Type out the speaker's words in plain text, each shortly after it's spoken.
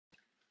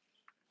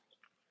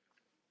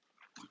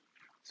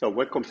So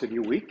welcome to the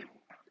new week.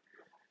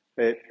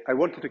 I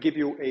wanted to give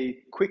you a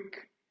quick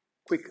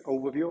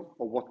overview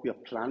of what we are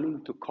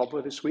planning to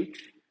cover this week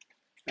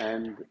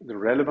and the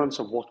relevance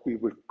of what we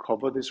will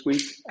cover this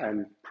week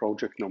and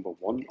project number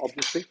one,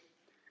 obviously.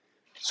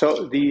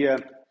 So in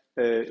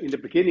the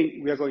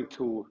beginning, we are going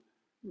to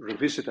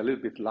revisit a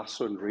little bit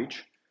Lasso and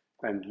Reach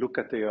and look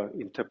at their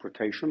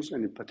interpretations.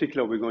 And in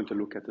particular, we're going to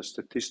look at the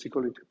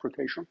statistical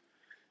interpretation,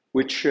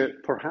 which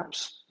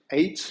perhaps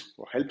aids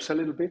or helps a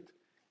little bit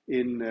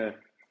in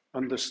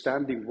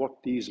understanding what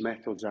these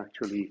methods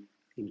actually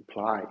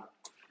imply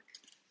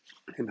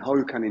and how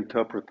you can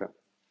interpret them.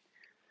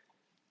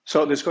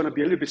 So there's going to be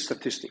a little bit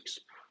statistics.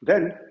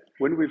 Then,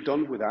 when we're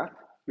done with that,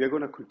 we are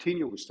going to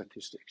continue with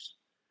statistics.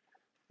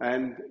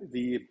 And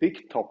the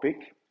big topic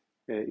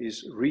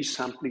is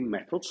resampling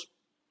methods.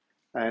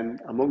 And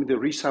among the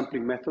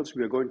resampling methods,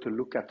 we are going to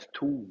look at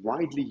two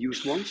widely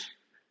used ones.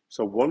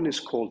 So one is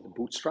called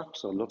bootstrap,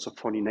 so lots of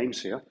funny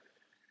names here.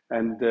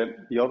 And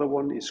the other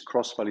one is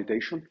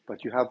cross-validation,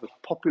 but you have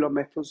popular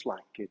methods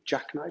like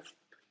jackknife,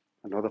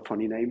 another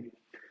funny name.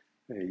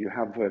 You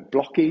have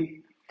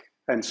blocking,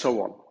 and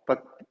so on.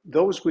 But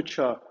those which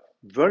are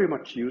very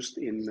much used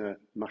in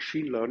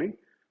machine learning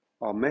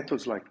are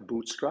methods like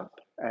bootstrap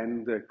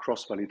and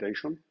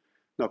cross-validation.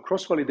 Now,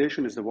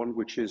 cross-validation is the one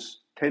which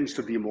tends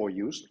to be more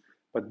used,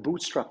 but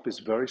bootstrap is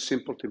very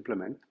simple to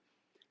implement,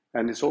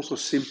 and it's also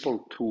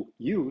simple to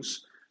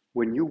use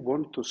when you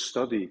want to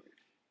study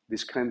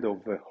this kind of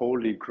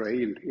holy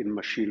grail in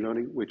machine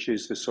learning, which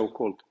is the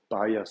so-called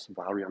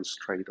bias-variance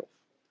trade-off.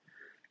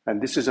 And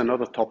this is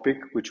another topic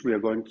which we are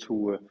going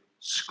to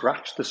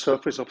scratch the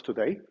surface of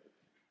today.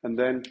 And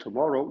then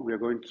tomorrow we are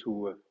going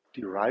to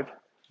derive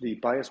the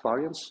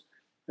bias-variance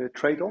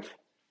trade-off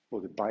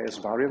or the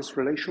bias-variance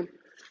relation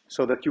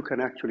so that you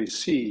can actually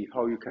see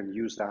how you can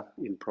use that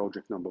in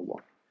project number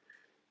one.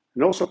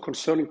 And also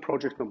concerning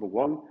project number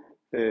one,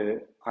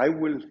 I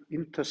will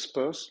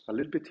intersperse a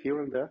little bit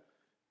here and there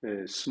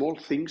small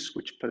things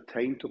which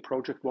pertain to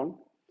project one,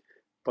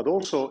 but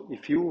also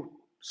if you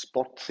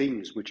spot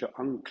things which are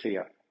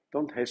unclear,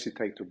 don't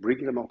hesitate to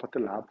bring them up at the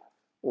lab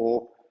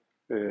or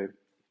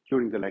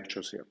during the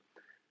lectures here.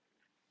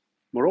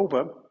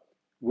 Moreover,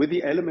 with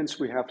the elements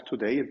we have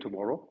today and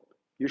tomorrow,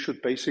 you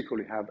should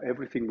basically have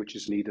everything which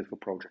is needed for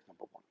project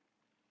number one,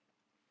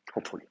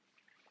 hopefully.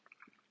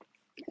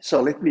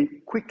 So let me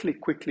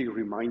quickly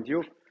remind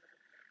you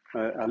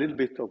a little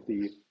bit of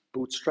the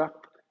bootstrap,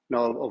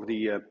 now of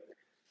the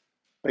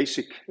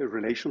basic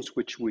relations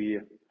which we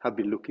have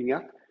been looking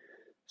at.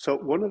 So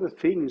one of the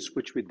things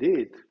which we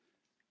did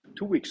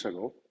 2 weeks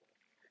ago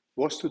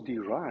was to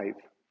derive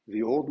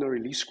the ordinary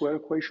least square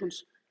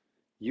equations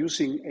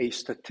using a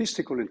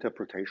statistical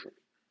interpretation.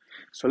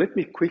 So let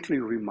me quickly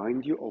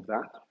remind you of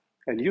that.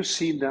 And you've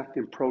seen that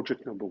in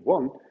project number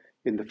one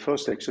in the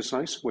first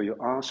exercise where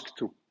you're asked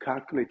to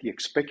calculate the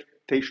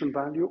expectation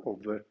value of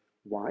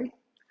y.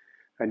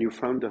 And you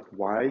found that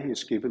y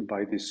is given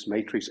by this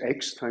matrix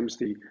X times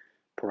the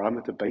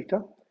parameter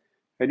beta.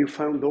 And you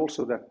found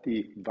also that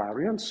the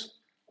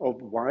variance of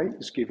y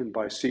is given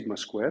by sigma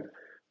squared,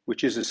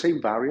 which is the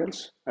same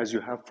variance as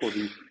you have for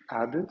the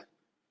added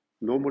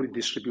normally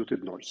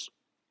distributed noise.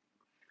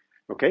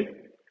 Okay?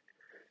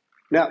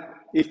 Now,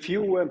 if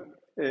you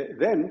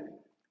then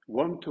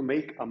want to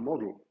make a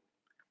model,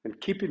 and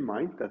keep in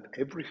mind that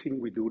everything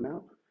we do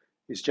now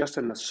is just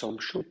an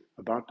assumption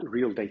about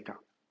real data.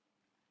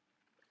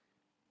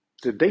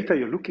 The data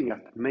you're looking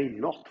at may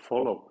not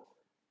follow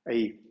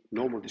a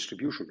normal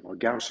distribution or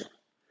Gaussian.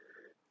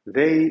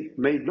 They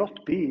may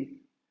not be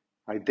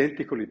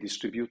identically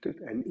distributed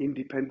and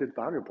independent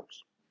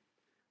variables,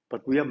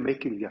 but we are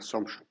making the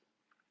assumption,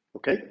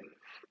 okay?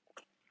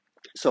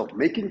 So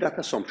making that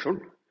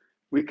assumption,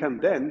 we can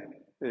then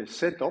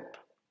set up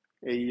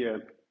a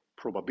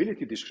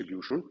probability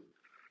distribution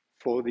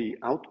for the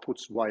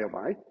outputs y of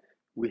I.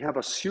 We have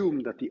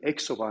assumed that the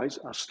x of i's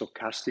are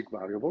stochastic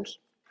variables.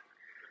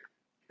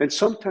 And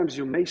sometimes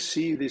you may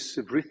see this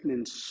written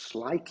in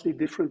slightly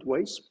different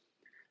ways,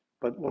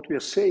 but what we are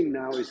saying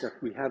now is that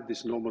we have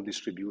this normal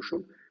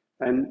distribution.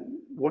 And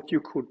what you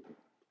could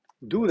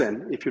do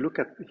then, if you look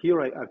at here,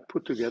 I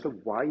put together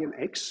y and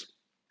x,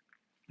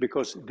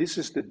 because this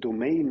is the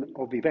domain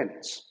of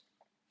events.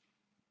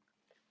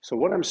 So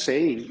what I'm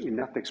saying in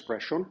that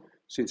expression,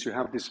 since you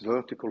have this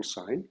vertical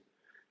sign,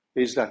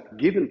 is that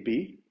given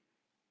b,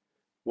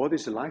 what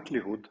is the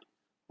likelihood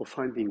of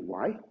finding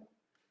y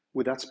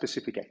with that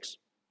specific x?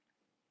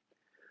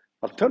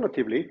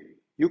 Alternatively,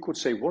 you could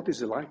say, what is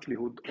the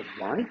likelihood of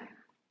y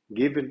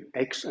given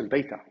x and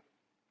beta?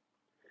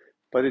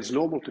 But it's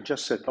normal to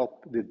just set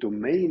up the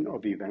domain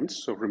of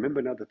events. So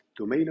remember now that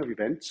the domain of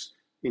events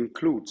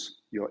includes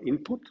your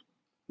input,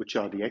 which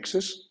are the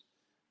x's,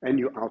 and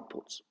your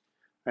outputs.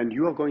 And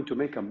you are going to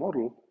make a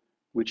model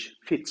which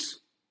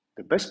fits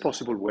the best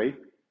possible way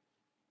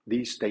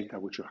these data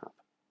which you have.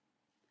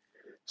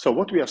 So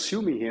what we are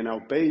assuming here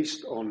now,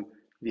 based on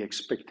the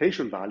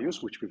expectation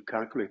values, which we've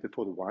calculated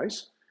for the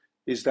y's,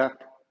 is that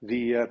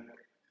the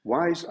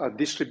y's are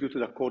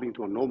distributed according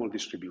to a normal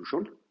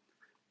distribution.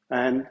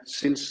 And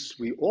since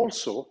we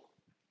also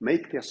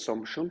make the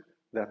assumption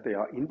that they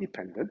are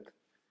independent,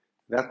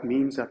 that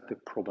means that the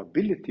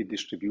probability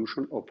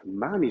distribution of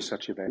many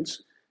such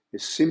events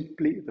is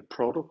simply the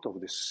product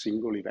of the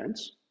single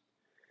events.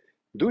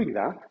 Doing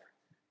that,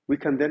 we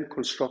can then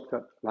construct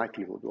a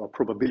likelihood or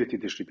probability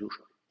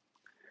distribution,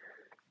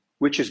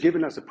 which is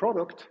given as a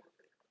product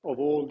of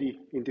all the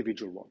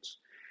individual ones.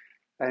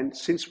 And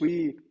since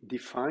we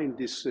define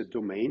this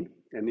domain,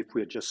 and if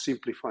we are just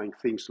simplifying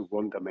things to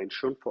one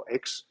dimension for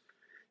X,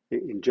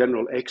 in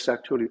general, X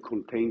actually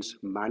contains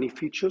many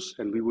features,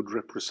 and we would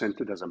represent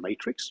it as a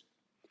matrix.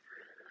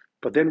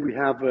 But then we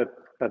have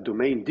a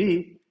domain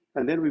D,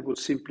 and then we will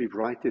simply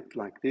write it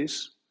like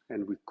this,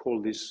 and we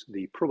call this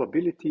the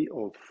probability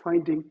of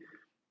finding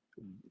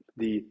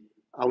the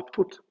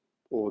output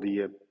or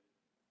the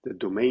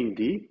domain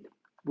D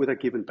with a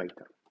given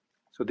beta.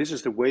 So this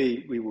is the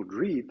way we would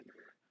read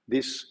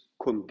this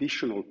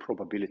conditional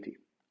probability.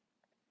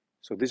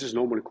 So this is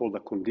normally called a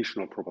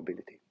conditional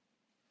probability.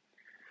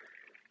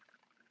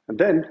 And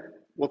then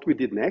what we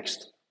did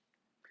next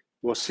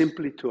was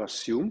simply to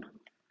assume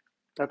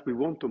that we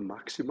want to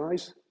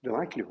maximize the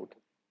likelihood.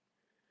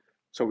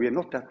 So we are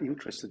not that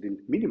interested in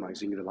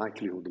minimizing the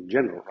likelihood in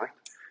general, right?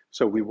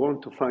 So we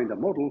want to find a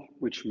model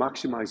which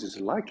maximizes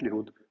the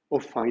likelihood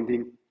of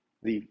finding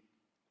the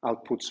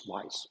outputs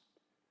wise.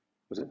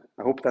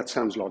 I hope that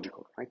sounds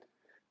logical, right?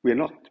 We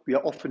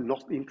are often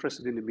not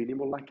interested in the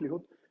minimal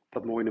likelihood,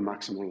 but more in the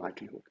maximal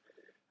likelihood.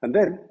 And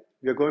then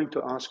we are going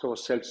to ask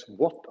ourselves,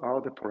 what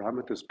are the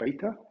parameters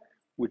beta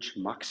which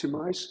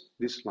maximize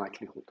this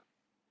likelihood?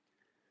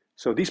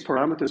 So these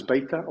parameters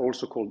beta,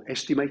 also called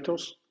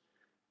estimators,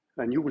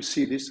 and you will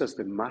see this as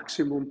the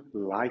maximum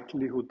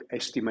likelihood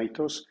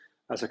estimators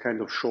as a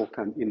kind of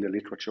shorthand in the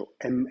literature,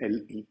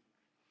 MLE.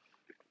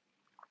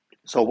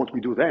 So what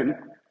we do then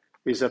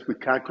is that we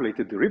calculate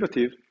the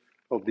derivative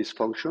of this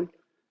function,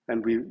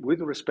 and we,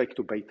 with respect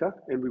to beta,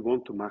 and we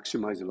want to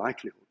maximize the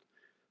likelihood.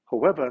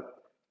 However,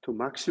 to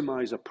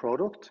maximize a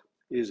product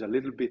is a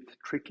little bit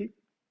tricky.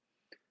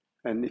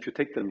 And if you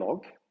take the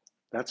log,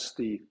 that's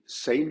the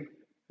same,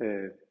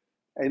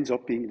 ends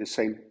up being the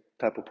same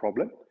type of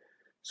problem.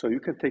 So you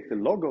can take the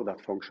log of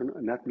that function,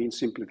 and that means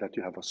simply that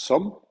you have a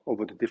sum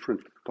over the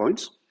different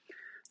points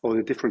or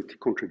the different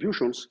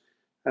contributions,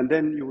 and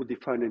then you will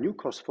define a new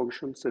cost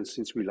function. And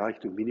since we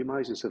like to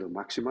minimize instead of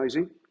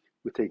maximizing,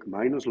 we take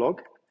minus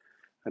log,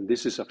 and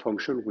this is a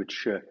function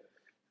which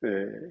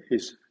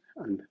is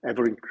an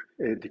ever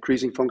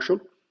decreasing function.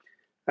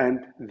 And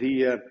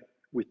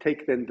we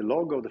take then the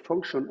log of the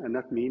function, and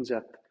that means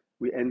that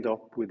we end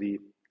up with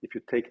if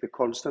you take the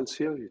constants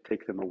here, you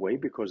take them away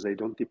because they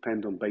don't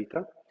depend on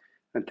beta,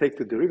 and take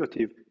the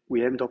derivative,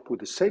 we end up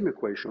with the same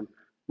equation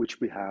which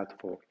we had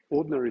for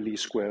ordinary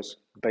least squares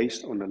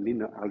based on a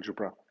linear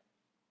algebra,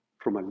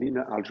 from a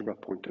linear algebra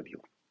point of view.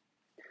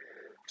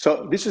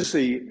 So this is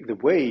the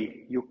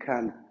way you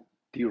can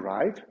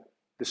derive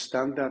the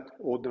standard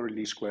ordinary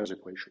least squares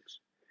equations.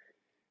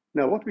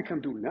 Now, what we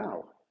can do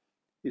now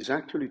is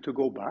actually to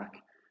go back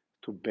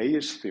to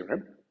Bayes'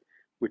 theorem,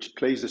 which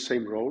plays the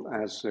same role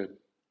as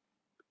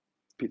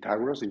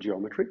Pythagoras in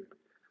geometry,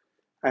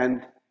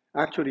 and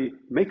actually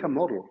make a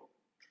model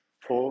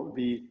for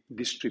the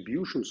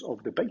distributions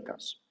of the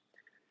betas.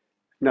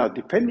 Now,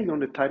 depending on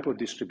the type of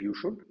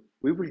distribution,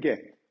 we will get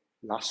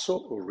lasso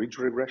or ridge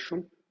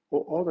regression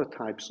or other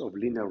types of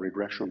linear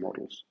regression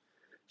models.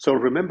 So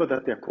remember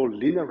that they're called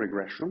linear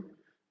regression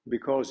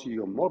because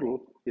your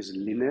model is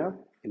linear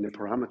in the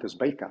parameters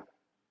beta,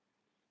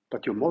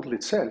 but your model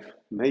itself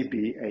may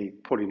be a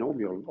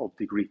polynomial of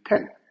degree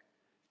 10,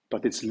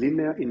 but it's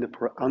linear in the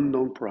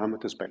unknown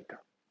parameters beta.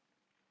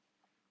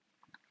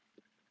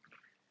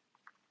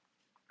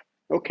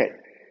 Okay,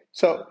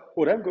 so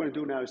what I'm going to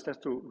do now is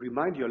just to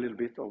remind you a little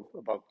bit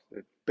about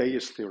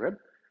Bayes' theorem,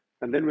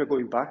 and then we're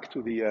going back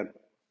to the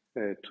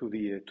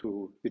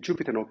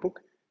Jupyter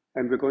notebook,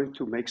 and we're going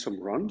to make some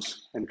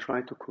runs and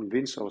try to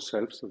convince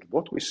ourselves that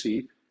what we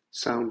see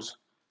sounds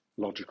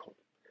logical.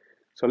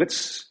 So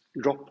let's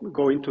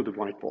go into the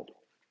whiteboard.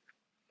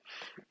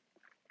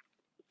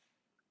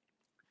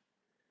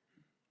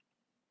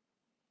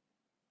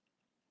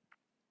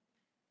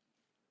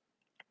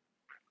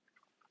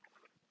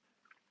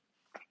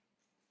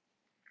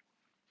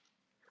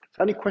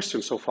 Any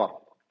questions so far?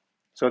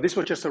 So this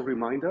was just a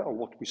reminder of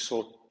what we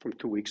saw from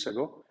 2 weeks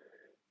ago.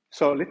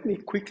 So let me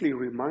quickly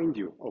remind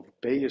you of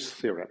Bayes'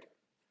 theorem,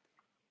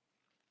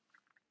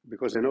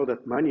 because I know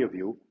that many of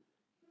you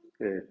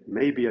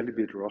may be a little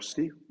bit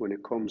rusty when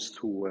it comes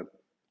to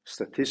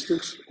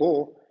statistics,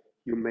 or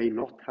you may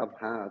not have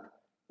had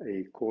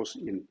a course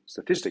in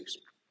statistics.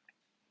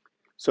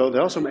 So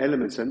there are some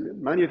elements,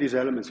 and many of these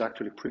elements are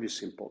actually pretty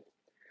simple.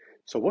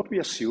 So what we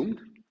assumed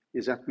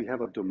is that we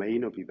have a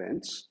domain of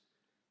events,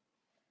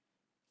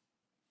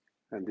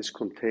 and this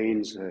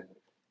contains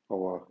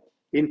our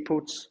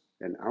inputs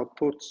and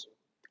outputs,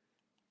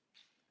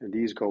 and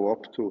these go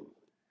up to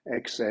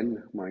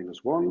xn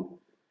minus 1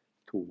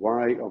 to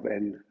y of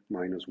n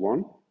minus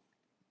 1.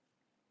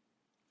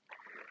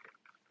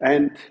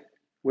 And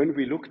when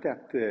we looked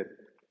at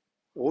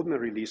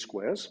ordinary least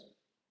squares,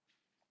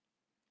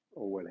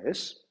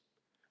 OLS.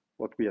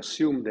 What we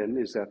assume then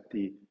is that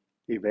the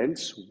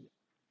events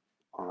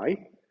I,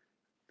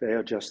 they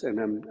are just, and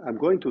I'm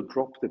going to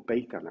drop the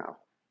beta now.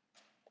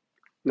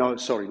 No,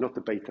 sorry, not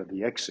the beta,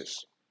 the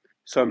x's.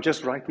 So I'm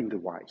just writing the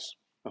y's.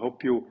 I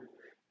hope you,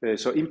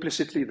 so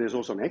implicitly there's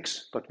also an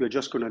x, but we're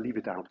just going to leave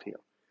it out here.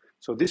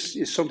 So this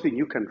is something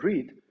you can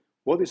read.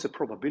 What is the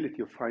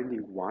probability of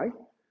finding y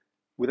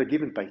with a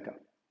given beta?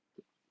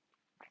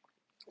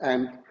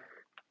 And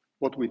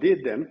what we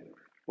did then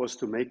was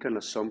to make an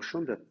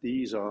assumption that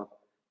these are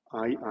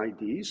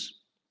IIDs,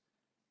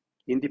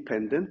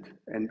 independent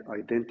and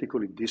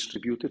identically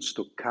distributed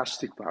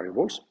stochastic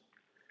variables.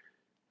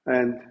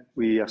 And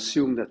we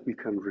assume that we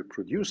can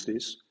reproduce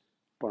this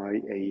by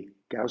a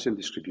Gaussian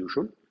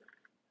distribution.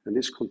 And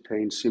this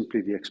contains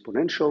simply the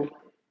exponential.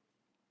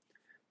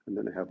 And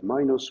then I have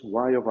minus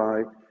y of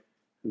I.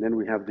 And then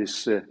we have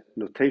this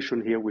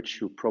notation here,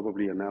 which you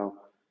probably are now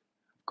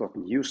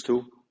gotten used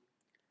to,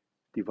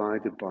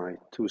 divided by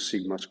 2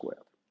 sigma squared.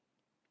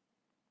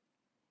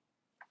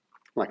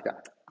 Like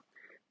that.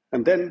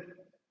 And then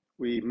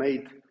we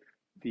made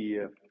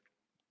the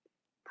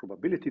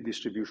probability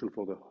distribution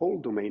for the whole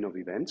domain of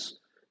events.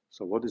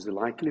 So what is the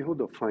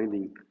likelihood of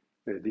finding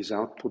this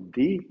output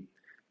D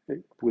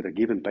with a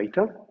given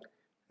beta?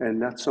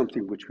 And that's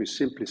something which we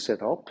simply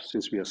set up,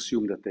 since we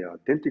assume that they are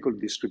identically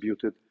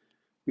distributed,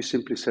 we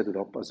simply set it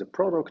up as a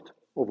product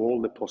of all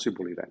the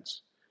possible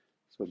events.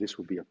 So this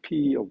would be a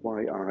P of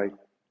yi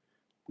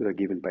with a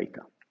given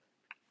beta.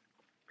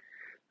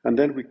 And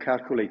then we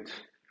calculate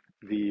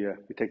we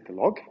take the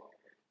log,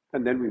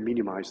 and then we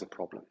minimize the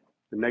problem,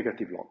 the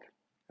negative log.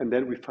 And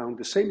then we found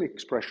the same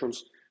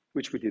expressions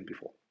which we did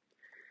before.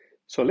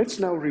 So let's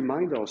now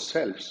remind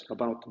ourselves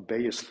about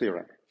Bayes'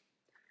 theorem.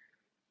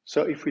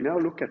 So if we now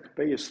look at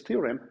Bayes'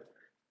 theorem,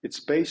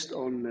 it's based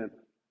on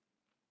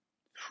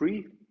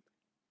 3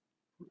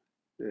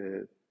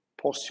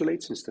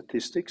 postulates in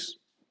statistics.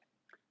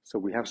 So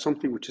we have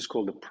something which is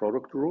called the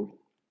product rule.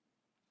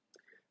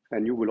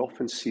 And you will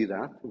often see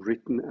that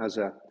written as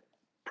a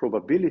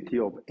probability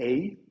of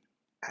A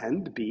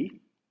and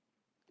B.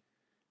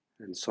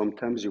 And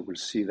sometimes you will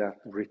see that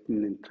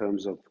written in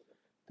terms of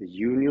the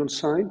union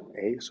sign,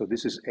 A. So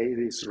this is A,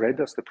 is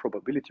read as the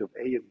probability of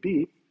A and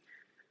B,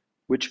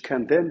 which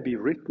can then be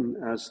written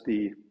as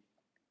the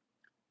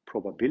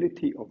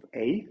probability of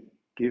A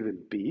given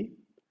B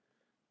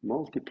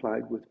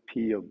multiplied with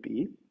P of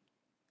B.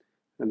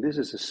 And this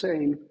is the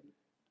same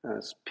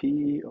as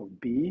P of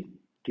B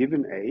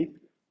given A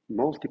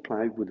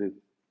multiplied with the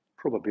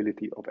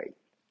probability of A.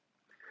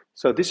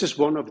 So this is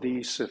one of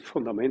these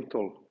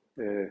fundamental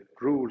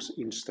rules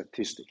in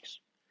statistics.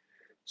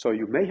 So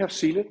you may have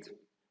seen it,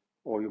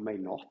 or you may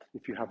not.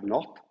 If you have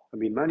not, I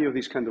mean, many of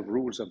these kind of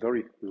rules are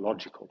very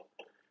logical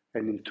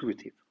and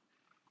intuitive.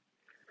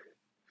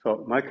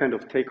 So my kind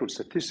of take on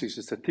statistics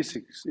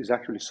is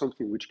actually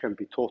something which can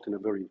be taught in a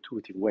very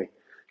intuitive way.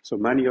 So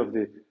many of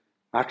the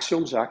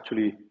axioms are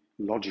actually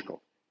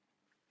logical.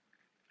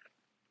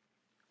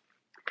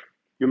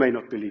 You may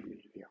not believe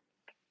me here.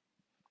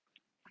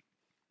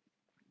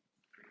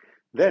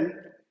 Then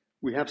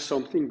we have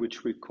something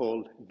which we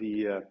call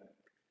the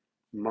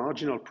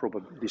marginal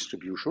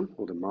distribution,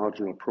 or the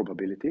marginal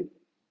probability.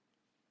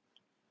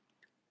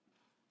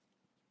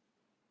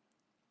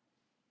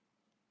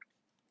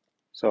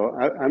 So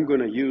I'm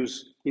going to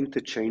use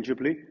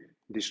interchangeably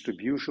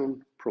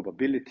distribution,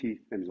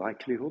 probability, and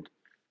likelihood,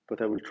 but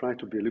I will try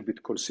to be a little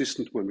bit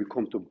consistent when we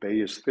come to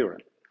Bayes'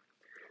 theorem.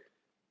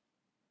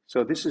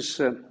 So this is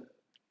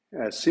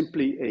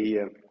simply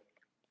a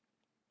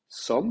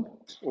sum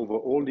over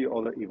all the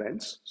other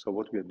events. So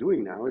what we are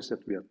doing now is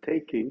that we are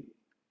taking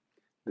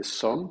the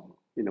sum,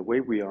 in a way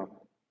we are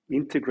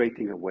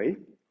integrating away,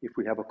 if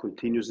we have a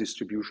continuous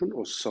distribution,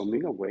 or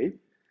summing away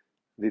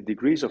the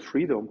degrees of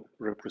freedom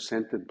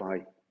represented by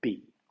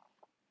B.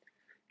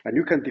 And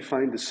you can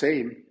define the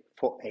same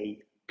for A,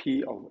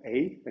 P of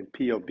A and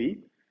P of B.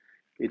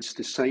 It's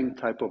the same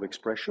type of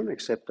expression,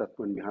 except that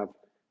when we have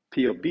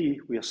P of B,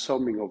 we are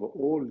summing over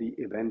all the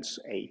events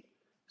A.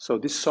 So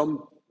this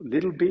sum,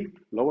 little b,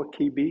 lower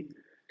key b,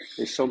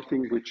 is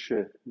something which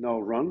now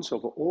runs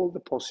over all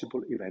the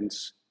possible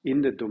events in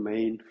the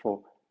domain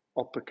for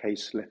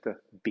uppercase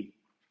letter B.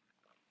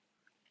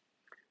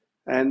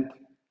 And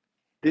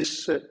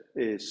this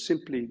is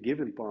simply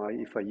given by,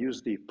 if I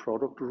use the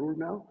product rule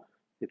now,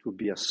 it would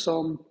be a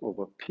sum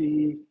over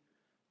P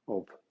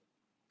of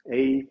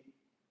A,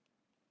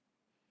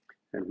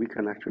 and we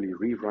can actually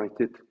rewrite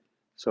it.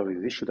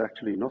 Sorry, this should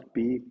actually not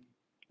be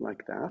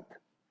like that.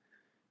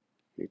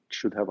 It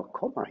should have a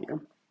comma here,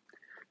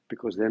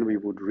 because then we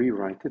would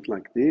rewrite it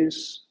like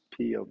this,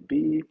 P of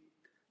B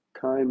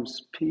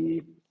times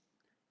P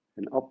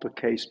and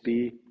uppercase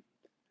B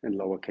and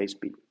lowercase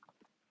b.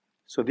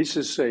 So this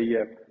is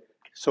a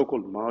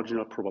so-called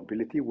marginal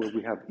probability where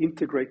we have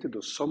integrated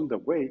or summed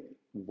away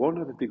one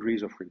of the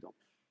degrees of freedom.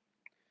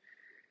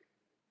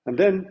 And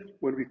then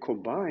when we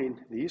combine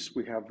these,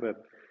 we have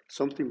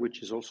something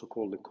which is also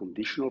called the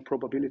conditional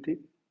probability.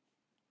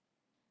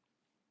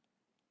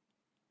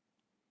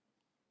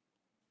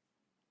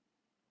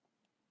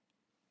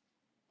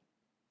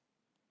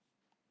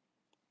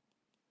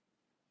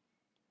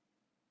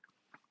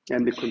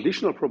 And the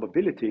conditional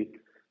probability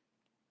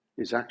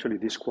is actually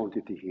this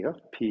quantity here,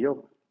 P of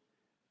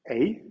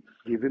A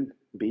given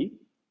B.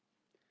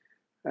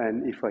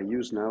 And if I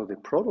use now the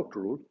product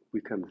rule,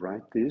 we can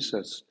write this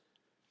as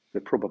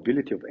the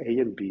probability of A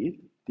and B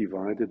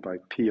divided by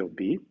P of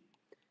B.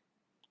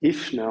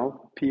 If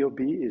now P of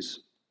B is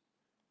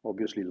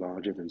obviously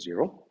larger than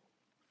 0.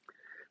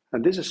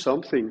 And this is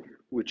something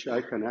which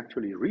I can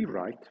actually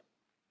rewrite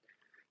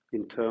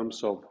in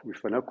terms of,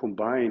 if I now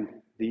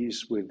combine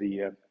these with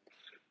the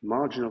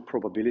marginal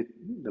probability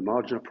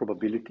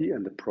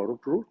and the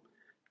product rule,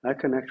 I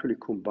can actually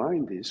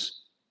combine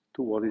this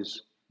to what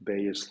is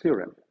Bayes'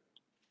 theorem.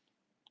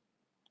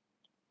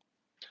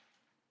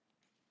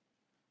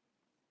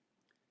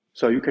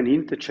 So you can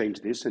interchange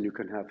this and you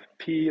can have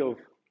P of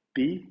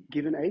B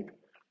given A.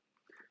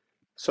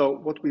 So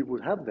what we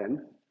would have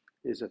then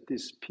is that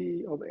this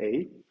P of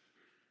A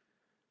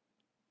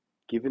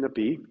given a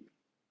B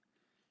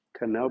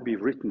can now be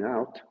written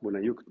out when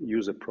I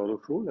use a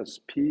product rule as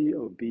P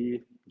of B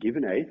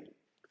given A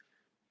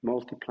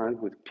multiplied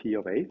with P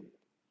of A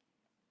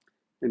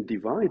and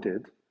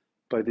divided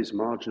by this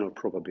marginal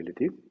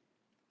probability.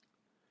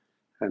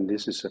 And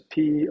this is a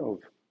P of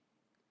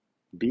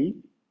B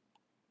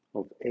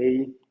of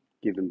A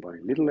given by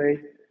little a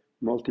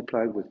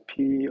multiplied with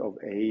P of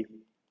A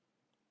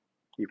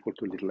equal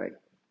to little a.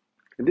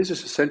 And this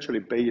is essentially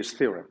Bayes'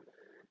 theorem.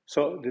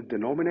 So the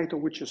denominator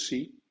which you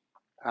see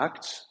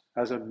acts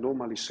as a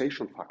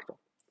normalization factor.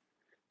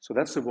 So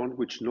that's the one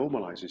which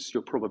normalizes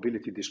your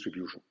probability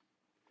distribution.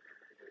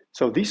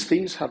 So these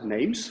things have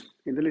names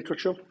in the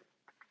literature.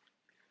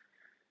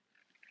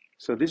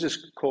 So this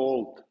is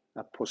called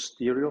a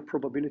posterior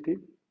probability.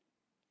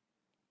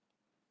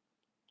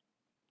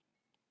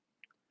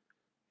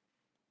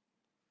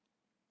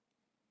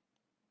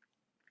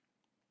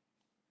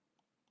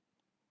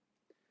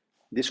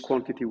 This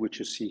quantity which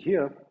you see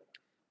here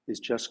is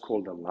just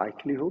called a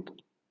likelihood.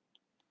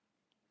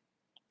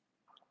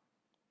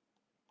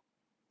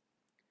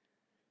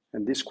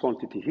 And this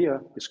quantity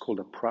here is called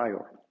a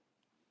prior.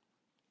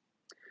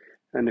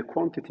 And the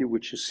quantity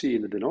which you see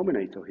in the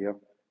denominator here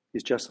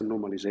is just a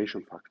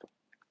normalization factor.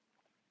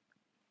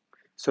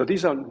 So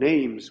these are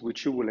names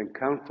which you will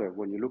encounter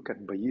when you look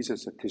at Bayesian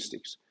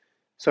statistics.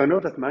 So I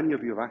know that many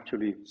of you have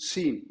actually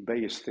seen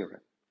Bayes'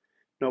 theorem.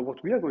 Now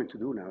what we are going to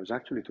do now is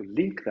actually to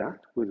link that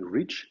with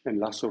ridge and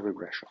lasso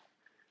regression.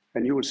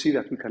 And you will see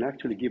that we can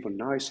actually give a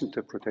nice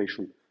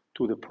interpretation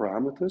to the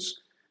parameters,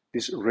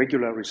 this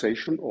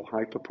regularization or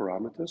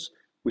hyperparameters,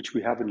 which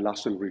we have in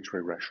lasso and ridge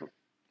regression.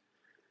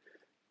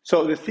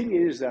 So the thing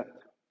is that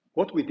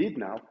what we did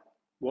now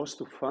was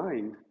to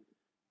find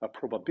a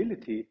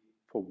probability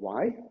for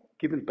y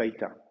given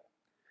beta.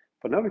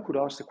 But now we could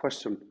ask the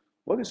question,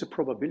 what is the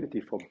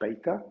probability for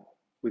beta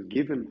with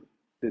given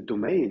the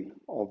domain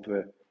of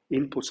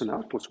inputs and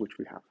outputs which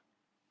we have?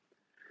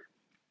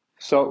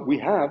 So we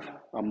have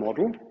a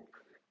model,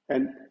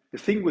 and the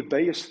thing with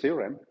Bayes'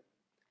 theorem,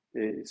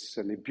 it's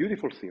a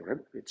beautiful theorem,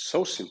 it's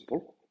so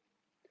simple,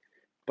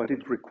 but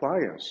it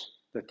requires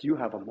that you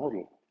have a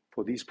model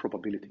for these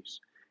probabilities.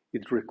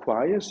 It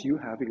requires you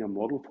having a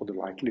model for the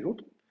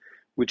likelihood,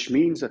 which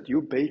means that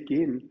you bake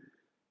in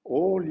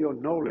all your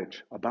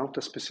knowledge about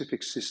a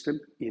specific system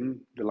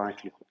in the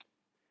likelihood.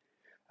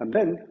 And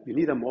then you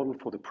need a model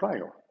for the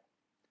prior.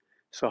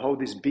 So how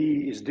this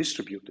B is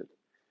distributed.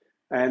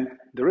 And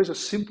there is a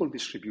simple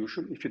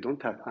distribution if you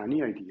don't have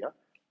any idea,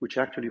 which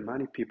actually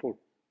many people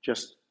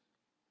just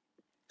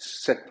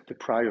set the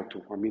prior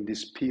to, I mean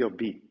this P of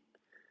B.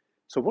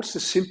 So what's the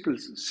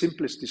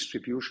simplest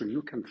distribution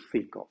you can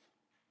think of?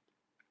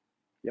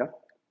 Yeah?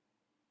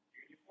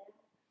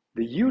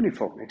 The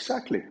uniform,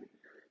 exactly.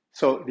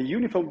 So the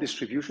uniform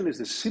distribution is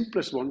the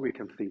simplest one we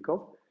can think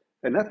of,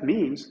 and that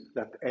means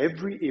that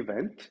every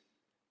event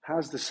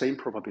has the same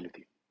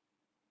probability.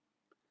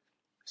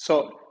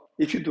 So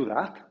if you do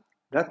that,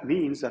 that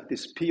means that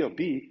this P of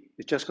B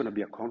is just going to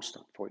be a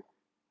constant for you.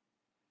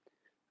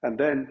 And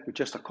then with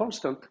just a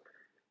constant,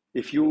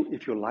 if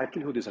your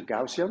likelihood is a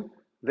Gaussian,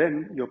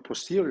 then your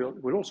posterior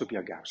will also be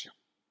a Gaussian,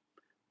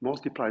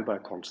 multiplied by a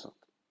constant.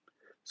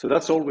 So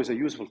that's always a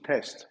useful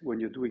test when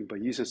you're doing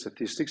Bayesian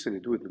statistics and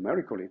you do it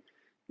numerically.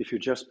 If you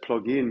just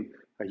plug in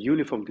a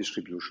uniform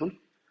distribution,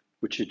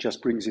 which it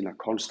just brings in a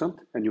constant,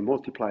 and you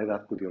multiply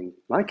that with your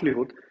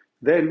likelihood,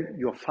 then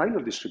your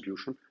final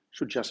distribution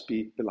should just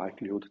be the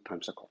likelihood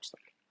times a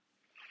constant.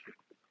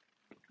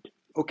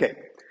 Okay,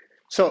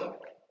 so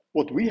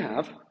what we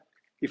have,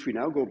 if we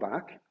now go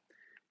back,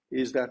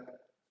 is that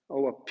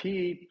our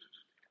P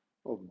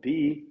of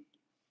B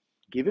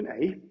given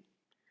A,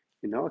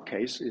 in our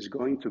case, is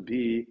going to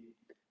be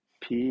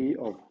P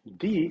of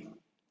D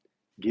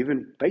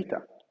given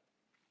beta.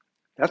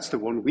 That's the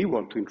one we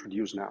want to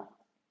introduce now.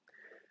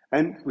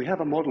 And we have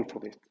a model for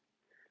this.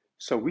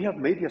 So we have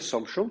made the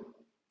assumption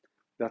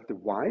that the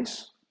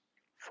y's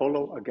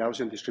follow a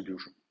Gaussian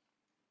distribution.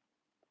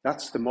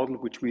 That's the model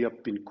which we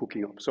have been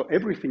cooking up. So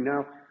everything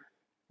now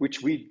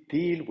which we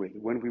deal with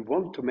when we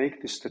want to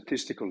make this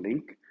statistical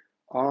link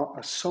are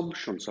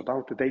assumptions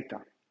about the data.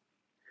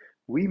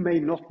 we may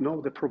not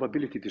know the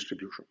probability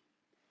distribution.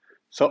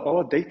 So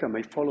our data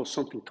may follow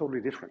something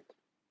totally different.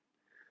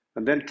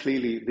 And then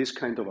clearly this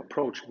kind of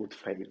approach would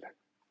fail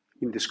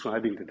in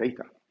describing the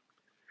data.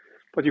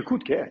 But you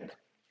could get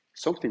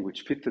something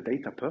which fit the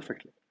data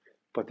perfectly,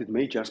 but it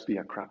may just be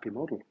a crappy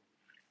model.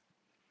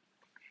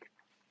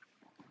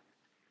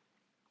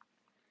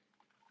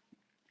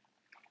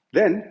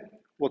 Then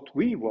what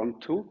we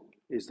want to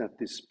is that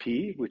this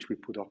P, which we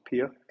put up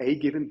here, A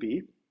given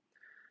B,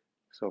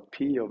 so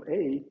P of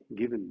A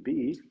given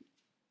B,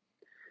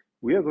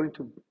 we are going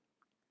to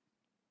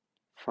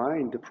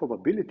find the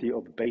probability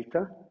of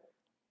beta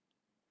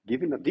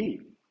given a D.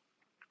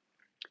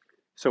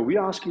 So we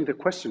are asking the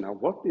question now,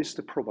 what is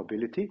the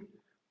probability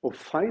of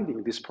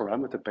finding this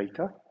parameter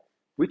beta,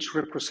 which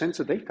represents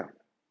the data?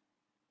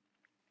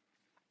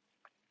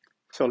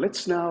 So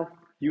let's now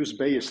use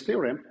Bayes'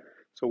 theorem.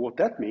 So what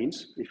that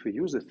means, if we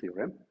use the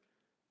theorem,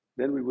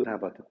 then we would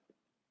have a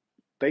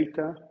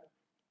beta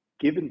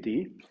given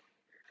D,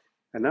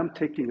 and I'm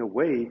taking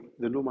away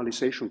the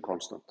normalization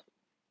constant,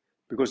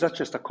 because that's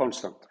just a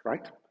constant,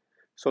 right?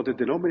 So the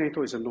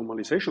denominator is a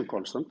normalization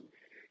constant.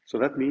 So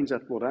that means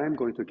that what I'm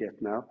going to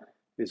get now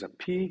is a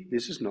P,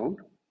 this is known,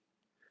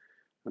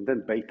 and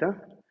then beta,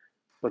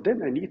 but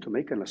then I need to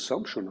make an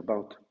assumption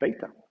about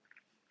beta.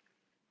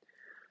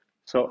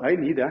 So I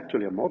need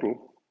actually a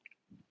model.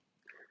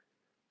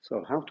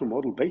 So how to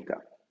model beta?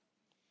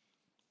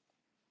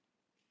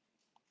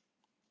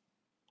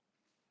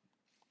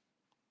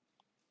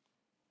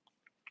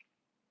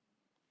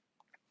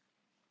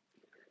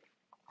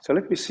 So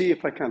let me see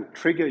if I can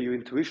trigger your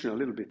intuition a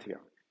little bit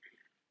here.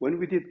 When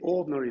we did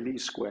ordinary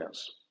least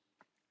squares,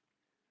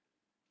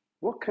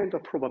 what kind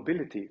of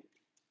probability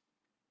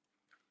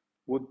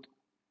would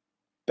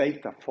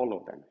beta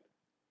follow then?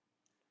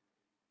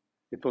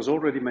 It was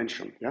already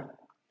mentioned, yeah?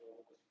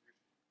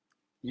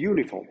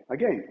 Uniform,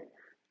 again,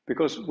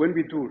 because when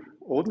we do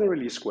ordinary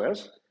least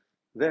squares,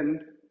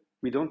 then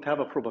we don't have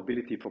a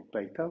probability for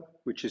beta,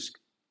 which is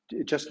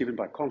just given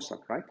by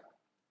constant, right?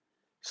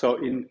 So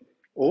in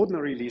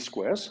ordinary least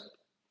squares,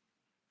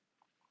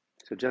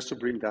 so just to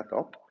bring that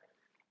up,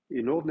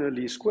 in ordinary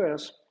least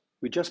squares,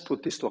 we just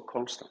put this to a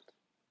constant.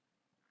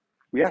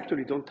 We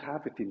actually don't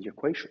have it in the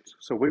equations.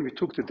 So when we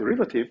took the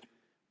derivative,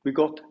 we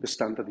got the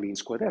standard mean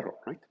squared error,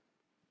 right?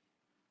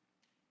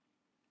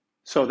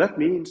 So that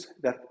means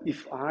that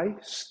if I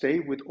stay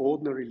with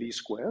ordinary least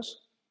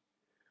squares,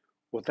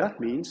 what that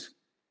means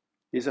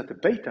is that the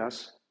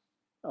betas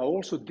are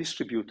also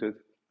distributed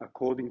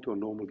according to a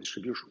normal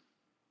distribution.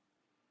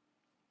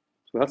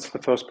 So that's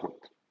the first point.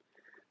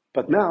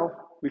 But now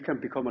we can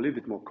become a little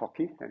bit more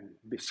cocky and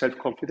be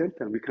self-confident,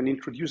 and we can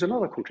introduce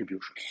another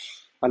contribution.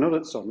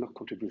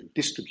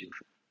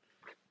 Distribution.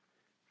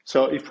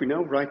 So if we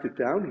now write it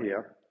down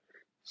here,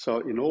 so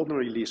in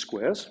ordinary least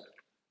squares,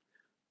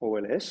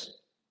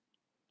 OLS,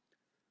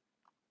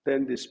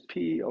 then this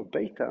P of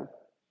beta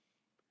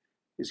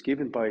is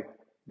given by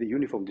the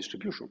uniform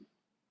distribution.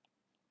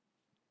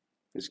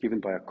 It's given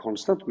by a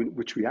constant,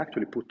 which we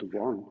actually put to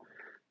 1.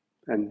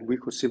 And we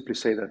could simply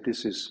say that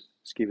this is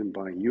given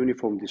by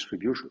uniform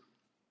distribution.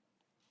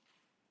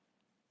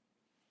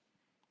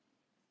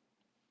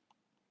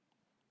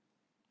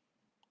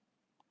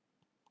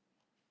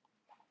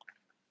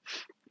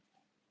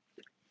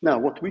 Now,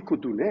 what we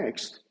could do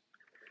next,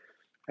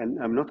 and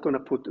I'm not going to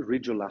put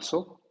Ridge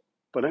lasso,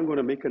 but I'm going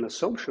to make an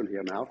assumption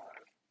here now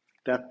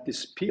that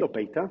this P of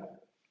beta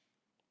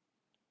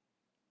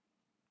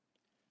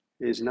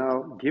is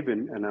now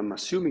given, and I'm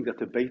assuming that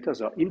the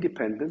betas are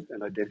independent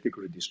and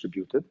identically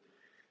distributed,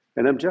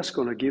 and I'm just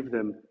going to give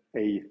them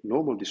a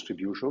normal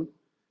distribution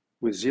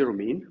with zero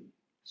mean.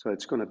 So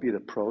it's going to be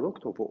the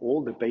product over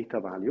all the beta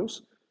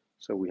values.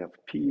 So we have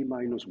P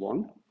minus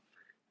 1,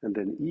 and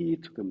then e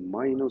to the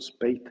minus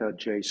beta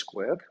j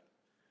squared.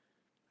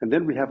 And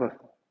then we have a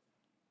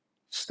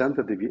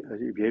standard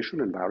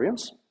deviation and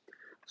variance.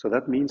 So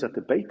that means that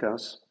the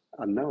betas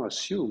are now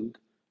assumed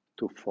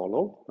to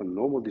follow a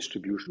normal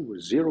distribution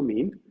with zero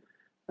mean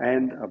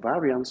and a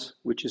variance,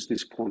 which is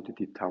this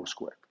quantity tau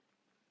squared.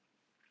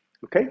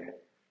 Okay?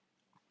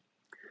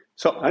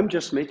 So I'm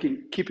just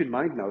keep in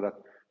mind now that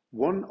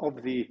one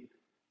of the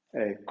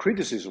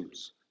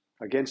criticisms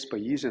against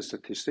Bayesian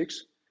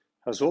statistics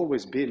has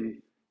always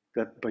been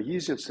that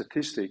Bayesian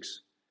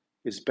statistics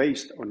is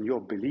based on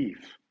your belief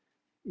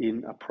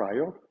in a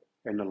prior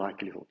and a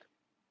likelihood,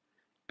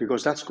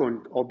 because that's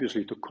going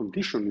obviously to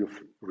condition your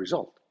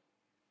result.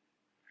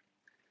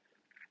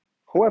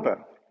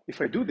 However,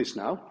 if I do this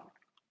now,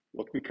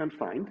 what we can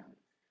find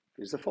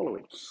is the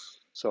following.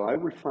 So I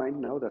will find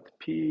now that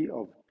P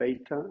of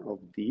beta of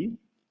D,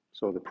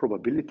 so the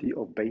probability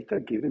of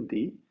beta given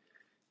D,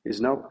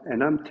 is now,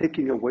 and I'm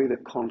taking away the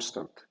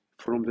constant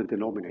from the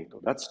denominator.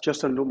 That's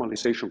just a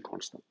normalization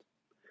constant.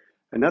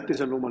 And that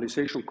is a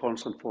normalization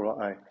constant for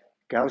a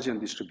Gaussian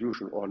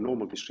distribution or a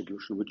normal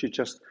distribution, which it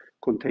just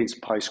contains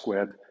pi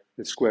squared,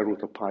 the square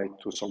root of pi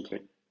to something.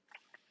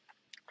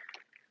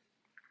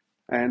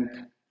 And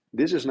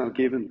this is now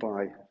given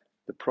by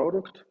the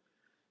product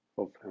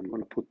of, I'm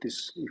going to put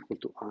this equal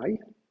to I.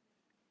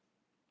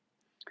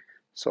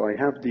 So I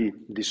have the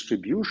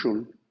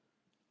distribution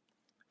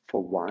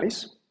for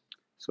y's.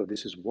 So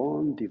this is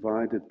 1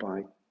 divided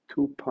by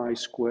 2 pi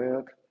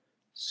squared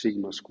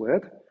sigma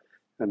squared.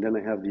 And then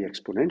I have the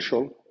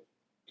exponential.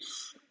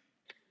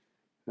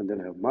 And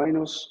then I have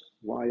minus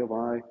y of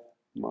I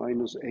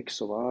minus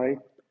x of I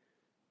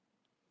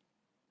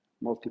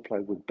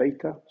multiplied with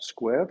beta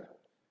squared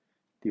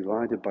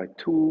divided by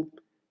 2.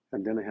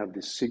 And then I have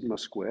this sigma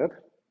squared.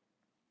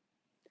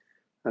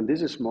 And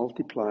this is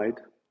multiplied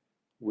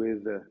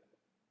with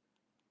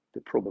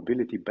the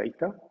probability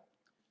beta,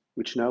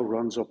 which now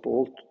runs up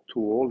over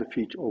all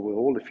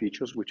the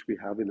features which we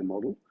have in the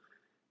model.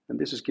 And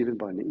this is given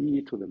by an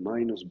e to the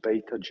minus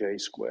beta j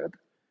squared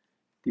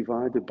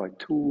divided by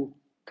 2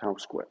 tau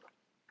squared.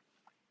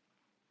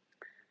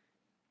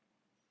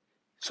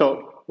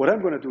 So what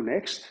I'm going to do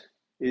next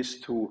is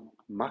to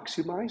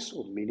maximize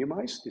or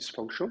minimize this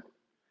function.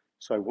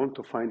 So I want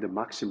to find the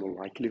maximal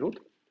likelihood.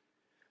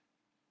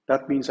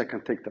 That means I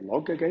can take the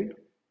log again,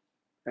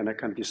 and I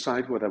can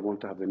decide whether I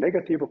want to have the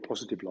negative or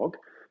positive log,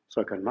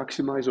 so I can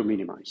maximize or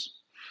minimize.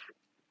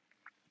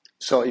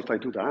 So if I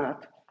do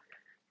that,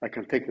 I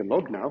can take the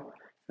log now,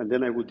 and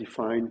then I would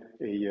define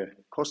a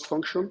cost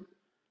function,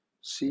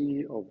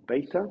 c of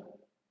beta,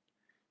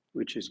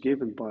 which is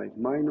given by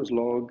minus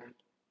log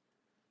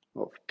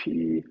of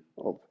p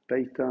of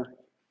beta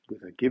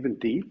with a given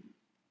d.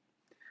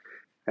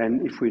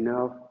 And if we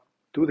now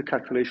do the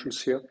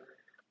calculations here,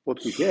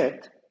 what we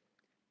get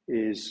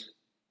is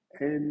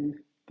n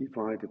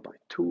divided by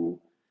 2,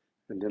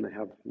 and then I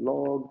have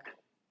log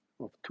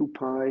of 2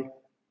 pi,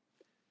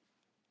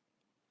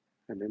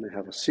 and then I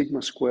have a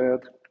sigma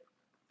squared,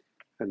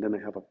 and then I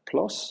have a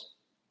plus,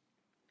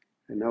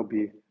 and now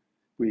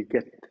we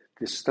get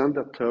the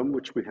standard term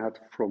which we had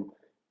from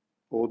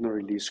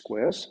ordinary least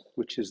squares,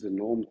 which is the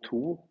norm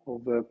 2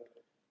 of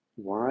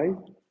y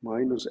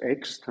minus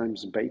x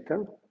times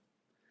beta.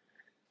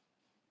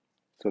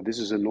 So this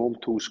is a norm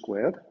 2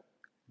 squared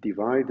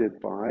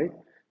divided by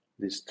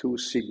this 2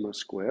 sigma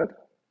squared.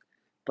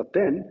 But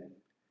then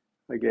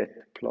I get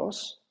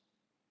plus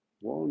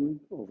 1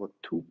 over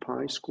 2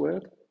 pi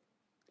squared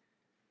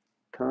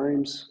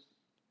times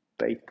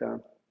beta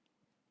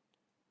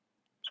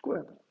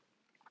squared.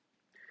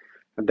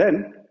 And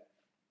then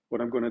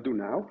what I'm going to do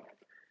now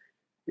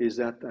is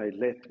that I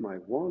let my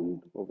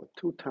 1 over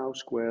 2 tau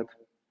squared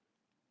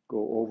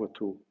go over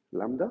to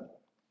lambda.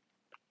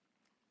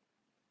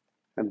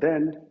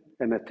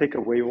 And I take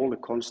away all the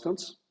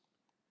constants.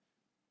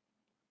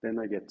 Then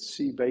I get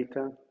c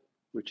beta,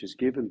 which is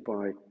given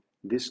by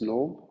this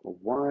norm of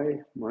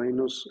y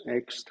minus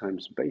x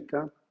times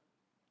beta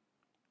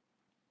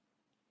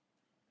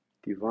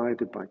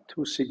divided by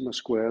 2 sigma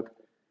squared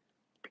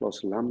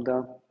plus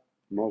lambda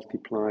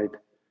multiplied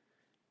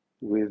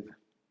with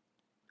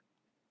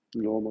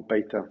norm of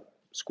beta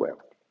squared,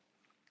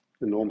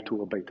 the norm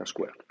 2 of beta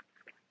squared.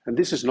 And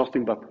this is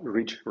nothing but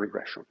ridge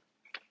regression.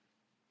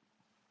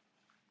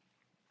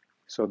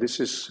 So this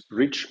is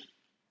ridge.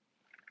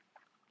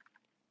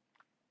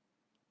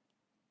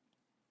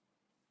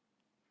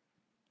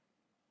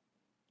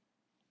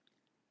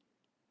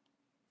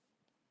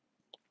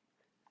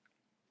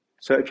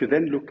 So if you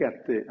then look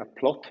at a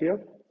plot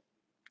here,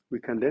 we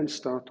can then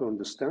start to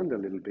understand a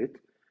little bit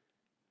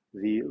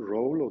the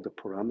role of the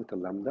parameter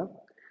lambda.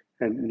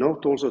 And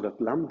note also that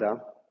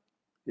lambda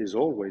is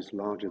always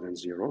larger than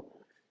 0,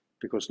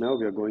 because now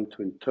we are going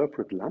to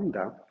interpret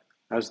lambda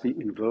as the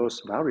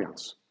inverse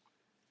variance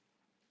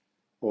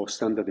or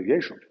standard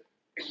deviation.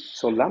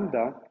 So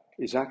lambda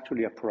is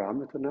actually a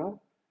parameter now,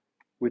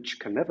 which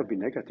can never be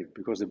negative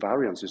because the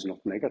variance is not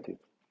negative.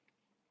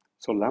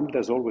 So lambda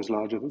is always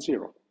larger than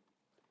 0.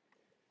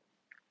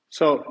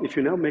 So if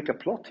you now make a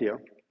plot here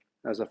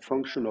as a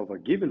function of a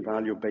given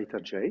value beta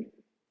j,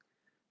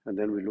 and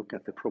then we look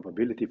at the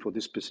probability for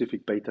this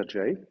specific beta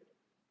j,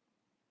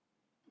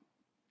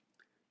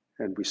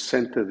 and we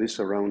center this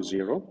around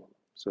 0.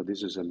 So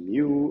this is a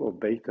mu of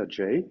beta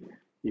j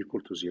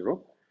equal to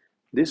 0.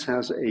 This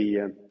has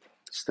a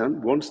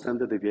one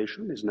standard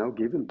deviation is now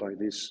given by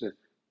this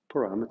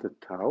parameter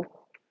tau,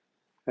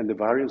 and the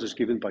variance is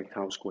given by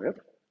tau squared.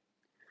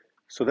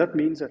 So that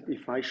means that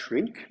if I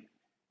shrink,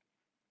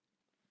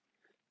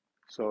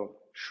 so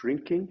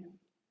shrinking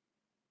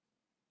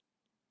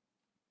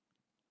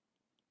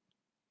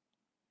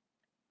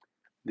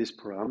this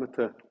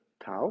parameter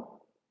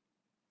tau,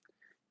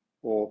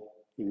 or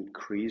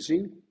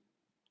increasing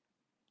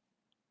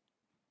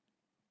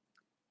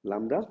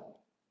lambda,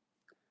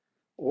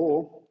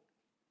 or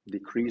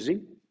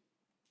decreasing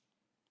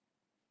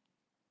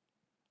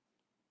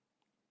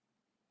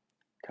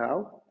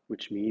tau,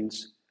 which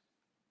means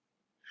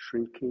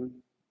shrinking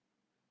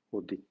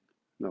or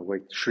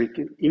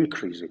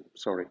increasing,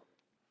 sorry.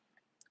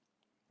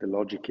 The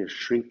logic is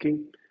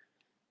shrinking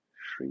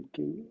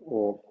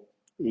or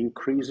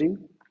increasing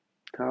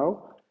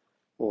tau,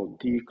 or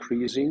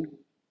decreasing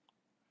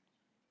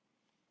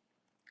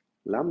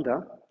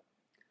lambda.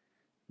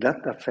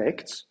 That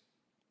affects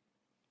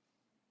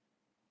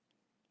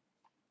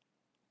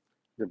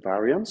the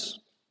variance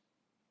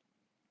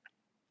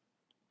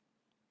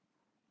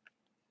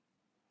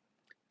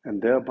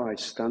and thereby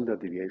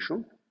standard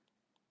deviation.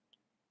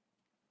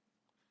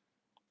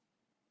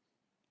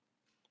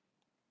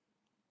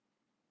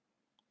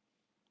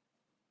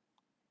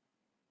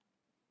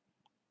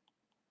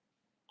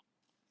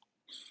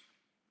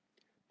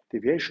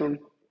 Deviation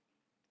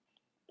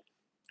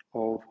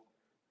of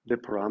the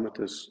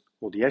parameters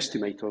or the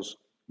estimators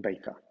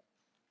beta.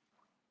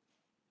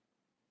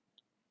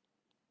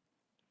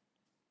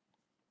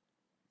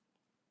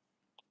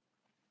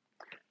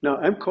 Now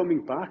I'm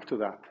coming back to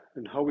that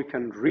and how we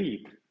can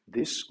read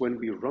this when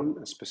we run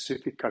a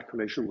specific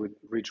calculation with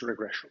ridge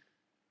regression.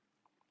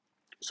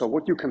 So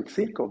what you can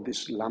think of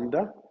this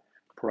lambda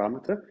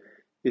parameter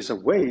is a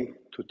way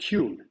to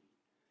tune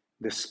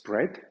the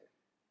spread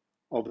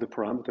of the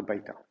parameter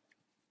beta.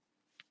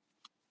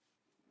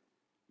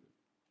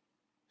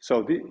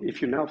 So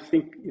if you now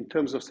think in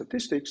terms of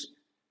statistics,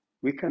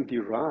 we can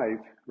derive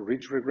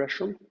ridge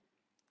regression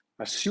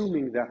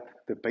assuming that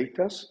the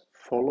betas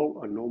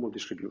follow a normal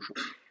distribution.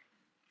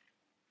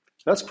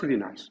 That's pretty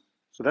nice.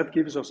 So that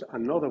gives us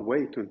another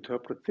way to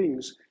interpret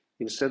things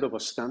instead of a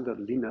standard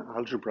linear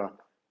algebra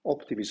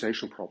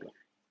optimization problem.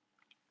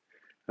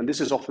 And this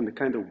is often the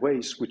kind of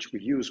ways which we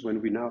use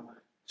when we now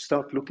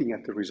start looking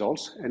at the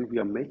results and we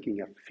are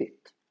making a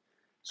fit.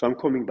 So I'm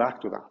coming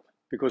back to that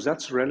because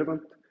that's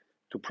relevant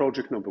to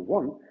project number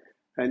 1.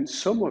 And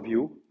some of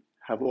you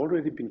have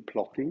already been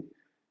plotting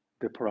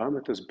the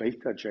parameters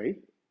beta j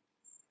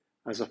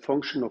as a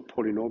function of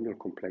polynomial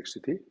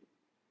complexity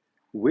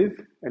with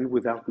and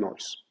without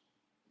noise.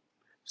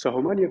 So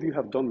how many of you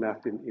have done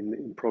that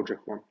in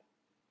project 1?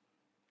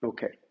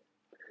 Okay.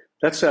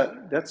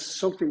 That's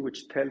something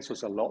which tells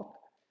us a lot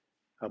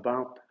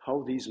about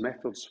how these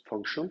methods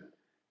function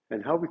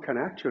and how we can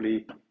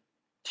actually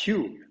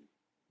tune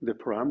the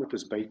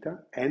parameters beta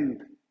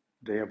and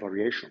their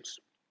variations.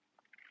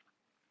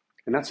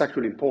 And that's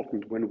actually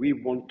important when we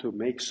want to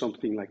make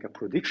something like a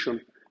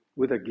prediction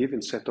with a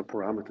given set of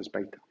parameters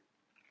beta.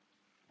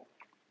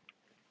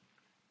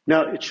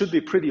 Now, it should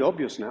be pretty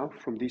obvious now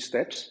from these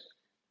steps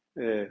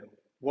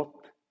what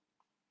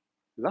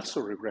lasso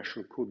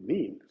regression could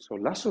mean. So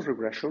lasso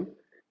regression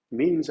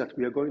means that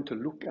we are going to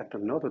look at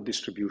another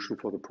distribution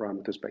for the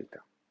parameters beta.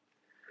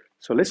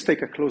 So let's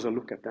take a closer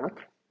look at that.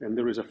 And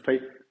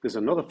there's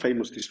another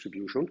famous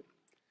distribution,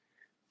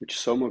 which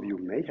some of you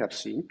may have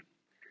seen,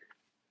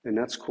 and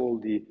that's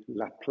called the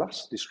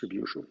Laplace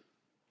distribution.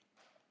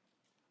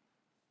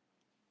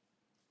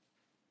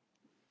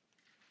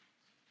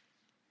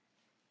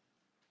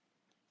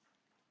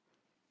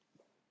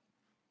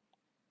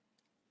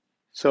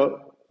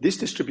 So this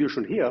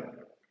distribution here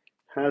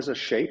has a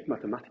shape,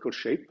 mathematical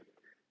shape,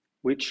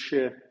 which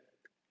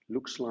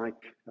looks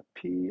like a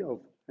P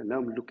of, and now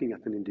I'm looking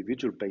at an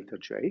individual beta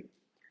j,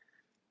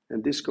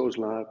 and this goes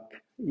like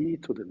e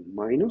to the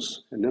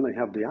minus, and then I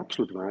have the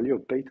absolute value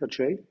of beta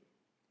j,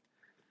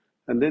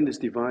 and then it's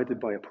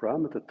divided by a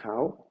parameter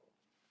tau,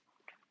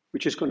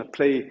 which is going to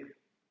play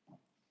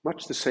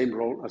much the same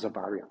role as a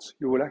variance.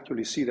 You will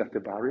actually see that the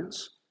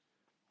variance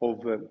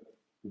of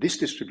this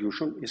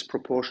distribution is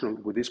proportional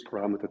with this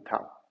parameter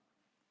tau.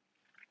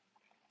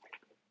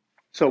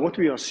 So what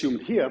we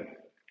assumed here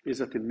is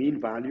that the mean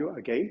value,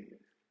 again,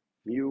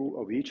 mu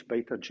of each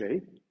beta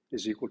j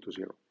is equal to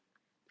 0.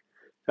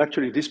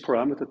 Actually, this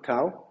parameter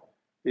tau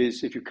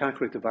is, if you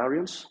calculate the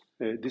variance,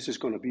 this is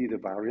going to be the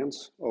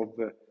variance of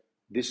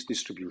this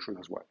distribution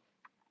as well,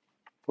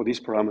 for these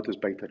parameters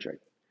beta j.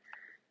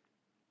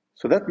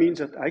 So that means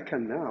that I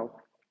can now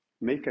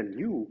make a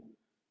new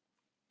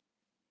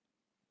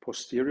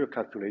posterior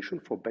calculation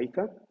for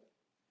beta,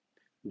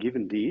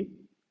 given d,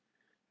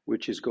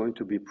 which is going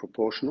to be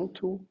proportional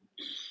to,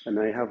 and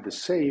I have the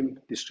same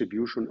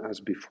distribution as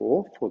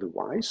before for the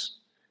y's,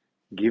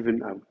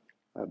 given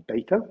a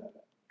beta.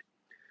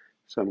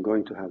 So I'm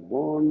going to have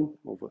 1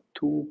 over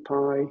 2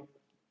 pi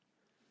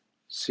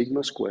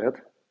sigma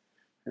squared,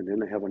 and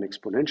then I have an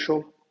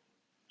exponential,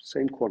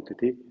 same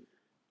quantity,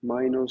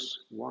 minus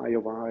y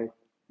of I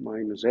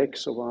minus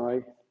x of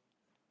I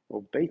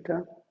of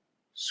beta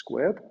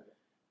squared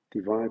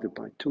divided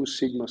by 2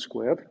 sigma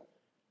squared.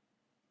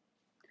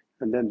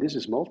 And then this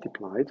is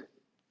multiplied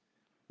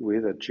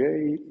with a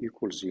j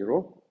equals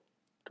 0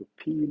 to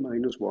p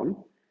minus 1.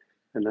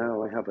 And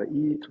now I have a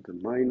e to the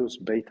minus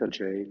beta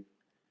j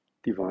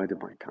divided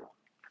by tau.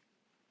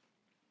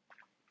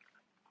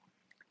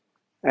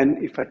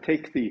 And if I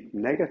take the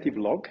negative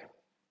log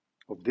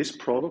of this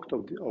product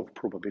of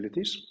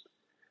probabilities,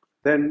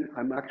 then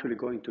I'm actually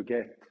going to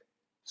get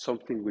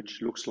something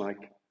which looks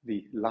like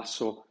the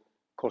lasso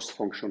cost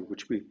function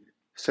which we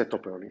set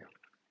up earlier.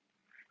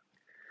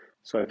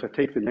 So if I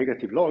take the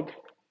negative log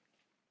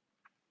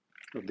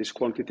of this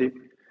quantity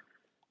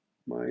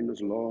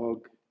minus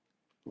log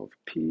of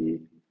p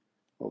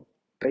of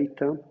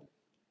beta,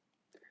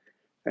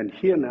 and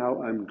here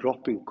now I'm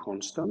dropping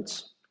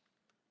constants.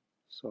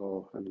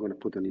 So I'm going to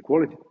put an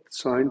equality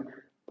sign,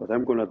 but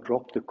I'm going to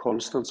drop the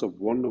constants of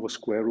 1 over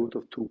square root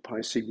of 2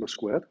 pi sigma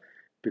squared,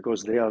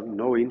 because they are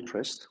no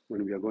interest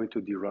when we are going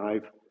to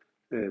derive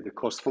the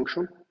cost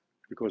function,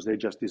 because they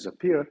just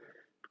disappear,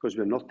 because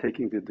we're not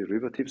taking the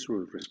derivatives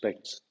with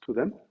respect to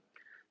them.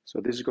 So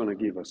this is going to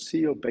give us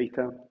C of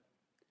beta,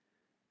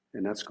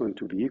 and that's going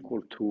to be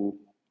equal to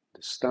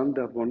the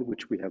standard one,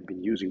 which we have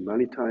been using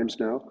many times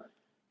now,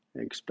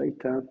 x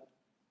beta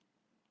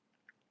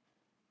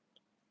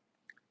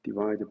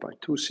divided by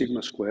 2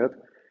 sigma squared,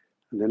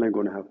 and then I'm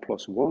going to have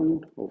plus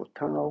 1 over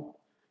tau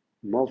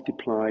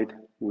multiplied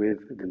with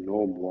the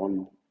norm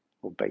 1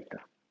 of beta.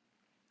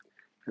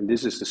 And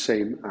this is the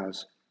same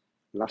as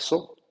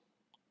Lasso.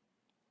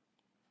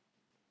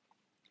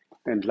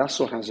 And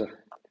Lasso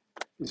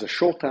is a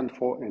shorthand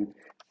for, and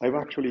I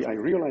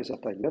realize that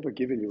I've never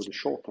given you the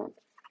shorthand,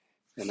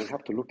 and I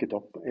have to look it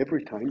up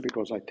every time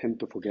because I tend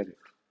to forget it.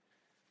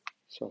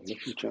 So let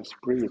me just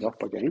bring it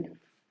up again.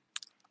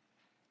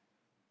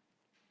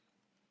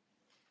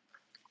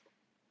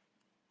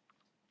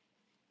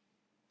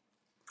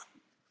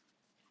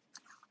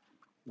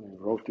 I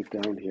wrote it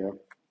down here.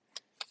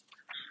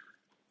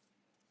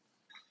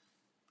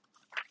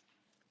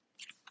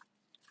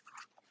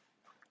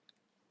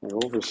 I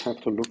always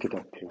have to look it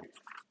up here.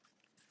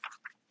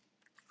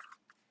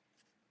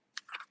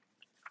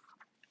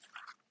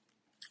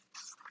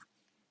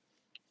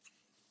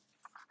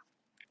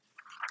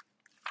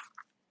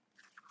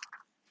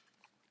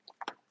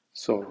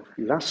 So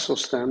Lasso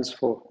stands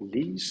for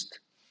least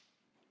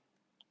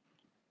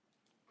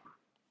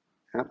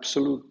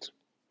absolute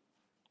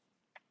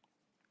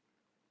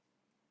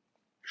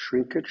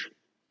shrinkage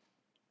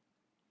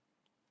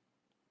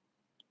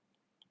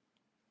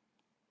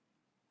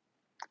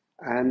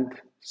and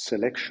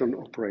selection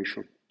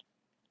operation.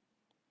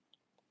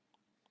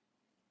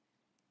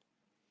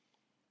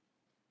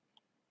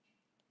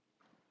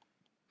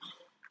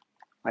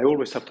 I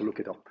always have to look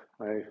it up.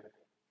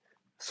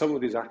 Some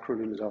of these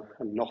acronyms are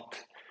not.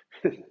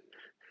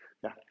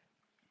 Yeah.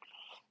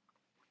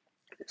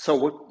 So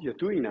what you're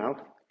doing now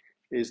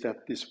is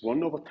that this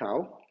 1 over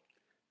tau,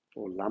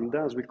 or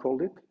lambda as we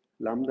called it,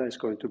 lambda is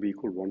going to be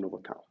equal 1 over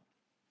tau.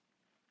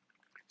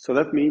 So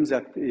that means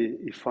that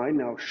if I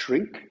now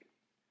shrink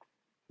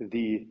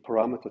the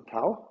parameter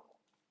tau,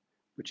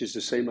 which is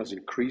the same as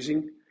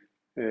increasing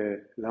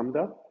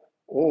lambda,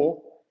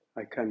 or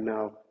I can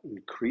now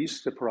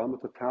increase the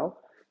parameter tau.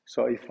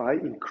 So if I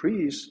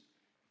increase,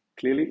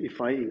 clearly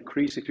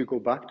if you go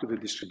back to the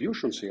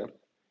distributions here,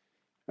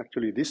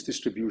 actually this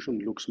distribution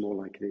looks more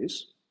like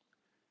this.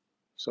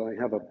 So I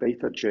have a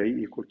beta j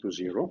equal to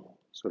 0.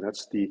 So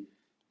that's the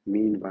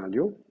mean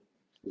value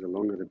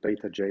along the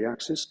beta j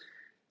axis.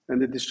 And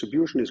the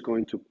distribution is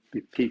going to be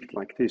peaked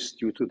like this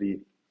due to the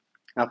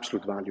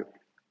absolute value.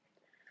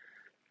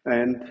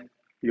 And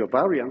your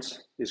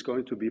variance is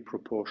going to be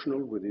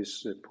proportional with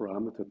this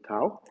parameter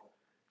tau.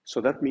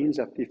 So that means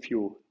that if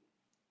you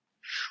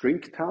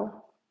shrink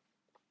tau,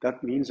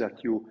 that means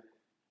that you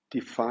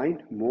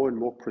define more and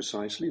more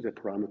precisely the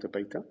parameter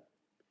beta.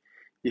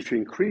 If you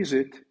increase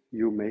it,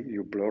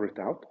 you blur it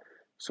out.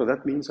 So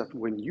that means that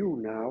when you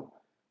now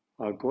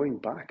are going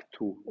back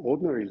to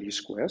ordinary least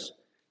squares,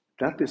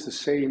 that is the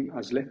same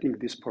as letting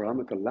this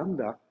parameter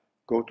lambda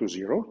go to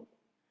 0,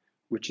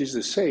 which is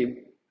the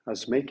same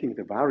as making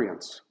the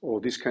variance, or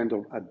this kind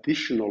of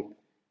additional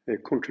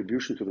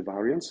contribution to the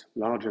variance,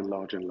 larger and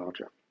larger and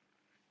larger.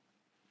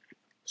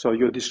 So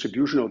your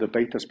distribution of the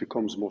betas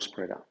becomes more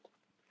spread out.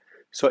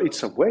 So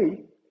it's a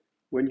way,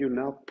 when you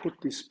now put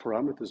these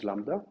parameters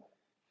lambda,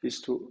 is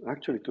to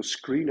actually to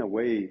screen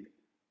away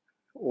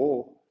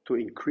or to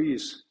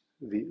increase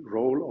the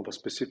role of a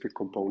specific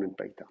component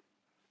beta.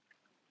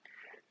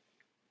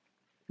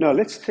 Now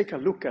let's take a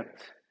look at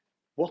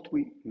what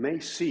we may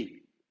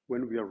see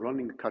when we are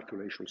running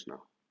calculations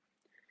now.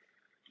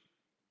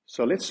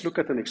 So let's look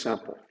at an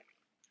example.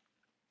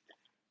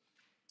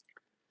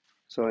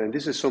 So, and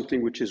this is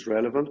something which is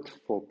relevant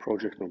for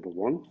project number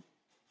 1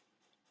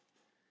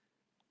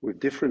 with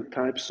different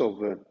types of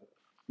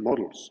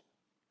models.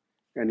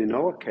 And in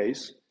our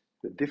case,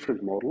 the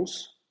different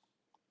models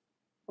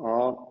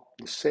are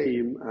the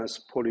same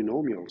as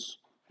polynomials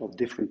of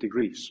different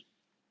degrees.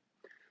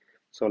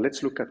 So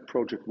let's look at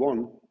project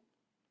 1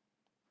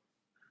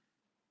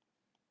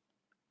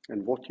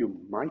 and what you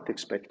might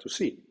expect to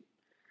see.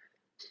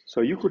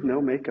 So you could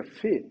now make a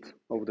fit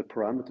of the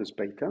parameters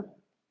beta.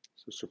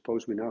 So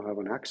suppose we now have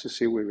an axis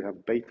here where we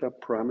have beta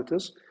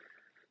parameters.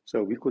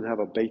 So we could have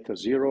a beta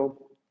 0,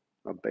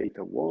 a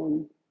beta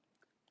 1,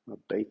 a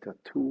beta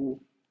 2,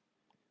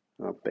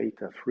 a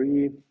beta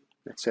 3,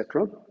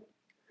 etc.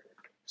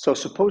 So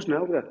suppose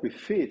now that we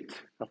fit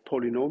a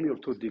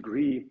polynomial to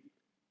degree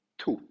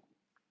 2.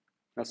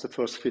 That's the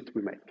first fit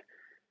we make.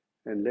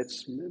 And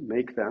let's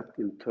make that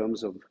in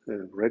terms of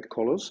red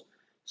colors.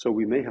 So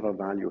we may have a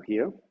value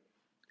here,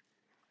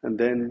 and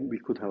then we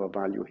could have a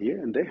value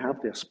here, and they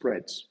have their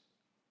spreads.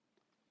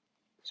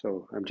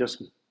 So I'm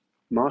just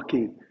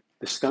marking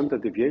the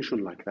standard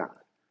deviation like that.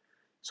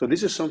 So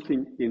this is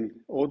something in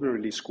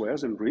ordinary least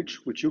squares and ridge,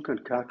 which you can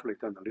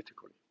calculate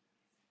analytically.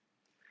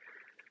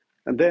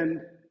 And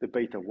then the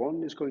beta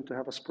 1 is going to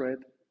have a spread,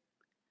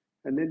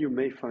 and then you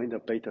may find a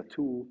beta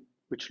 2,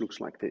 which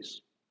looks like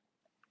this,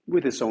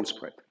 with its own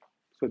spread.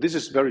 So this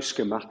is very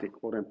schematic,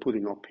 what I'm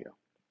putting up here.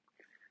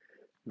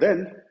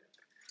 Then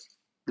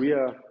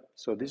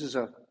so this is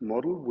a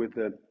model with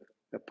a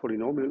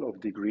polynomial of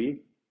degree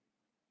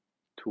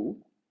 2.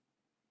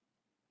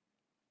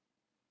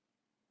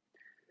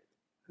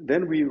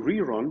 Then we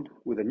rerun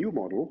with a new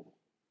model,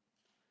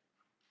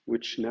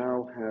 which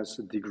now has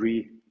a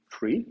degree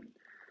 3.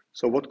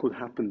 So what could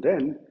happen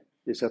then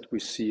is that we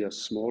see a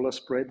smaller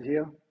spread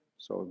here,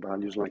 so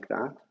values like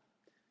that,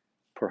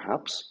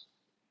 perhaps,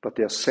 but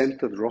they are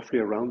centered roughly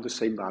around the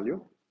same value.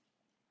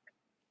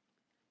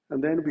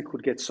 And then we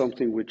could get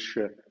something which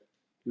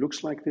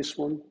looks like this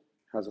one,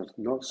 has a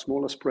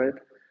smaller spread,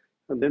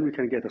 and then we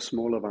can get a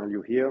smaller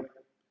value here.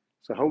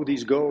 So how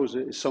this goes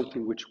is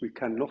something which we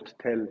cannot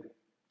tell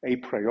a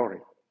priori.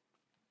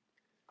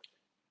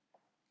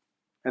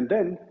 And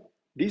then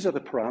these are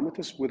the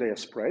parameters with their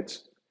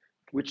spreads,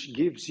 which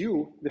gives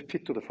you the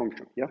fit to the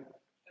function, yeah?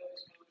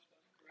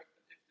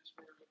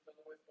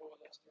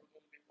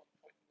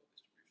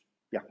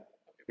 Yeah,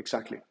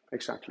 exactly.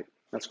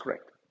 That's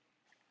correct.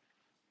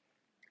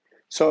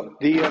 So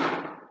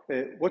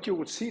what you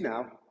would see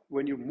now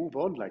when you move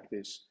on like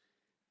this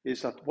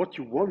is that what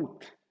you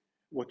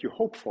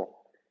hope for,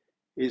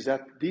 is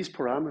that these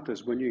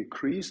parameters, when you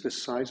increase the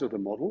size of the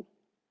model,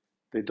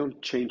 they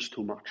don't change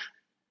too much.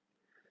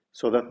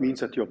 So that means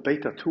that your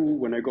beta 2,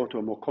 when I go to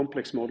a more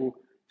complex model,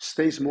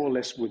 stays more or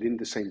less within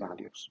the same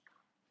values.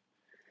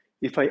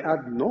 If I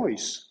add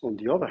noise, on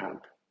the other hand,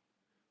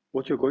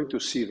 what you're going to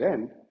see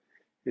then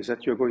is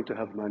that you're going to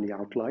have many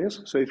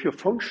outliers. So if your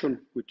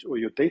function or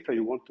your data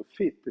you want to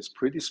fit is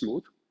pretty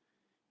smooth,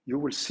 you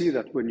will see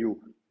that when you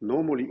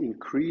normally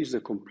increase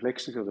the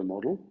complexity of the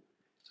model,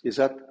 is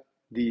that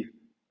the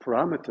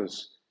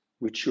parameters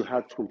which you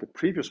had from the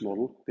previous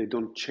model, they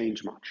don't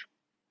change much.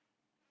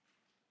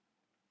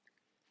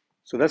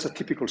 So that's a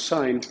typical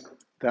sign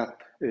that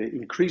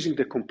increasing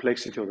the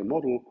complexity of the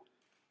model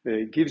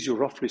gives you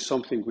roughly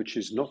something which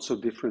is not so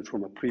different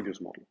from a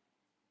previous model.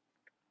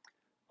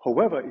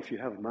 However, if you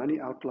have many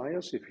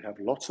outliers, if you have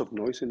lots of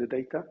noise in the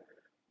data,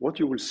 what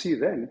you will see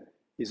then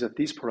is that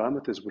these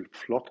parameters will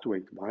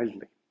fluctuate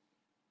wildly.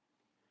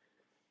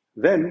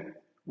 Then,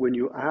 when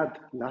you add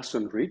Lasso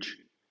Ridge,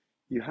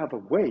 you have a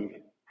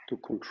way to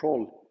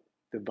control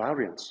the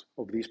variance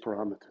of these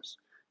parameters.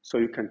 So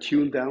you can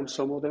tune down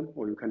some of them,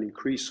 or you can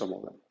increase some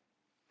of them.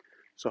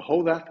 So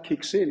how that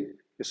kicks in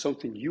is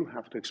something you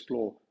have to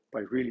explore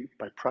by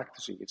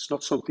practicing. It's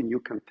not something you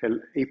can tell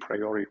a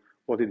priori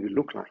what it will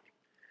look like.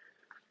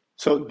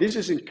 So this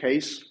is in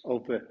case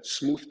of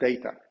smooth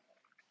data.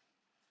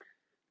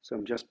 So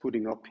I'm just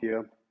putting up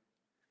here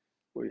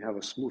where you have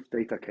a smooth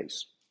data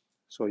case.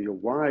 So your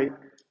y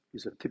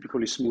is a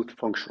typically smooth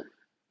function.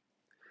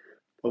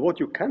 But what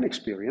you can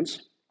experience,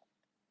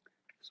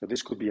 so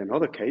this could be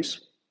another case,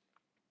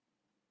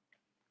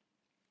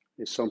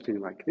 is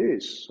something like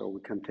this. So we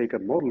can take a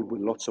model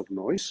with lots of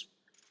noise.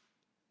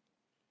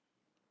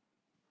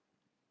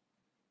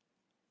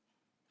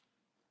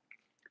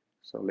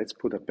 So let's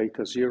put a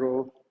beta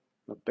 0,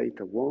 a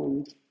beta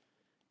 1,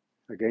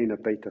 again a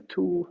beta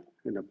 2,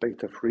 and a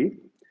beta 3.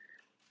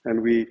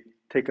 And we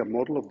take a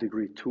model of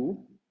degree 2,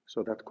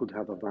 so that could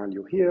have a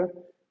value here,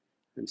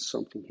 and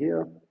something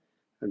here,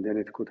 and then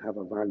it could have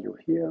a value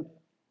here.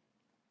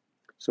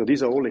 So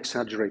these are all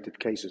exaggerated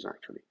cases,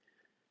 actually,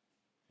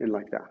 and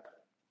like that.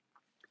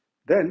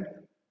 Then,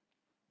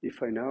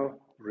 if I now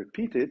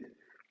repeat it,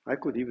 I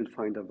could even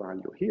find a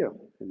value here,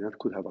 and that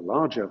could have a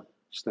larger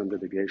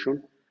standard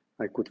deviation.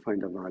 I could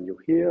find a value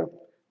here,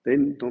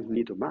 then don't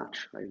need to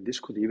match.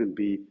 This could even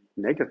be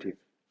negative.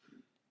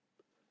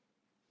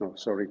 No,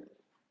 sorry,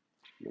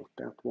 not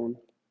that one.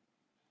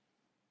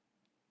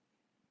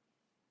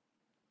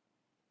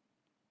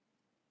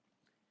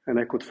 And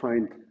I could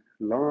find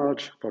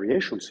large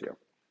variations here.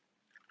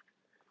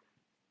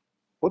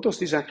 What does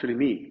this actually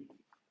mean?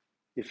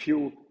 If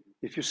you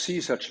see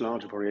such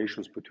large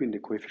variations between the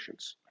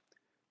coefficients,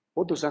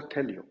 what does that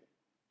tell you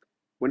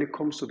when it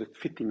comes to the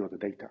fitting of the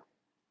data?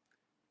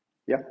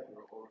 Yeah?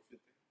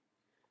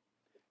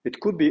 It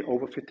could be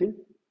overfitting.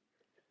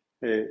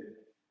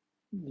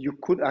 You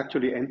could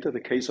actually enter the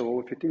case of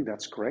overfitting,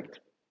 that's correct.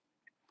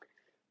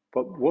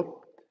 But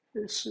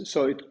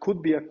so it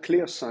could be a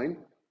clear sign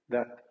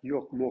that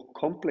your more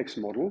complex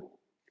model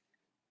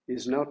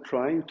is now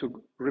trying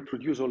to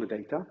reproduce all the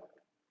data.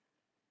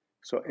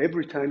 So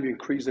every time you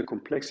increase the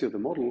complexity of the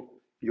model,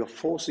 you're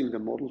forcing the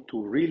model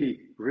to really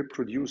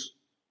reproduce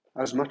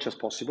as much as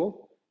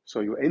possible.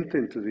 So you enter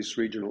into this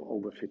regional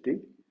overfitting.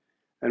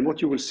 And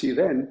what you will see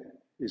then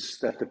is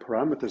that the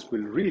parameters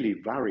will really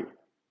vary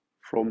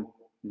from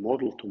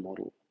model to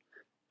model.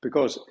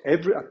 Because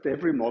at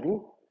every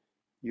model,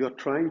 you're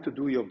trying to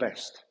do your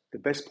best, the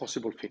best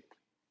possible fit.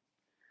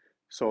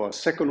 So a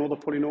second order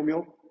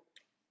polynomial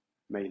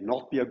may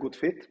not be a good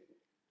fit,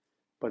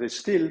 but it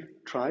still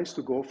tries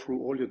to go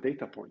through all your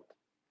data points.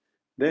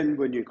 Then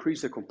when you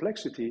increase the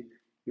complexity,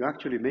 you're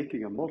actually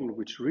making a model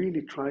which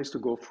really tries to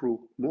go through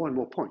more and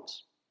more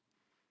points.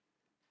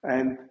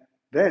 And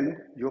then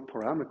your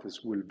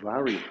parameters will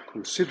vary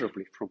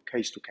considerably from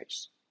case to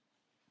case.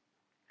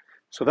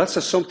 So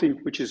that's something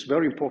which is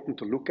very important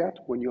to look at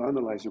when you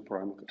analyze your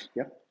parameters.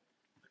 Yeah?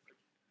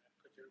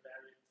 Could your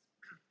variance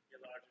be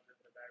larger than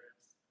the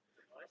variance of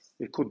the noise?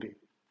 It could be.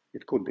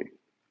 It could be.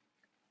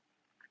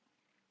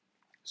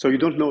 So you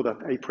don't know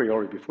that a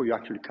priori before you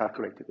actually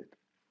calculated it.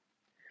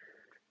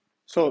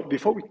 So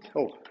before we,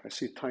 oh, I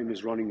see time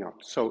is running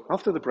out. So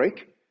after the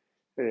break,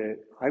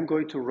 I'm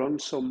going to run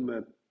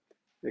some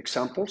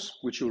examples,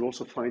 which you'll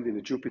also find in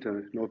the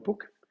Jupyter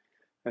notebook.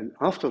 And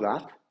after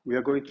that, we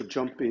are going to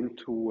jump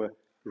into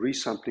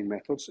resampling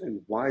methods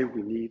and why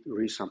we need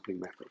resampling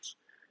methods.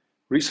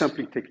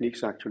 Resampling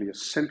techniques are actually a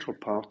central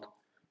part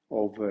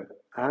of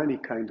any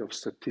kind of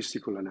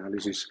statistical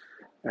analysis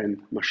and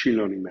machine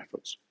learning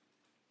methods.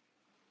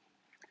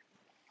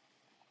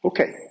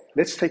 Okay,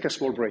 let's take a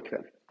small break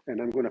then. And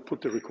I'm going to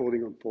put the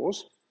recording on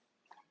pause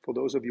for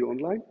those of you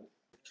online.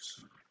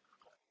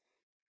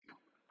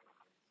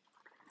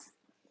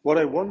 What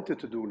I wanted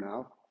to do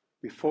now,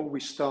 before we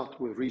start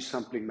with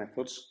resampling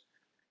methods,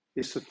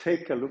 is to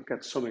take a look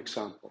at some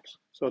examples.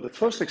 So the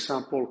first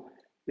example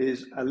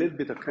is a little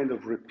bit of kind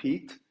of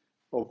repeat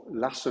of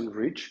Lasso and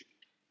Ridge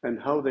and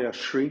how they are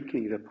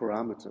shrinking the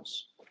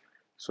parameters.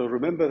 So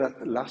remember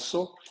that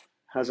Lasso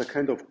has a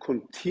kind of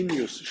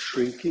continuous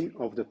shrinking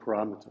of the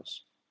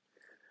parameters.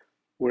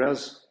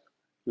 Whereas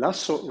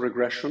Lasso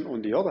regression,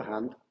 on the other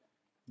hand,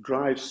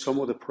 drives some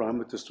of the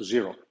parameters to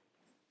zero.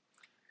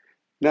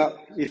 Now,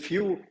 if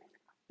you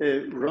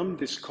run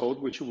this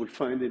code, which you will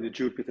find in the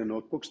Jupyter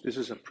notebooks, this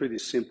is a pretty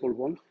simple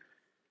one.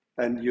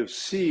 And you've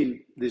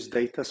seen this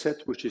data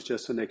set, which is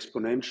just an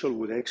exponential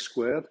with x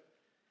squared,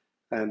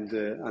 and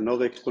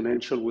another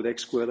exponential with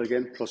x squared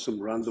again, plus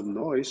some random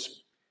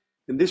noise.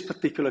 In this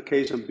particular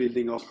case, I'm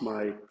building up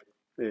my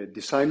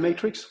design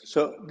matrix.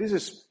 So this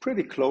is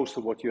pretty close to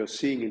what you're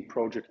seeing in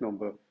project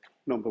number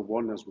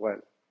one as well.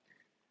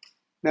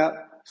 Now,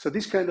 so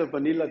this kind of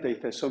vanilla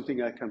data is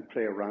something I can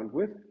play around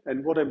with.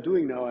 And what I'm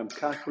doing now, I'm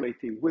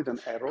calculating with an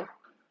error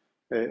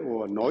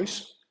or a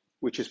noise,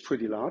 which is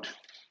pretty large.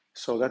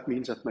 So that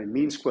means that my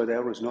mean squared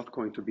error is not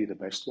going to be the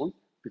best one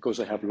because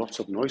I have lots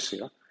of noise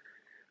here.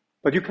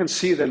 But you can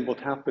see then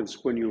what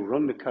happens when you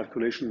run the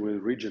calculation with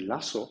Ridge and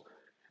Lasso.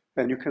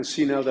 And you can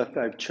see now that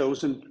I've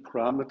chosen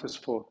parameters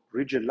for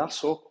Ridge and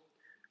Lasso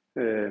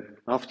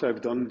after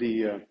I've done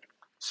the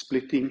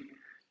splitting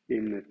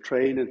in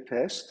train and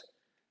test.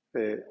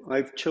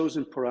 I've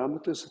chosen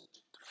parameters,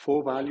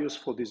 4 values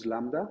for this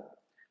lambda,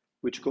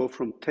 which go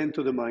from 10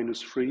 to the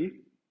minus 3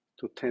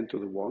 to 10 to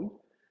the 1,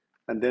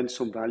 and then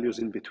some values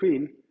in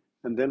between.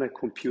 And then I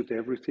compute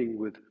everything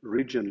with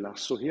Ridge and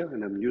Lasso here,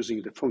 and I'm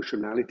using the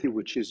functionality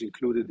which is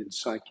included in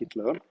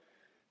scikit-learn.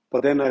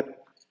 But then I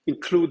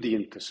include the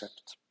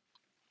intercept.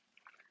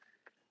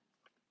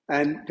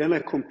 And then I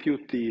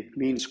compute the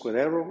mean squared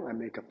error, I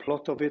make a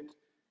plot of it,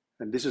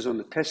 and this is on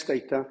the test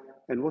data.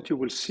 And what you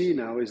will see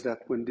now is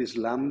that when this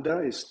lambda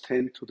is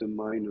 10 to the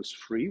minus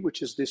 3,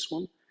 which is this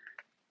one,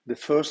 the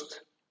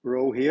first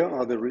row here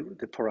are the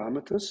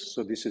parameters.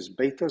 So this is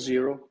beta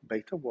 0,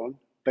 beta 1,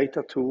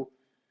 beta 2,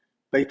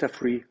 beta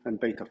 3, and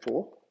beta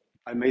 4.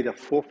 I made a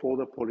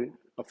four-folder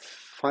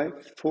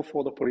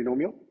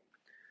polynomial.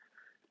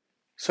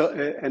 So,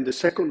 and the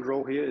second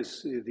row here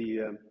is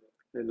the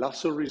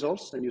Lasso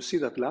results. And you see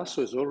that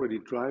Lasso is already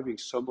driving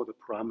some of the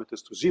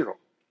parameters to zero.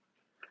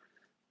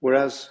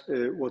 Whereas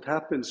what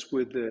happens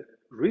with the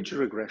ridge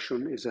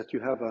regression is that you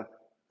have a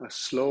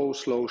slow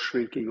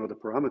shrinking of the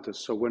parameters.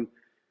 So when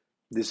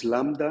this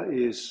lambda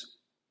is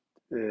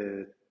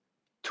 2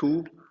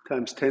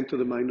 times 10 to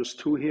the minus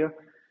 2 here,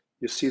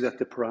 you see that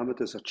the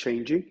parameters are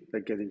changing. They're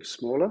getting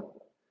smaller,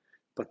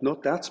 but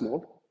not that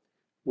small.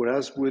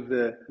 Whereas with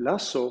the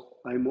Lasso,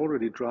 I'm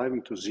already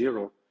driving to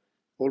zero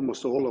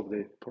almost all of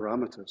the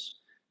parameters.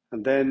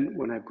 And then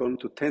when I've gone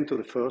to 10 to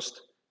the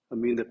first, I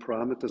mean the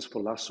parameters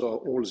for Lasso are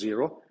all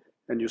zero.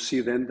 And you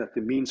see then that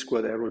the mean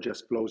squared error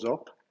just blows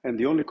up. And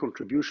the only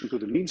contribution to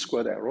the mean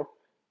squared error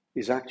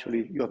is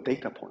actually your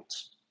data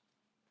points.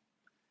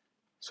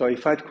 So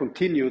if I'd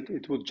continued,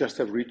 it would just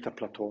have reached a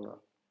plateau,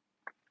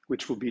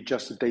 which would be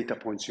just the data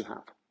points you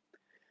have.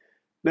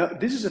 Now,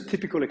 this is a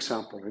typical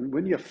example. And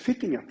when you're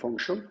fitting a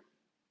function,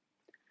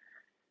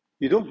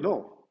 you don't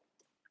know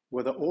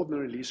whether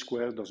ordinary least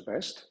square does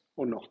best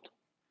or not.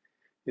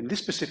 In this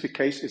specific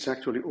case, it's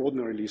actually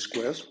ordinary least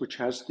squares, which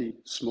has the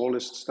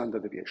smallest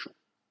standard deviation.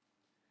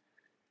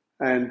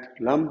 And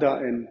lambda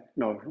and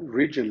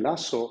ridge and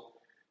Lasso,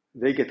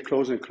 they get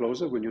closer and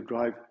closer when you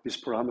drive this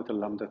parameter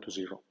lambda to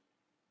zero.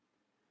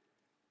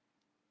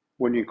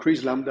 When you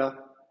increase lambda,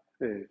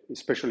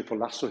 especially for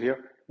Lasso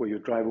here, where you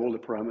drive all the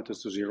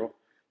parameters to zero,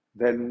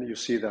 then you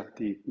see that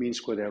the mean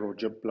squared error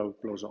just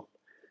blows up.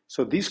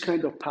 So these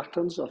kind of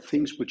patterns are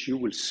things which you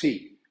will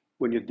see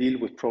when you deal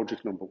with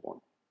project number one.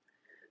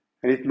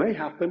 And it may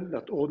happen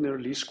that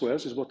ordinary least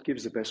squares is what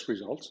gives the best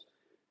results.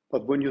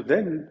 But when you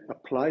then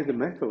apply the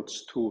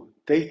methods to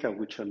data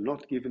which are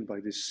not given by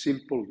these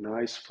simple,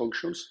 nice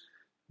functions,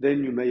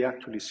 then you may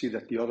actually see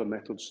that the other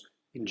methods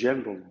in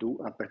general do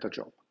a better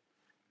job.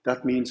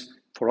 That means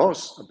for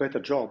us, a better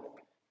job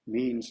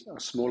means a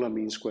smaller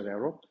mean squared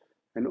error,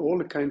 and all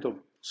the kind of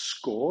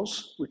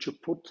scores which you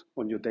put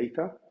on your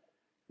data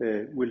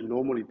will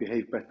normally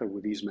behave better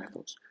with these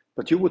methods.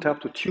 But you would have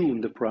to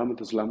tune the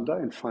parameters lambda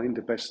and find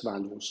the best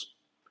values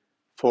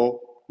for,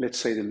 let's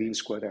say, the mean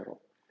squared error.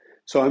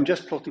 So I'm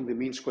just plotting the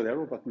mean squared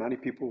error, but many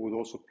people would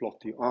also plot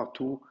the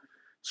R2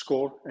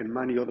 score and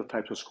many other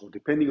types of score,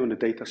 depending on the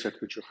data set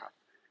which you have.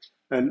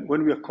 And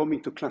when we are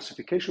coming to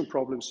classification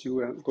problems, you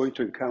are going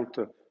to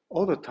encounter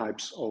other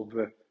types of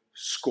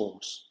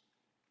scores.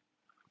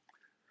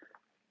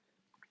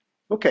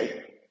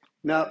 Okay,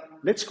 now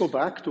let's go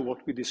back to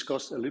what we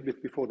discussed a little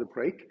bit before the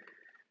break.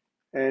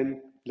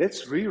 And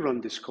let's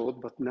rerun this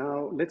code, but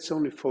now let's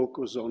only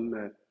focus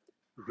on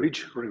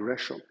ridge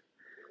regression.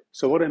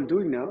 So what I'm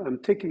doing now, I'm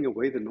taking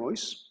away the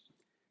noise,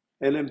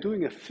 and I'm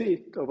doing a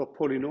fit of a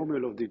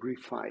polynomial of degree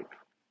 5.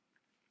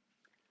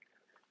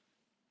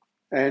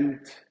 And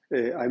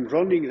I'm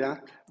running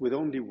that with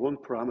only one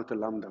parameter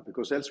lambda,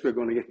 because else we're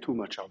going to get too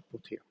much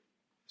output here.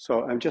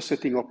 So I'm just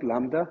setting up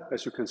lambda,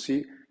 as you can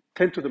see,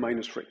 10 to the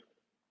minus 3.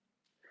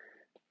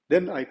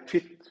 Then I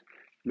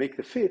make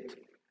the fit,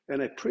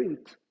 and I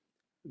print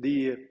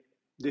the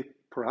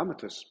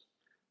parameters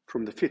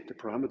from the fit, the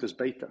parameters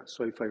beta.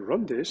 So if I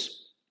run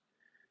this,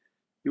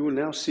 you will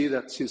now see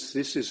that since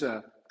this is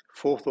a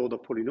fourth order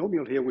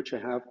polynomial here, which I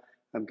have,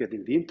 I'm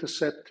getting the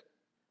intercept,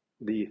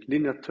 the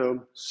linear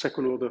term,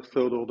 second order,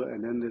 third order,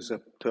 and then there's a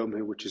term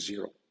here which is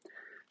 0.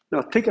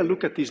 Now take a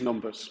look at these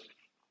numbers.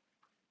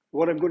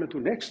 What I'm going to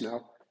do next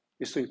now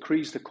is to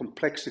increase the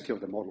complexity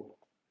of the model.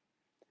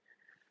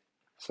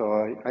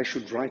 So I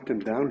should write them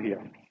down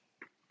here.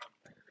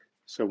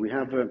 So we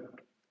have a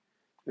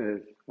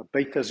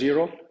beta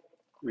 0,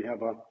 we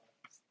have a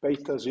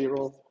beta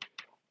 0,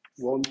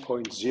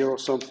 1.0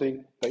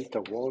 something,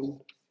 beta 1,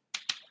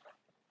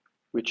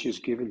 which is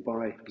given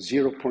by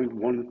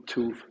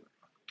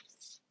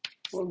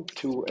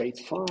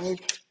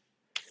 0.1285,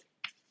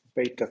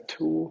 beta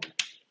 2,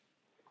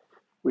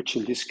 which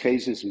in this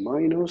case is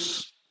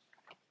minus,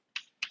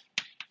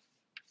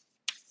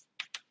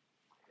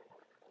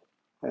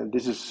 and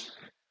this is,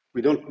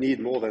 we don't need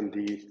more than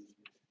the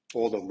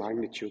order of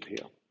magnitude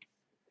here.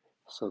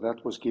 So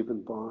that was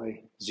given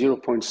by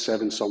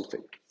 0.7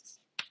 something.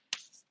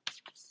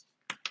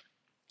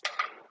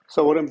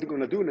 So what I'm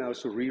going to do now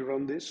is to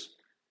rerun this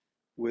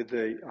with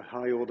a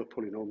high order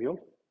polynomial.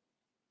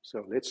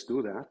 So let's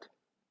do that.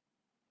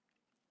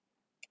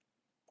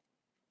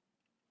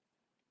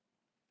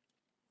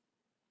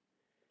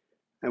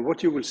 And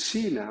what you will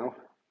see now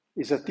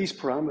is that these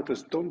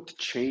parameters don't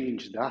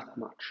change that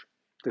much.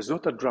 There's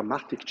not a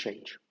dramatic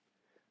change.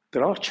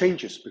 There are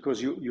changes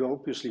because you're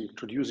obviously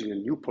introducing a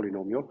new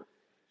polynomial.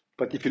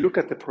 But if you look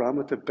at the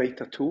parameter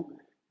beta 2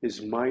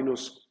 is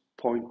minus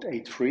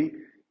 0.83.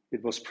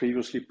 It was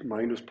previously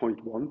minus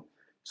 0.1.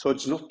 So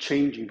it's not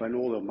changing by an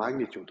order of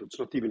magnitude. It's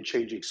not even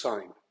changing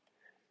sign.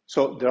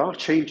 So there are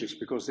changes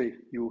because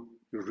you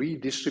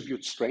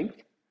redistribute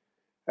strength.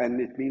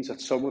 And it means that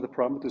some of the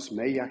parameters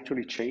may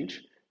actually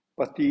change.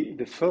 But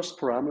the first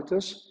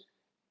parameters,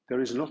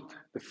 there is not,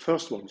 the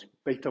first ones,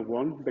 beta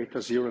 1,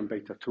 beta 0, and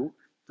beta 2,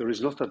 there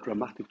is not a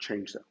dramatic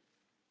change there.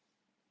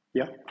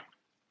 Yeah?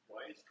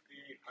 Why is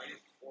the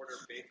highest order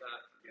beta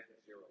again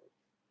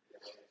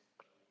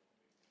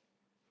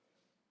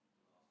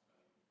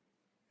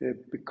 0?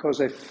 Because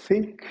I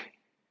think,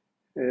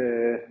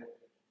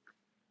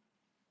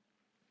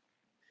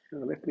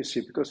 let me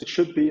see, because it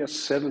should be a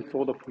seventh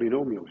order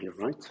polynomial here,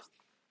 right?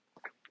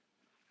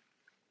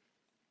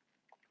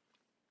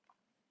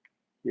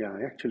 Yeah,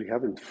 I actually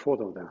haven't thought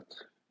of that.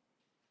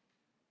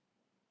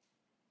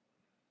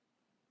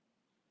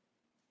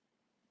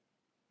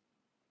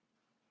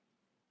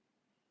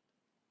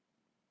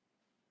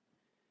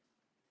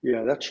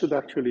 Yeah, that should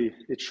actually,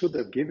 it should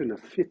have given a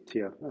fit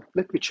here.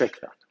 Let me check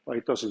that, why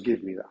it doesn't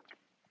give me that.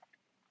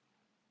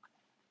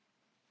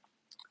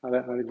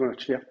 I'm going to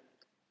check.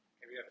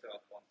 Maybe you have to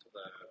add one to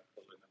the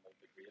polynomial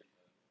degree.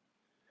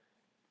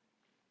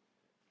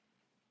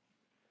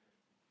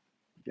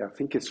 Yeah, I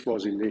think it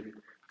was in the,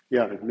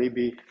 yeah, it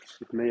may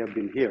have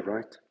been here,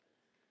 right?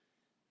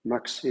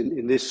 Max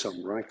in this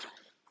sum, right?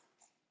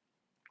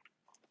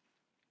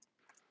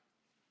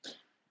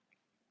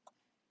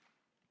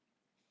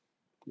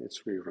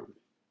 Let's rerun.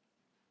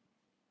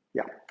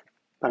 Yeah,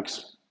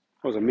 thanks.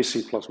 That was a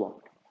missing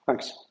 +1.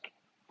 Thanks.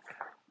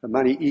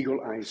 Many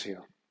eagle eyes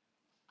here.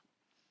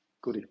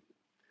 Goody.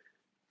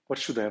 What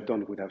should I have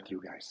done without you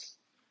guys?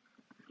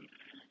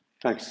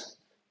 Thanks.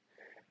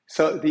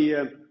 So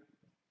the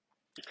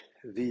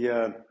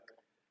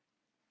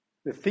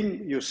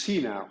thing you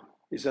see now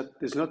is that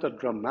there's not a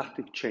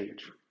dramatic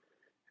change.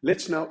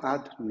 Let's now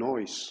add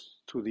noise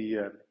to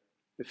the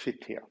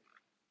fit here.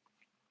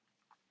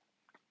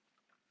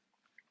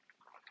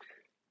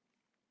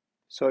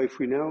 So if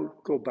we now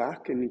go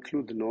back and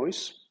include the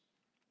noise,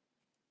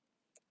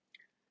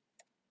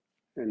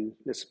 and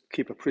let's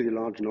keep a pretty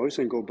large noise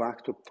and go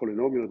back to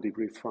polynomial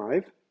degree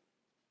 5.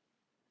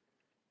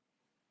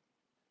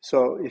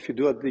 So if you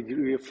do a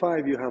degree of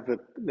 5, you have a,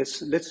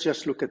 let's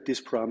just look at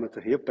this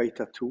parameter here,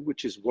 beta 2,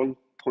 which is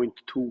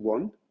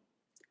 1.21.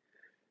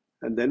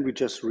 And then we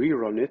just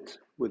rerun it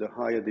with a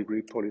higher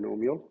degree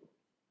polynomial.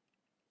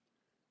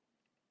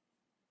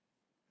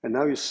 And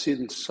now you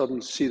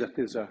suddenly see that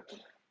there's a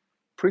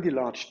pretty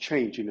large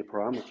change in the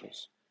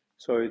parameters.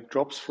 So it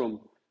drops from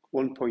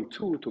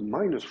 1.2 to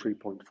minus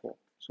 3.4.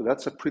 So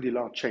that's a pretty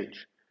large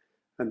change.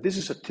 And this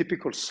is a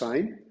typical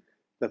sign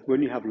that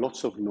when you have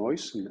lots of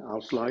noise and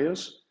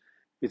outliers,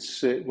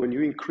 it's when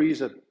you increase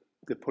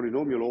the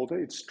polynomial order,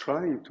 it's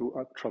trying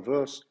to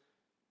traverse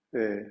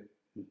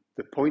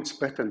the points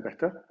better and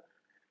better.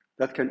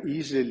 That can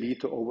easily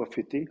lead to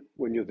overfitting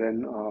when you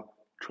then are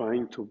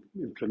trying to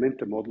implement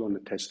the model on the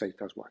test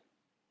data as well.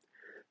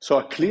 So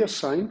a clear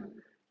sign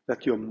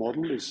that your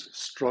model is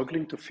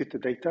struggling to fit the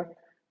data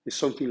is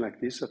something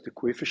like this, that the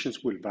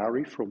coefficients will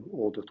vary from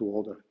order to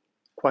order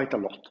quite a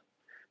lot.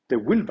 They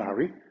will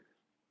vary,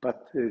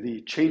 but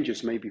the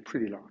changes may be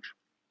pretty large.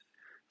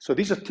 So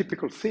these are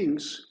typical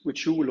things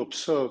which you will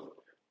observe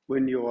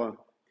when you are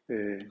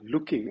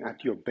looking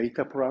at your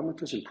beta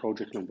parameters in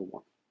project number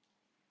 1.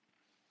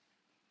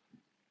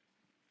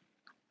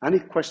 Any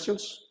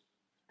questions?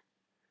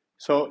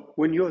 So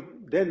when you're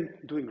then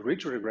doing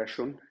ridge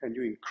regression and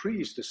you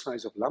increase the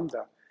size of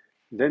lambda,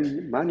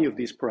 then many of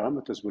these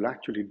parameters will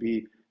actually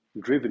be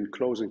driven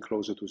closer and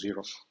closer to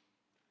 0.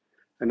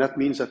 And that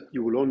means that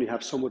you will only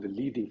have some of the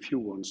leading few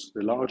ones,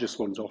 the largest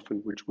ones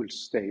often, which will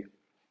stay.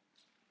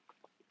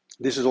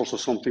 This is also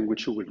something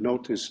which you will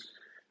notice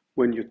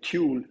when you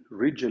tune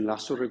ridge and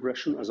lasso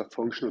regression as a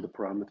function of the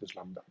parameters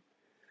lambda.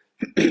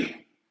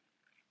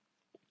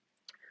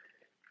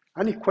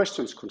 Any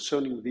questions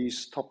concerning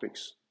these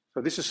topics?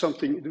 So this is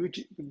something,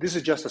 this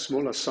is just a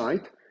small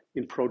aside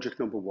in project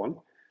number 1,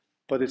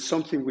 but it's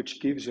something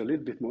which gives you a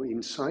little bit more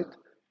insight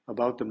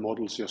about the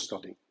models you're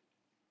studying.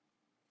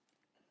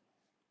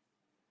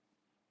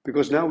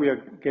 Because now we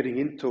are getting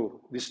into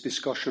this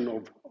discussion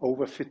of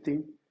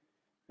overfitting.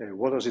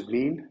 What does it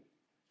mean?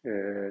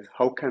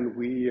 How can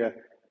we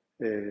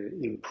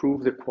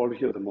improve the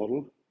quality of the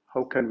model?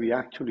 How can we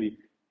actually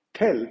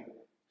tell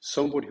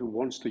somebody who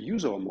wants to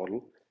use our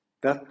model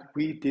that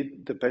we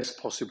did the best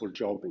possible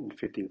job in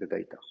fitting the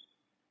data?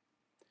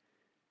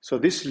 So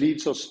this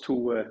leads us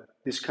to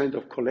this kind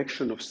of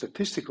collection of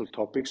statistical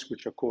topics,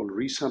 which are called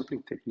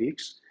resampling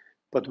techniques.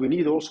 But we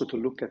need also to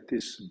look at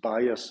this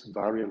bias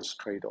variance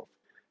trade-off,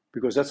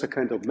 because that's a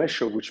kind of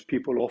measure which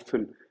people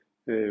often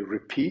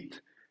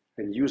repeat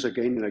and use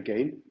again and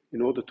again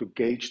in order to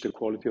gauge the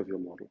quality of your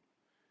model.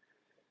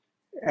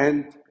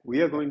 And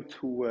we are going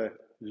to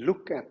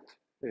look at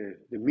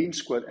the mean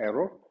squared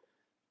error,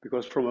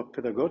 because from a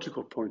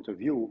pedagogical point of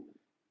view,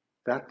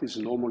 that is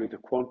normally the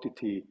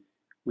quantity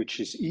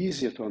which is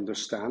easier to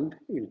understand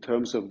in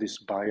terms of this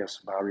bias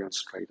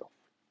variance trade-off.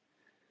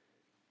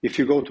 If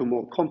you go to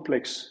more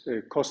complex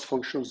cost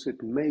functions,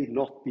 it may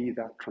not be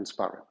that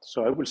transparent.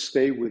 So I will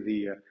stay with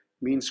the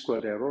mean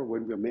squared error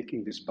when we're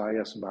making this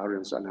bias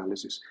variance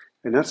analysis.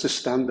 And that's a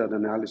standard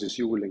analysis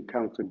you will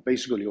encounter in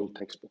basically all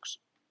textbooks.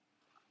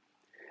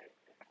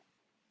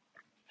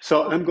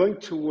 So I'm going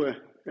to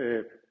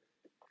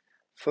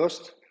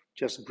first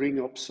just bring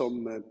up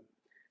some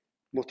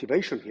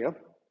motivation here.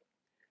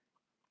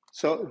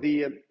 So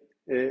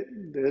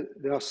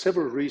there are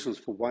several reasons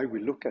for why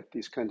we look at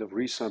these kind of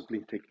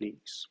resampling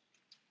techniques.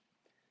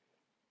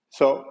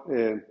 So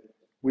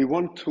we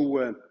want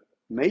to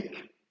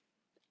make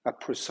a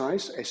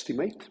precise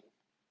estimate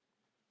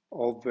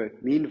of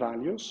mean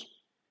values.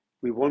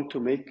 We want to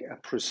make a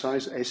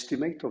precise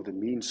estimate of the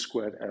mean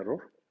squared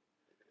error.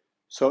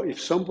 So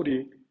if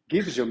somebody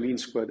gives you a mean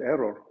squared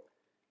error,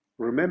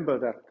 remember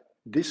that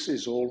this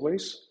is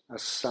always a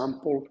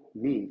sample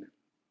mean.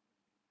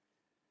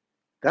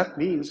 That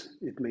means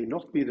it may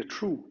not be the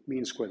true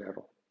mean squared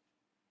error.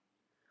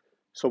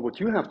 So what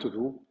you have to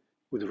do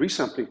with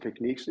resampling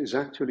techniques is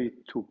actually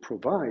to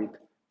provide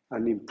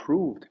an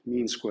improved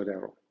mean squared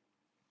error.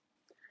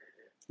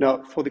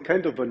 Now, for the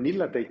kind of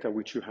vanilla data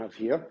which you have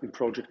here in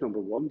project number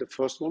 1, the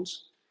first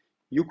ones,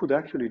 you could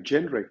actually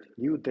generate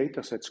new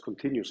data sets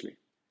continuously.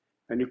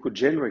 And you could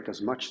generate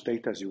as much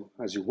data as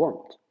you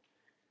want.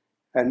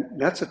 And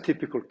that's a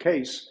typical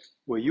case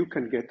where you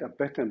can get a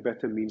better and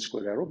better mean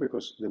squared error,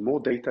 because the more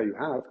data you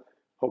have,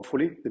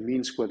 hopefully the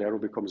mean squared error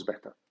becomes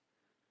better.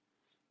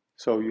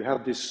 So you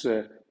have this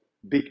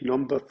big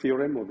number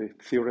theorem, or the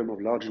theorem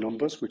of large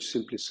numbers, which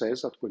simply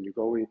says that when you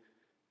go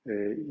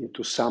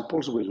into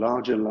samples with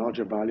larger and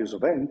larger values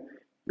of n,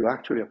 you're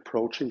actually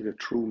approaching the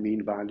true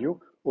mean value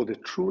or the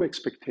true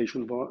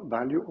expectation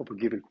value of a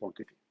given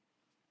quantity.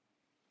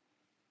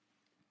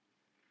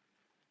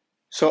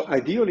 So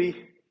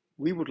ideally,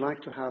 we would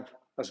like to have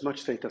as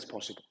much data as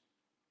possible.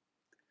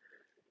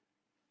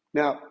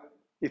 Now,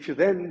 if you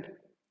then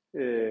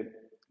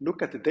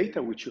look at the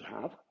data which you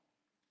have,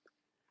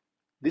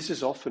 this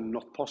is often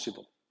not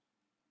possible.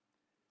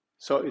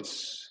 So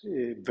it's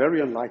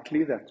very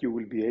unlikely that you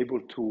will be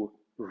able to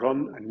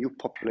run a new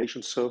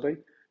population survey.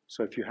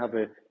 So if you have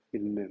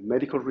in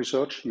medical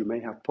research, you may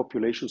have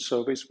population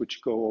surveys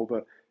which go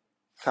over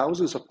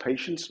thousands of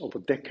patients over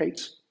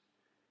decades.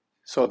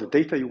 So the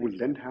data you will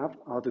then have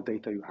are the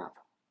data you have.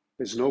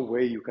 There's no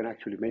way you can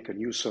actually make a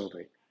new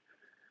survey.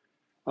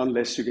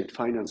 unless you get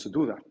finance to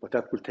do that, but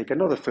that will take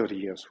another 30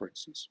 years, for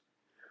instance.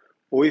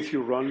 Or if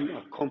you run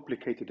a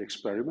complicated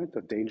experiment,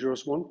 a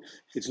dangerous one,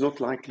 it's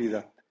not likely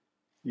that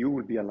you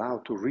will be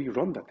allowed to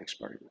rerun that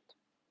experiment.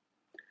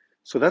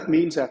 So that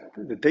means that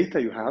the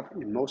data you have,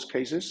 in most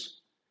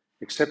cases,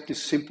 except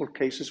these simple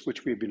cases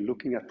which we've been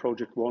looking at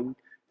Project One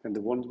and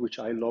the ones which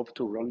I love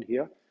to run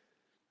here,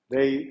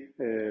 they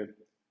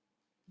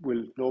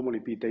will normally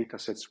be data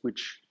sets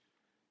which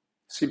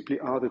simply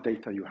are the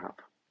data you have.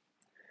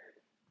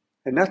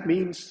 And that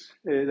means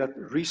that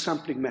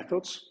resampling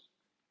methods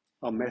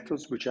are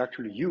methods which are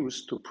actually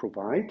used to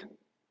provide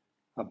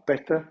a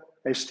better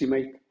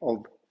estimate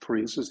of, for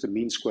instance, the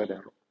mean squared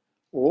error,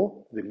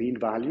 or the mean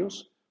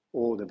values,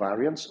 or the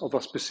variance of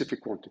a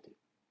specific quantity.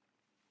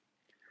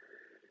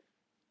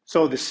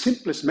 So the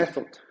simplest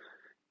method,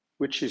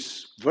 which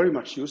is very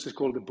much used, is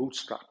called the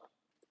bootstrap.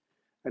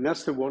 And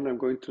that's the one I'm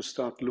going to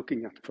start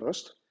looking at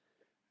first.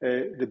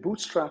 The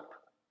bootstrap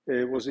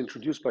was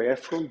introduced by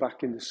Efron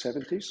back in the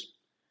 70s.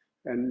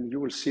 And you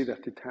will see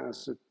that it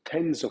has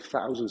tens of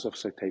thousands of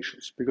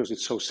citations because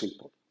it's so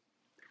simple.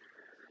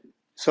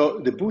 So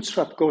the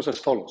bootstrap goes as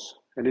follows,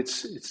 and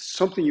it's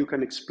something you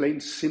can explain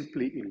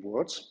simply in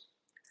words.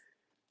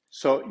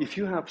 So if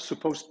you have,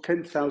 suppose,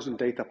 10,000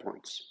 data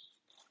points,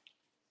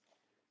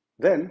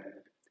 then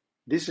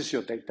this is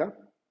your data.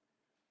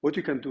 What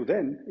you can do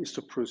then is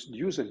to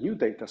produce a new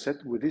data set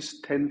with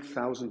these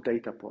 10,000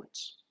 data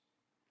points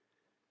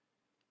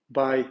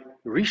by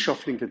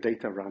reshuffling the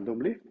data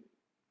randomly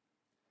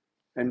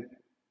and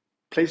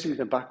placing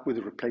them back with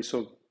the replace,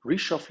 so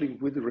reshuffling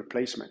with the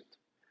replacement.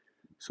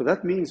 So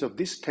that means of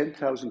this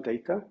 10,000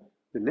 data,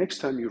 the next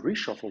time you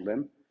reshuffle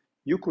them,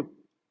 you could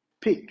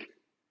pick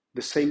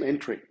the same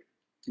entry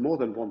more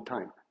than one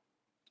time.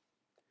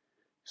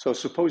 So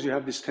suppose you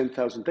have this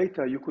 10,000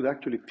 data, you could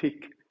actually pick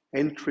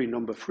entry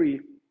number 3,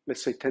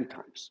 let's say 10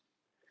 times.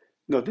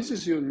 Now this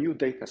is your new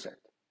data set.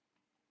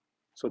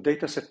 So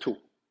data set 2.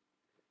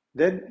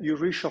 Then you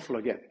reshuffle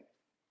again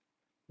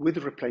with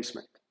the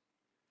replacement.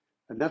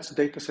 And that's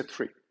data set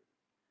 3.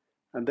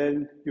 And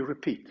then you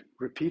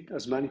repeat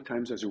as many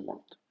times as you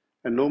want.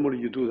 And normally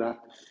you do that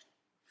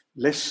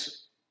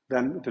less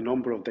than the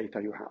number of data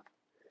you have.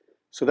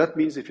 So that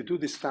means if you do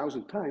this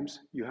 1,000 times,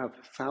 you have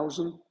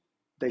 1,000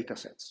 data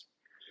sets.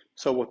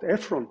 So when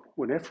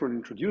Efron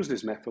introduced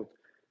this method,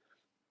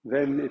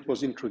 then it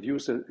was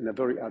introduced in a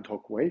very ad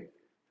hoc way.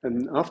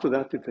 And after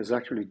that, it has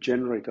actually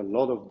generated a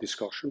lot of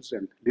discussions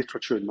and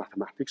literature in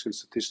mathematics and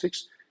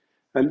statistics.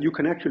 And you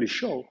can actually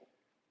show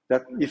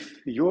that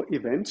if your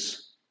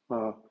events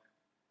are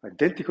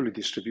identically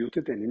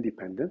distributed and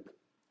independent,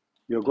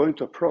 you're going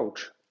to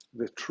approach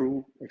the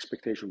true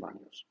expectation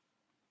values.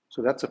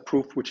 So that's a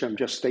proof which I'm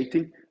just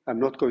stating. I'm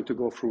not going to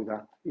go through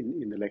that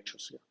in the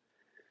lectures here.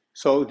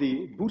 So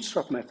the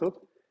bootstrap method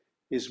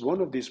is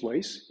one of these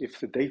ways, if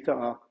the data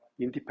are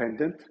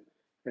independent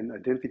and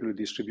identically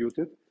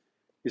distributed,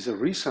 is a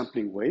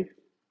resampling way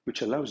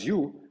which allows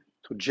you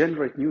to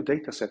generate new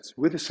data sets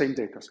with the same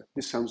data set.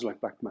 This sounds like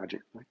black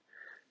magic, right?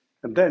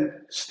 And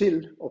then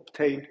still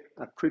obtain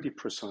a pretty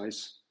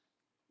precise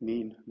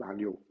mean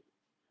value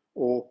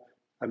or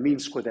a mean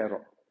squared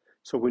error.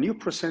 So when you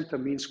present a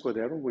mean squared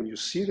error, when you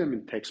see them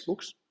in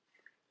textbooks,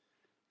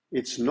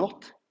 it's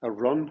not a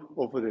run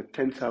over the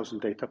 10,000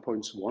 data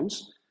points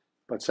once,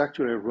 but it's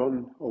actually a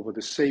run over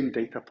the same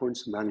data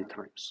points many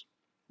times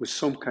with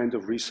some kind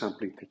of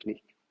resampling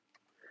technique.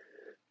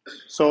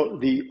 So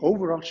the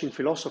overarching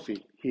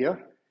philosophy here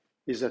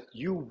is that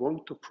you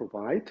want to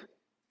provide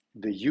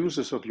the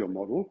users of your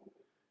model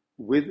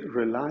with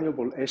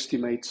reliable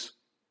estimates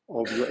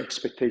of your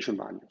expectation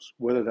values,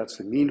 whether that's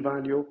the mean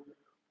value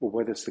or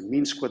whether it's the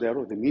mean squared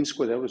error. The mean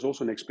squared error is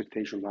also an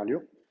expectation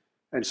value,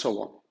 and so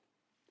on.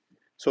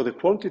 So the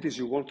quantities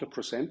you want to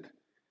present,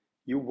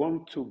 you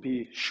want to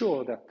be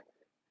sure that,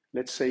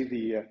 let's say,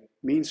 the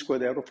mean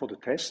squared error for the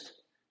test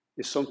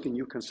is something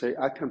you can say,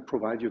 I can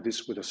provide you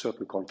this with a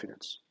certain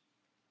confidence.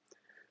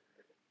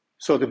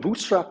 So the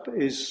bootstrap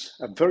is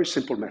a very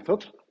simple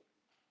method,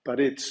 but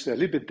it's a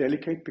little bit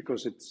delicate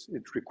because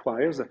it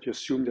requires that you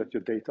assume that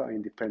your data are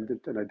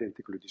independent and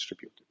identically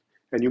distributed.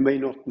 And you may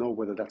not know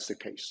whether that's the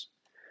case.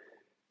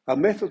 A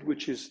method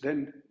which is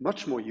then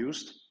much more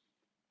used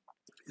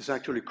is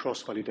actually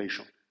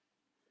cross-validation.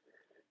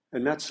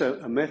 And that's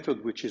a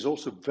method which is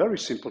also very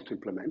simple to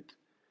implement.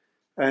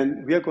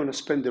 And we are going to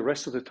spend the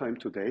rest of the time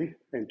today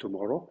and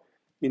tomorrow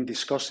in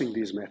discussing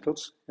these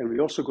methods. And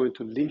we're also going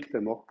to link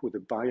them up with the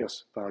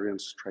bias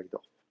variance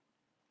trade-off.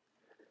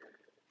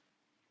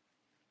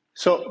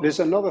 So there's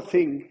another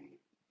thing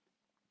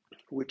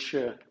which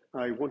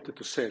I wanted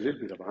to say a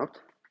little bit about.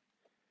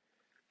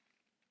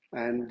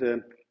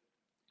 And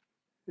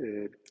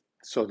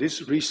so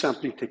these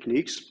resampling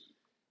techniques,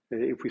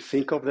 if we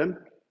think of them,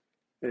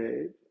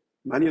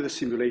 many of the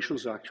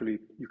simulations actually,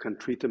 you can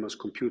treat them as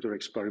computer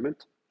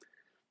experiment.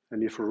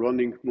 And if we're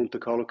running Monte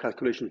Carlo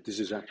calculations, this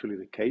is actually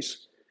the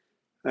case.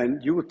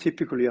 And you would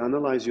typically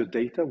analyze your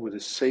data with the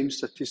same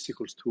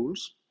statistical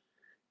tools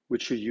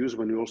which you use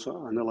when you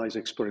also analyze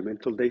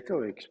experimental data,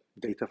 like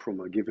data from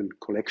a given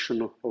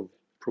collection of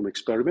from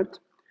experiment.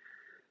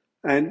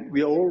 And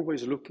we are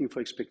always looking for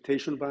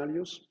expectation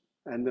values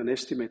and an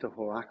estimate of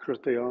how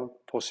accurate they are,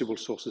 possible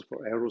sources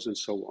for errors, and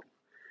so on.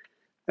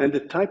 And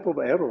the type of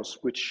errors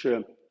which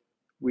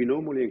we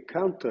normally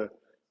encounter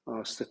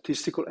are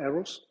statistical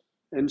errors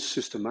and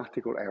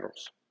systematical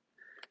errors.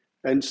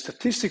 And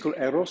statistical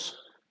errors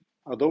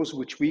are those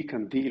which we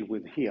can deal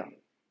with here.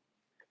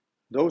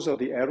 Those are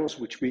the errors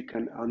which we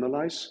can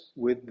analyze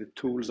with the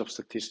tools of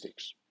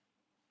statistics.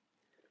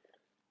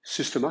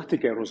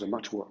 Systematic errors are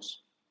much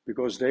worse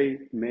because they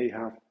may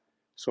have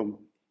some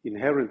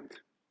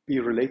be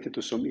related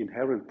to some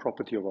inherent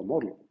property of a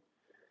model.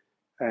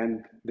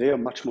 And they are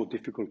much more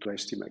difficult to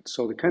estimate.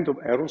 So the kind of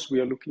errors we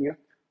are looking at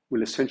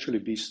will essentially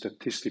be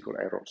statistical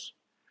errors.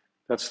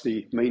 That's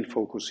the main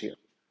focus here.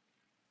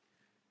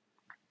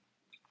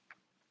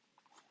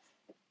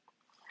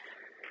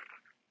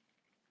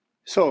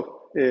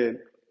 So in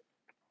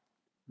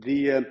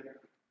the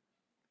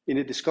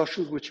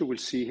discussions which you will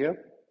see here,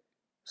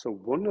 so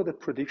one of the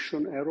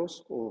prediction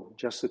errors or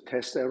just a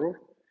test error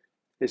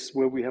is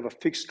where we have a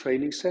fixed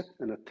training set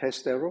and a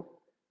test error,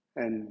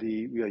 and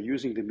we are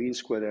using the mean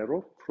squared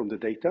error from the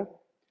data.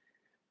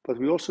 But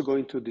we're also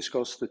going to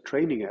discuss the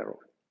training error.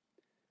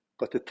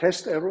 But the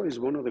test error is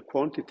one of the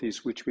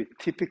quantities which we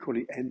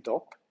typically end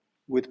up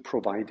with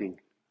providing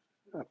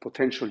a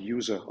potential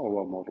user of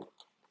our model.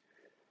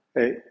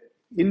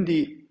 In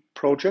the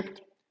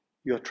project,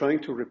 you are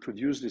trying to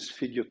reproduce this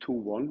figure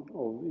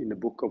 2.1 in the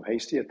book of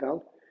Hasty et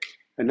al.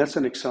 And that's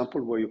an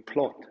example where you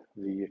plot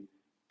the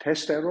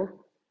test error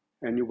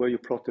and where you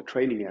plot the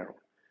training error.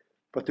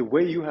 But the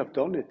way you have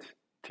done it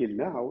till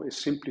now is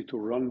simply to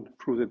run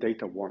through the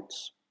data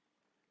once.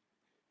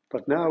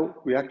 But now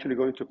we're actually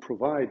going to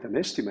provide an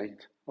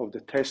estimate of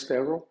the test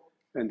error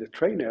and the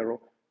train error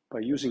by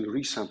using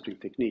resampling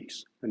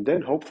techniques. And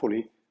then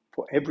hopefully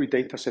for every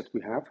data set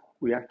we have,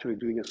 we're actually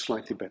doing a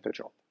slightly better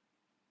job.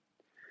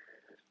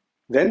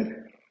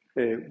 Then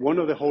one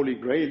of the holy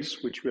grails,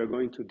 which we are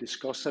going to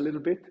discuss a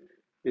little bit,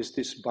 is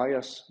this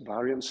bias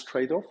variance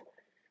trade-off.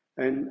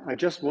 And I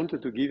just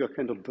wanted to give you a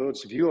kind of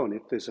bird's view on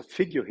it. There's a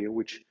figure here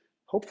which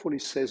hopefully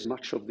says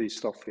much of this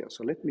stuff here.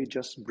 So let me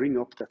just bring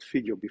up that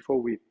figure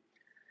before we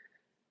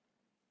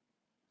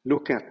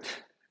look at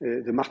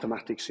the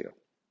mathematics here.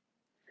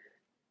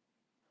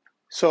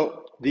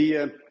 So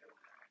let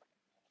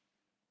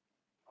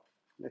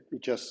me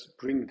just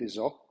bring this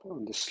up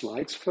on the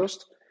slides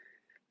first.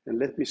 And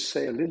let me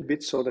say a little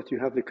bit so that you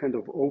have the kind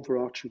of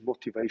overarching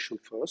motivation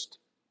first.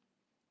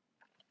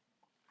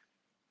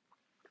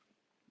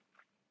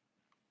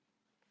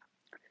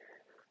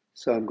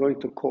 So I'm going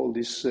to call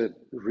this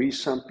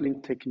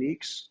resampling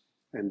techniques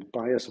and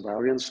bias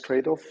variance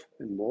trade-off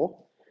and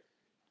more.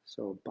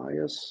 So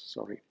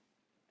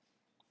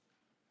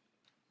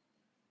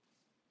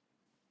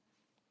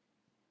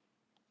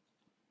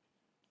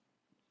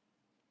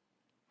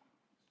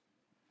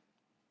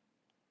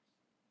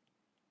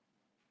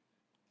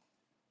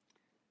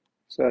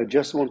So I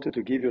just wanted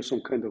to give you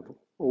some kind of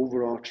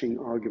overarching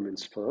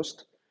arguments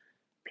first,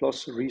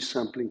 plus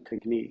resampling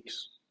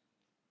techniques.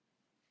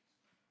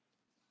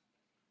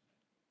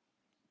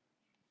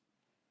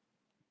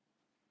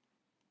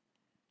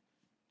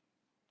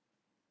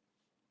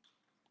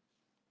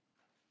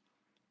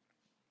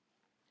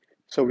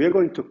 So we are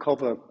going to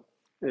cover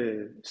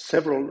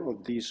several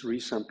of these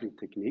resampling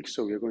techniques.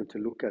 So we are going to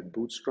look at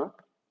bootstrap.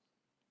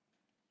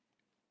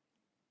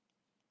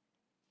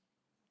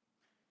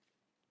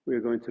 We are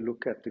going to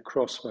look at the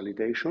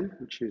cross-validation,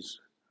 which is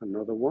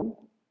another one,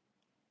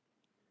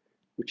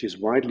 which is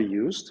widely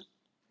used.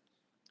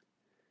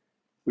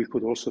 We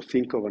could also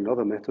think of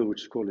another method,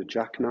 which is called a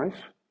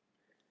jackknife.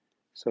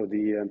 So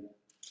the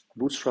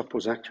bootstrap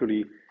was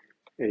actually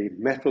a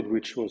method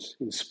which was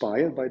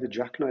inspired by the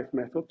jackknife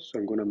method. So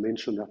I'm going to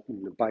mention that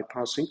in the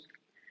bypassing.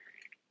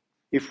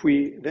 If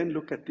we then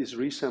look at these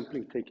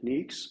resampling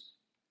techniques,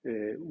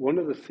 one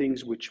of the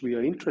things which we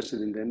are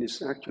interested in then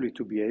is actually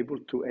to be able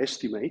to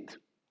estimate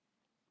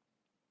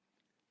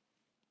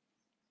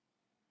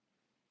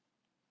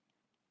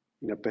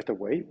in a better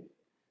way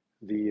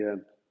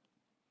the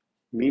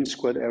mean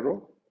squared error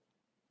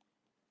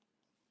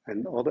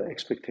and other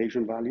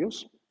expectation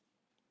values.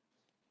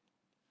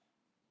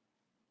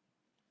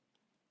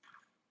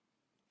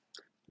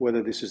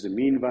 Whether this is the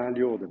mean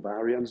value or the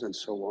variance and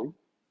so on.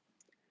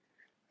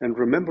 And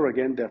remember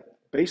again that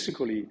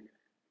basically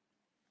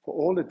for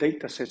all the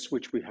data sets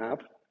which we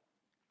have,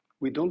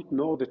 we don't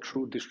know the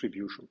true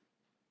distribution.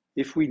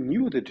 If we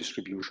knew the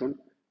distribution,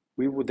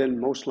 we would then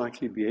most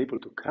likely be able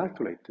to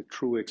calculate the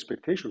true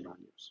expectation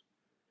values.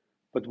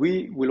 But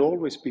we will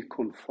always be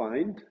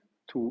confined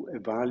to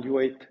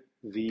evaluate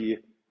the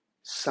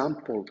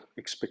sampled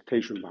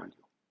expectation value.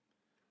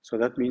 So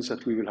that means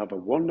that we will have a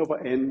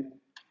 1/n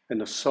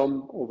and a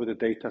sum over the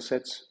data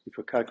sets. If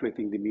you're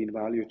calculating the mean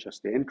value,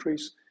 just the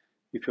entries.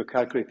 If you're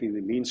calculating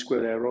the mean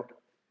squared error,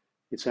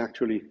 it's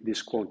actually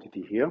this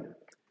quantity here.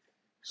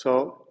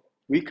 So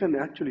we can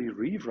actually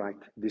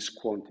rewrite this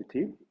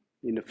quantity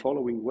in the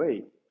following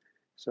way.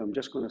 So I'm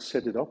just going to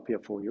set it up here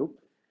for you.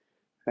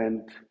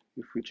 And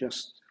if we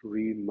just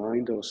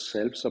remind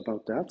ourselves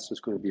about that, so it's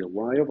going to be a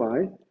y of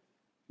I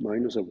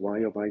minus a y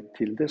of I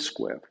tilde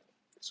squared.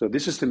 So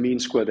this is the mean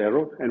squared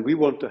error, and we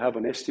want to have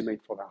an estimate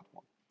for that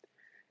one.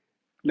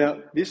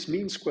 Now, this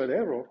mean squared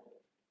error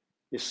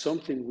is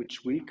something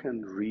which we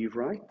can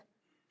rewrite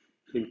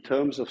in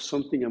terms of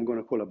something I'm going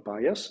to call a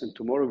bias, and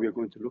tomorrow we are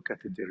going to look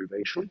at the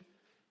derivation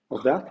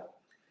of that,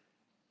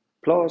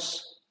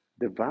 plus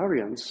the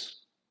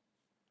variance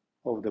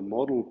of the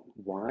model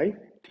y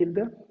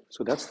tilde,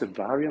 so that's the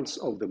variance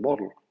of the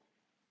model,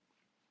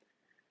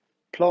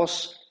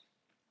 plus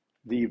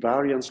the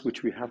variance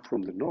which we have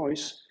from the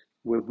noise,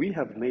 where we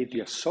have made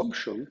the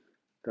assumption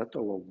that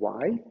our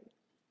y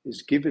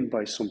is given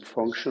by some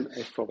function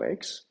f of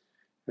x,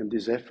 and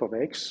this f of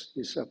x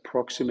is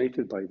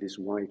approximated by this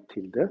y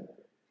tilde,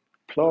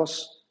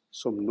 plus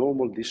some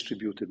normal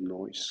distributed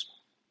noise.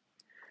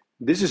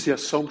 This is the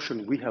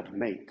assumption we have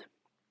made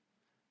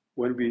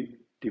when we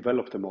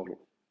develop the model.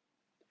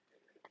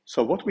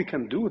 So what we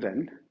can do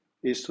then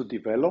is to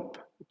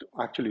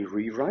actually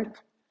rewrite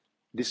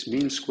this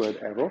mean squared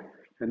error,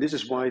 and this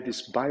is why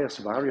this bias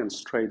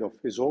variance trade-off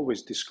is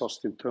always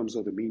discussed in terms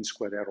of the mean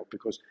squared error,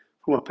 because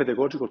from a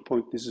pedagogical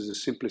point, this is the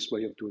simplest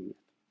way of doing it.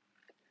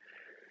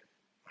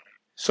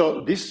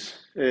 So this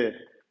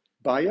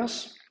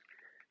bias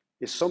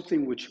is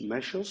something which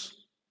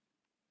measures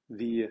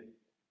the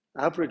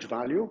average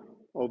value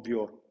of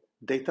your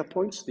data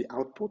points, the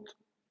output,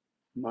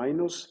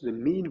 minus the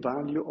mean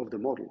value of the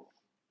model.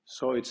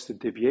 So it's the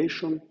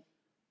deviation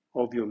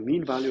of your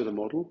mean value of the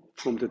model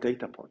from the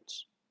data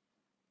points.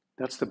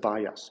 That's the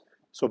bias.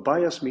 So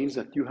bias means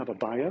that you have a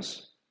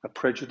bias, a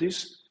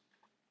prejudice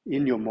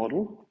in your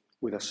model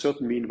with a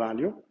certain mean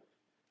value,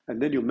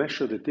 and then you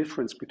measure the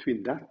difference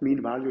between that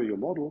mean value of your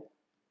model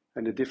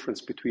and the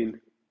difference between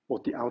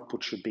what the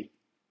output should be.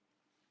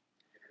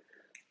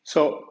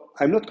 So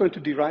I'm not going to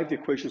derive the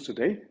equations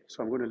today,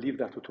 so I'm going to leave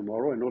that to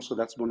tomorrow, and also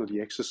that's one of the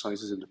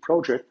exercises in the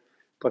project,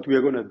 but we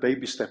are going to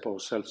baby step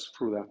ourselves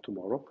through that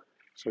tomorrow,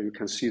 so you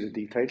can see the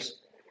details.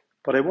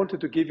 But I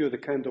wanted to give you the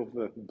kind of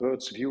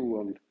bird's view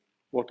on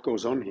what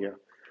goes on here.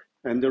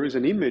 And there is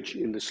an image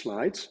in the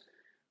slides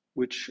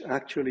which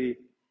actually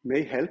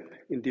may help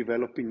in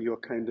developing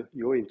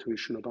your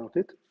intuition about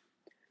it.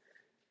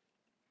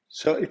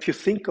 So if you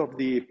think of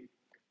the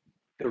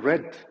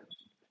red,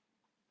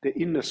 the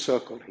inner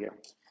circle here,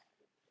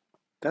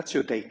 that's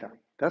your data.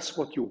 That's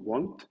what you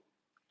want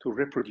to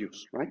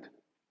reproduce, right?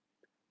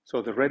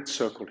 So the red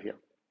circle here.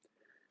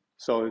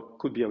 So it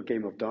could be a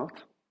game of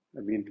dart.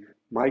 I mean,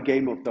 my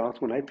game of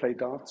dart, when I play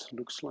darts,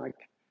 looks like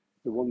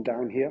the one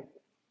down here.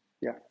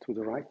 Yeah, to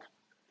the right.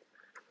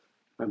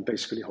 I'm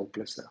basically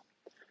hopeless there.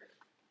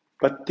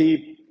 But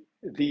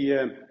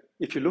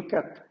if you look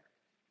at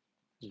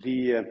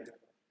the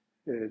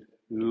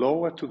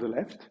lower to the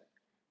left,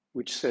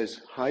 which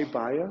says high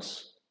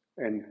bias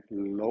and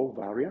low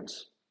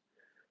variance.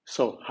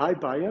 So high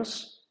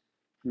bias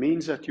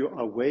means that you're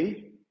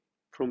away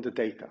from the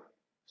data.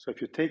 So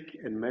if you take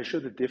and measure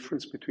the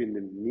difference between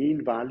the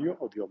mean value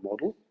of your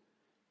model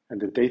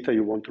and the data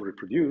you want to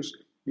reproduce,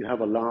 you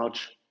have a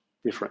large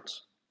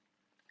difference.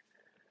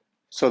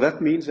 So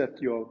that means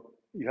that you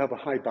have a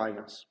high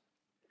bias,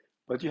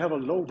 but you have a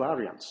low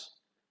variance.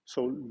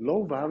 So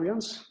low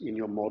variance in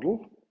your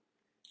model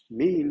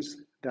means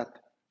that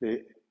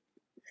the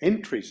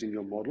entries in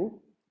your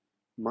model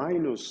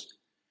minus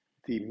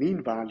the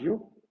mean value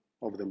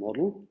of the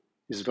model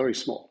is very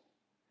small.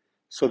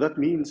 So that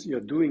means you're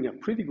doing a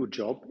pretty good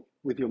job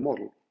with your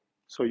model.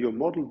 So your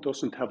model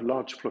doesn't have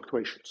large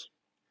fluctuations.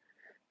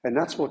 And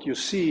that's what you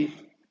see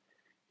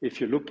if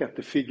you look at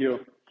the figure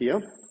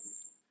here.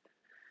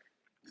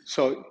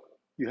 So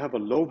you have a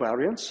low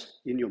variance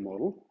in your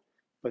model,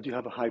 but you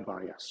have a high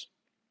bias.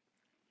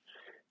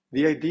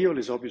 The ideal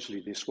is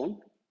obviously this one.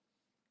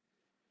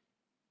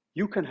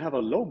 You can have a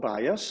low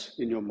bias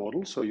in your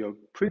model, so you're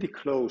pretty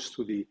close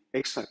to the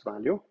exact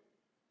value.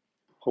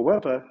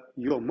 However,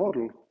 your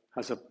model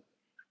has a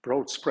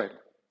broad spread.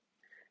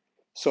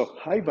 So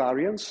high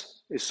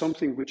variance is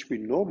something which we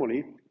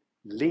normally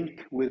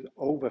link with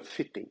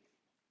overfitting.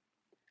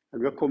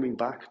 And we're coming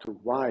back to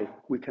why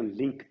we can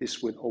link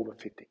this with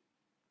overfitting.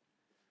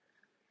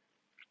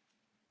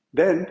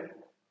 Then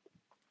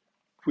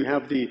we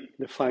have the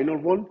final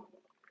one.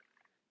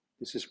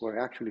 This is where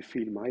I actually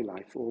feel my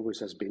life always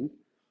has been,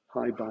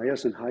 high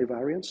bias and high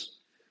variance.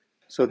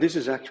 So this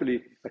is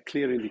actually a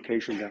clear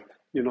indication that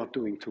you're not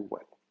doing too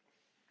well.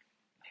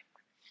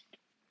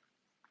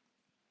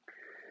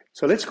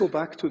 So let's go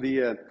back to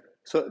the,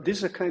 so this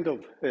is a kind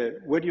of,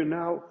 when you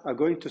now are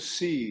going to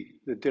see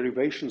the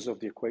derivations of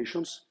the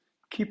equations,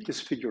 keep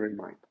this figure in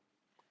mind.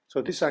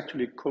 So this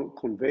actually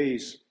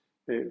conveys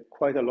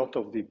quite a lot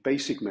of the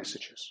basic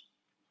messages.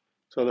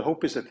 So the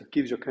hope is that it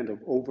gives you a kind of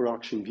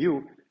overarching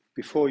view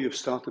before you've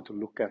started to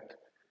look at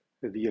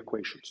the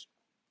equations.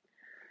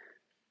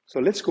 So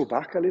let's go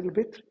back a little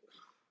bit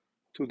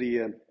to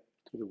the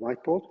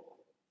whiteboard.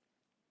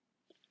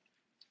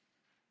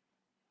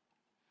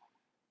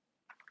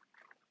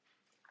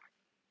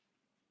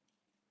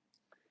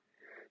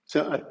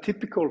 So a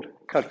typical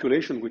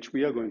calculation, which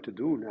we are going to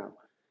do now.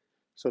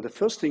 So the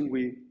first thing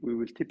we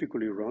will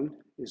typically run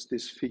is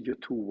this figure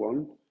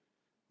 2.1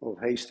 of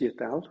Hasty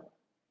et al.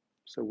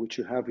 So which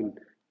you have in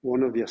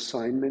one of the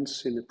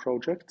assignments in the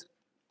project.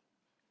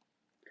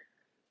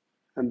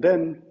 And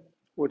then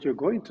what you're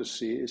going to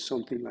see is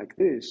something like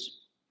this.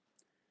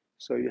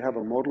 So you have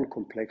a model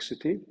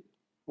complexity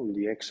on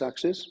the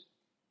x-axis.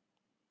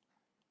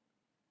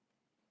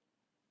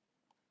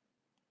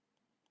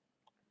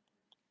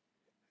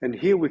 And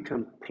here we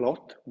can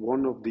plot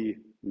one of the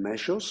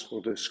measures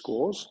or the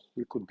scores.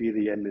 It could be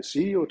the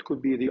MSE or it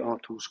could be the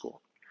R2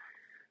 score.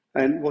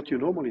 And what you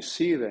normally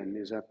see then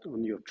is that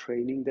on your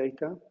training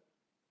data,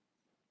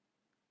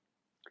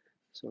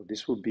 so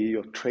this would be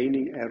your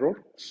training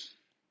error,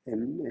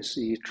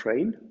 MSE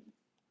train.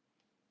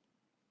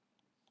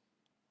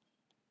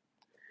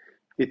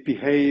 It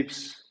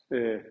behaves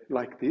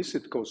like this.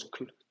 It goes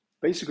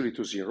basically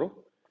to 0,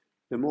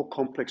 the more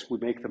complex we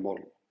make the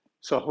model.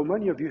 So how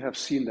many of you have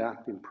seen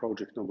that in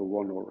project number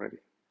 1 already?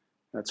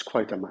 That's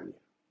quite a many.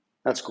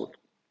 That's good.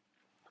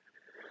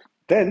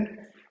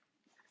 Then,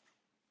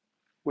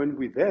 when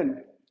we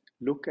then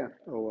look at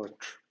our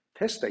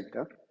test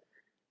data,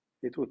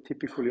 it will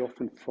typically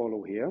often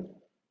follow here,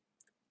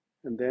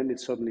 and then it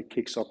suddenly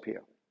kicks up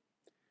here.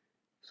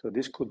 So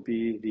this could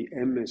be the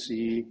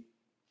MSE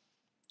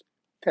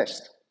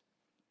test.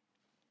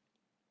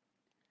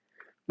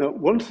 Now,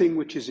 one thing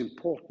which is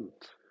important,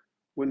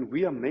 when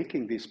we are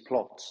making these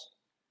plots,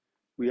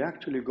 we're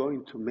actually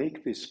going to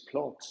make these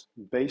plots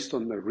based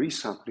on the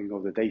resampling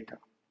of the data.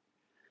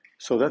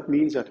 So that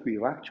means that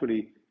we've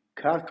actually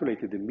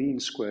calculated the mean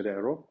squared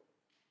error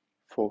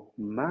for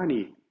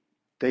many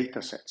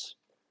data sets,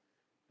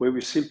 where we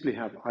simply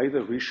have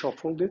either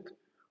reshuffled it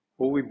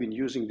or we've been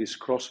using this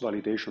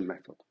cross-validation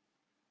method.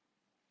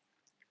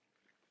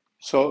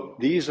 So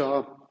these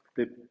are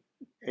the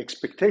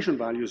expectation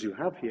values you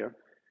have here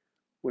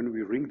when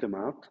we ring them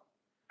out.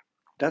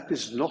 That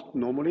is not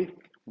normally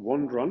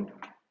one run,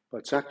 but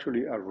it's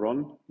actually a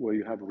run where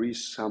you have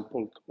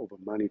resampled over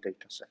many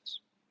data sets.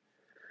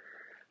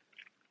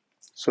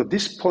 So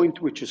this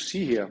point which you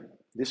see here,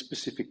 this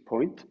specific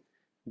point,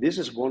 this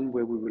is one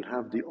where we will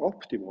have the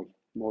optimal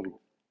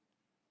model.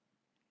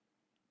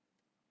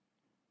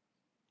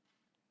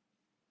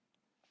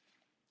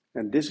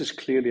 And this is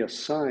clearly a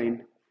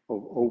sign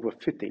of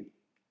overfitting.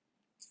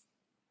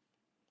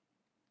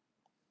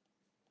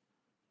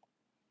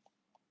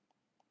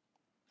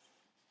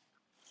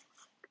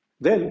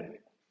 Then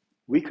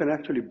we can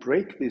actually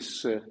break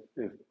this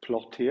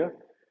plot here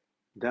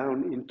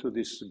down into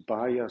this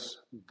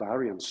bias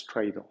variance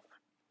trade-off.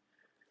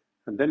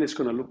 And then it's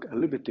going to look a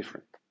little bit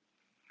different.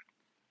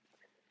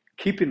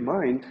 Keep in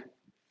mind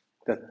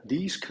that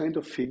these kind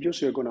of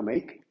figures you're going to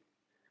make,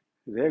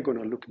 they're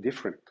going to look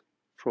different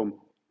from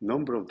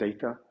number of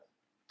data,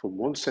 from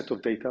one set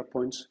of data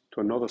points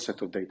to another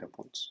set of data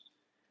points.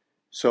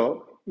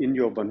 So in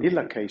your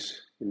vanilla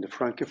case, in the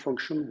Franke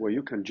function, where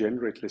you can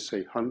generate, let's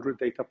say, 100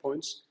 data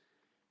points,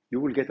 you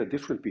will get a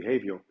different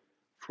behavior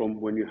from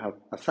when you have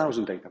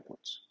 1,000 data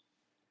points.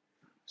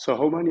 So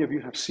how many of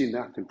you have seen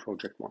that in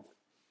project 1?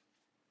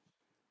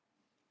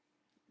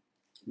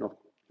 No.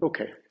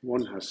 Okay,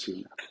 one has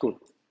seen that. Good.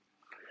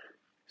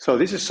 So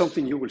this is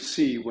something you will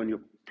see when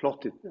you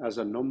plot it as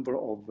a number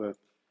of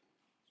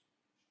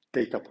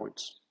data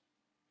points.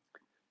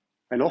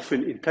 And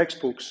often in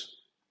textbooks,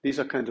 these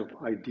are kind of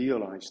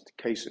idealized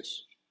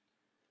cases.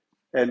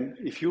 And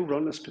if you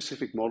run a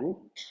specific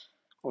model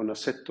on a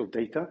set of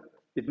data,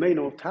 it may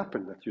not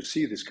happen that you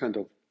see this kind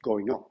of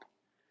going up,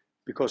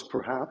 because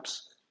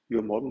perhaps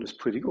your model is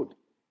pretty good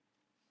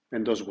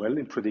and does well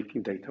in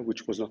predicting data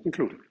which was not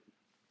included.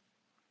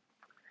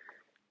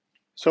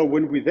 So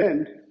when we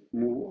then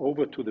move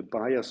over to the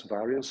bias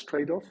variance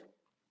trade-off,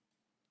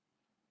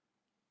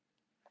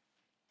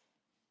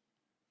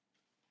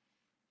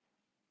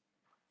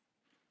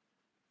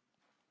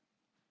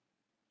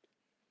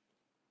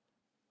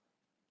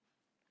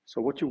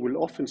 so what you will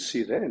often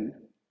see then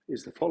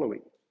is the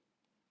following.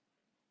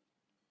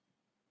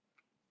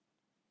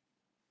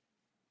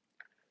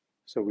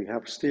 So we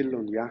have still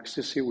on the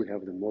axis here, we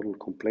have the model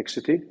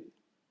complexity.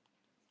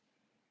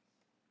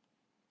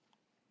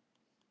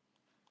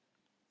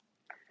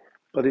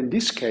 But in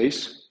this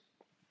case,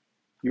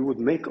 you would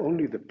make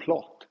only the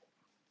plot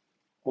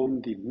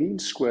on the mean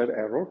squared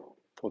error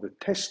for the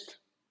test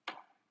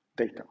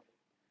data.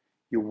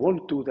 You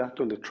won't do that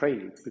on the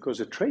training, because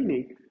the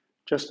training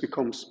just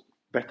becomes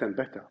better and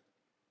better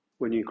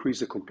when you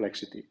increase the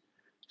complexity.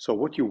 So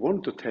what you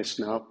want to test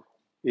now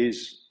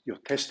is your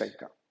test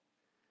data.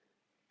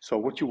 So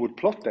what you would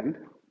plot then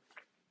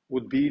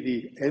would be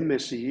the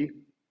MSE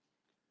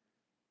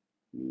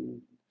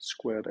mean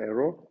squared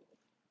error.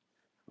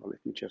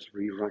 Let me just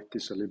rewrite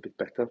this a little bit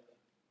better.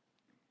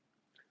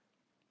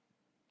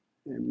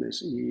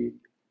 MSE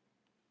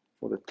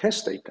for the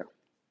test data.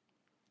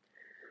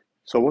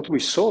 So what we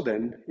saw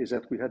then is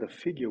that we had a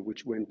figure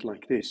which went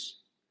like this.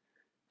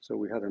 So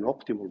we had an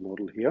optimal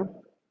model here.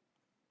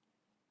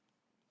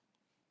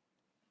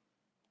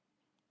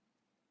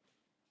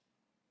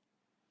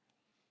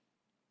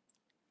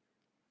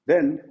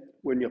 Then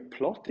when you're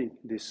plotting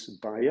this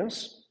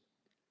bias,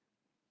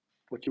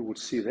 what you would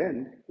see then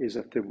is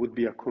that there would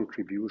be a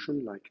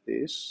contribution like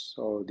this.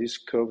 So these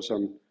curves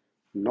are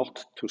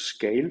not to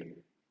scale,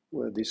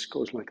 where this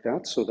goes like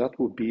that. So that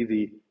would be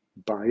the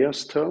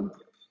bias term.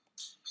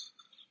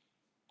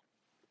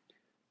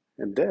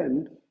 And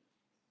then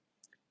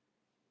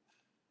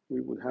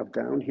we would have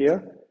down here,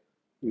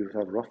 we would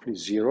have roughly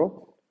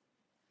 0.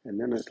 And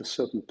then at a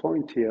certain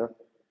point here,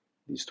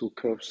 these two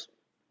curves,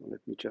 let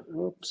me just,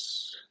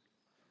 oops.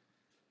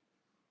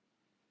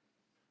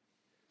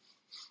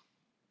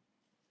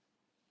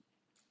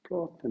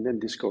 Plot, and then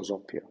this goes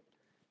up here.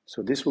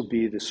 So this will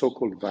be the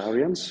so-called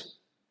variance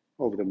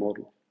of the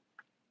model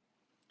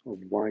of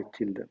y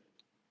tilde.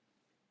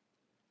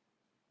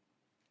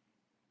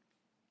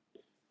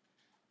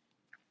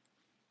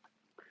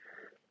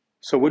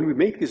 So when we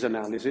make this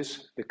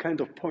analysis, the kind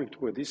of point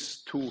where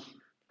these two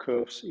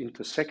curves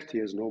intersect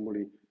here is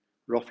normally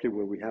roughly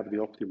where we have the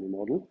optimal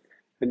model.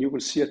 And you will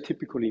see a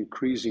typically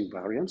increasing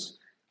variance.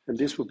 And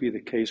this will be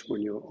the case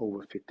when you're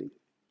overfitting.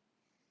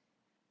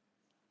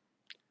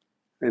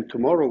 And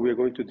tomorrow we're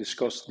going to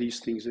discuss these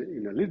things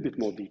in a little bit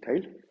more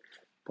detail.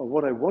 But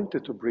what I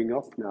wanted to bring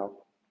up now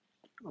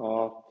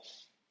are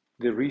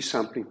the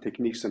resampling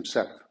techniques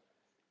themselves.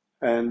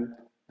 And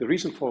the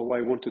reason for why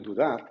I want to do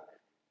that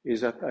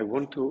is that I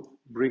want to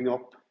bring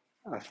up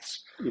an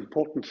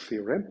important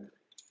theorem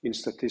in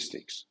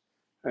statistics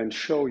and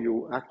show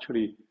you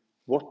actually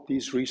what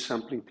these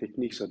resampling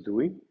techniques are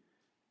doing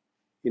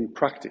in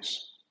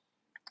practice.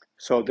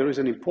 So there is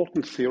an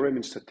important theorem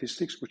in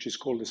statistics which is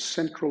called the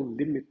central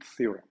limit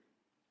theorem.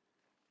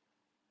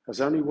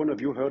 Has any one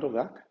of you heard of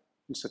that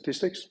in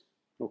statistics?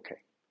 Okay.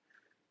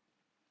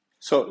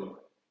 So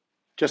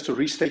just to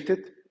restate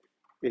it,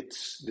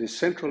 it's the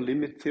central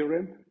limit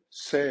theorem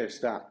says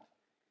that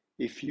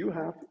if you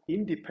have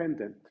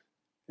independent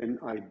and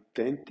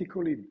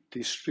identically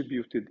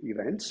distributed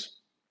events,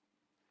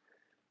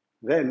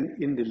 then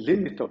in the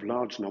limit of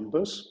large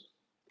numbers,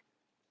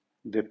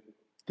 the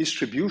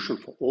distribution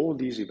for all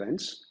these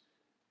events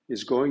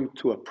is going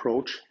to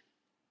approach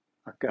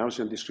a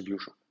Gaussian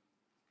distribution.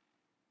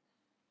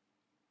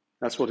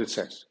 That's what it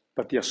says.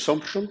 But the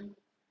assumption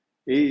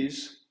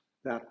is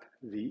that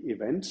the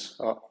events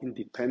are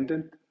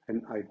independent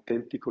and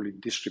identically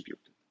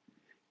distributed.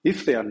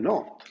 If they are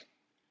not,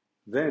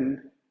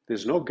 then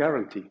there's no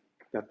guarantee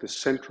that the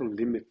central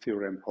limit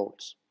theorem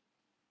holds.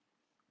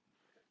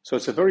 So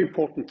it's a very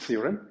important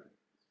theorem.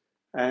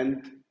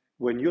 And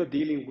when you're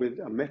dealing with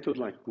a method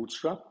like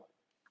Bootstrap,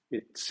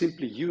 it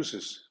simply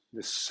uses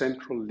the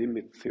central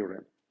limit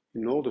theorem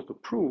in order to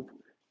prove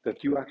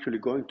that you're actually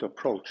going to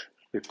approach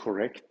the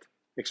correct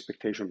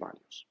expectation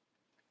values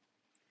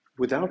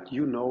without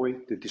you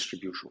knowing the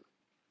distribution.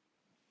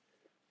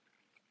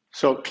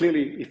 So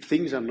clearly, if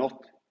things are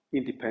not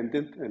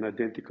independent and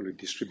identically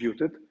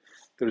distributed,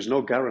 there is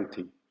no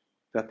guarantee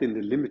that in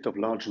the limit of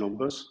large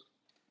numbers,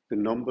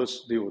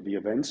 the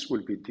events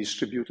will be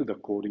distributed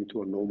according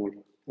to a normal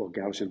or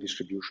Gaussian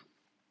distribution.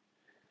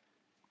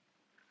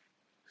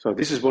 So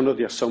this is one of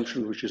the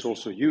assumptions which is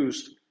also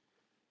used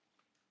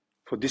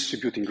for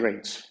distributing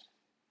grades.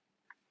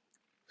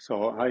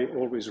 So I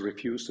always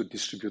refuse to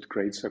distribute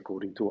grades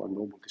according to a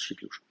normal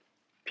distribution,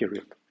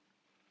 period.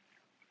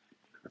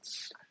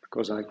 That's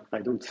because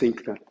I don't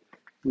think that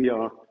we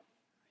are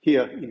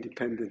here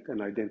independent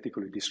and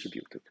identically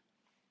distributed.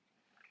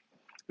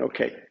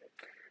 Okay,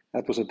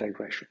 that was a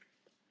digression.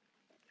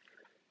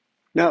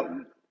 Now,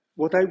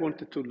 what I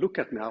wanted to look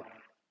at now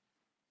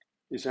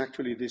is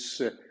actually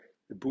this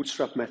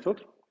bootstrap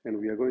method, and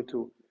we are going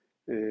to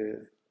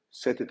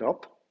set it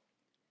up.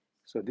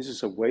 So this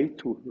is a way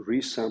to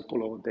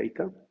resample our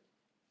data.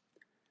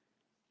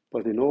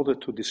 But in order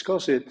to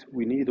discuss it,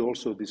 we need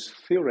also this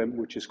theorem,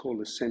 which is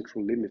called the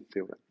central limit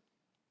theorem.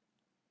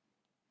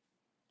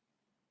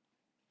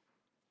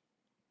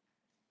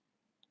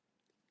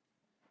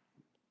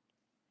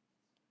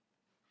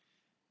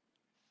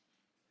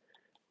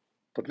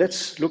 But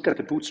let's look at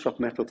the bootstrap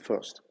method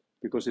first,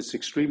 because it's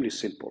extremely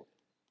simple.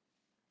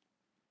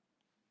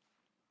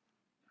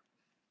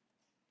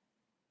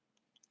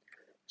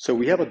 So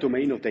we have a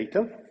domain of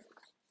data,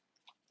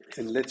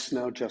 and let's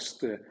now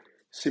just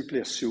simply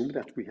assume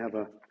that we have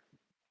a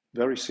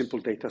very simple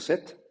data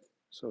set.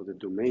 So the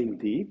domain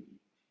D.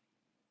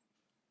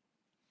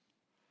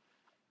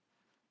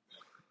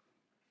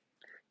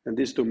 And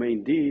this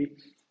domain D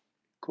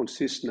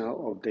consists now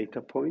of data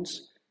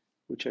points,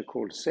 which I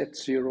call set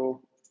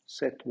 0,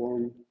 set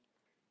 1,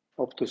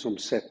 up to some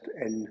set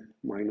n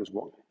minus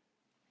 1.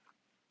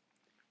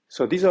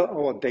 So these are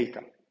our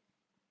data.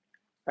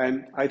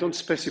 And I don't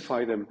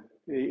specify them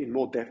in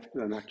more depth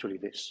than actually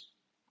this.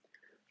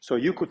 So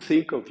you could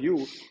think of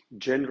you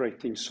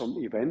generating some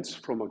events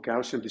from a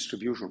Gaussian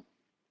distribution,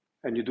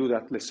 and you do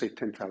that, let's say,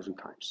 10,000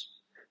 times.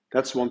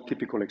 That's one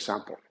typical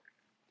example.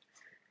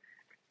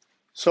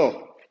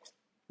 So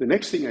the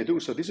next thing I do,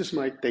 so this is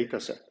my data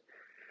set.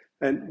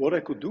 And what I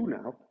could do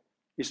now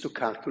is to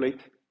calculate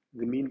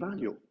the mean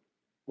value.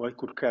 Or I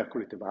could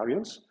calculate the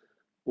variance,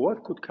 or I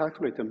could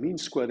calculate the mean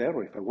squared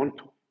error if I want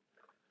to.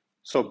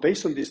 So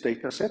based on this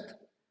data set,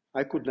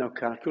 I could now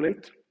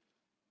calculate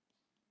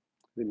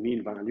the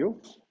mean value,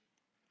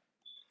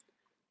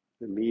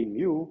 the mean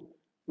mu,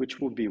 which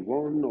would be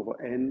 1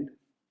 over n,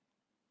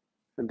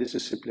 and this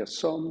is simply a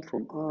sum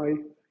from I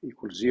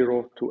equals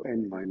 0 to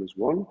n minus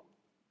 1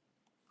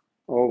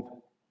 of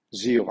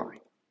z of I.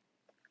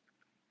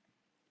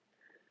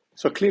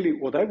 So clearly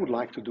what I would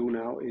like to do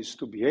now is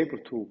to be able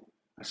to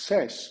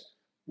assess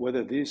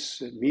whether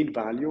this mean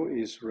value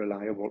is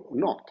reliable or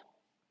not.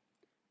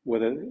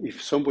 Whether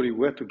if somebody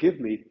were to give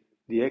me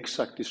the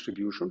exact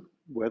distribution,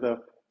 whether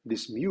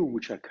this mu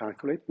which I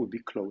calculate would be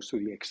close to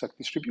the exact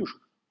distribution.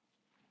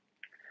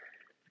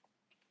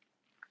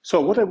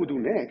 So what I would do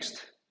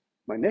next,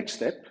 my next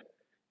step,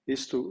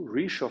 is to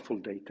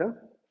reshuffle data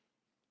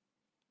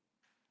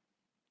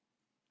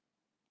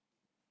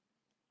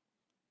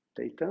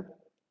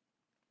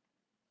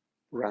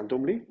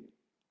randomly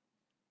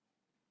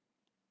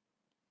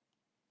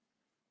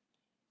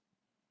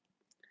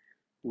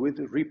with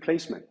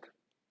replacement.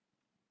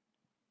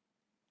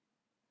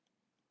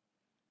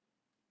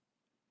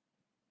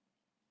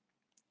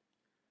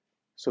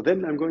 So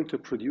then I'm going to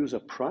produce a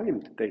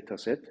primed data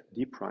set,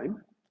 D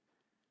prime,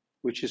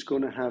 which is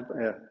going to have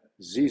a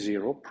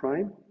Z0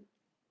 prime,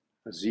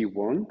 a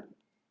Z1,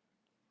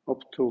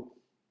 up to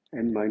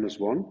n minus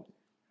 1,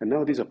 and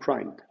now these are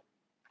primed.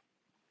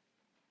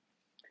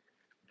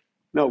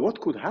 Now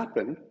what could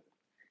happen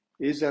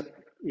is that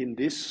in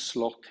this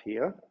slot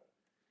here,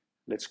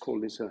 let's call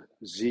this a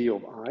Z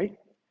of I,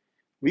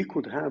 we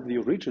could have the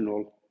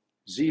original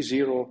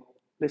Z0,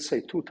 let's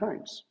say 2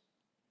 times.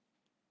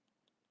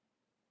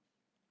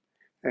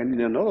 And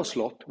in another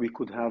slot, we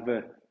could have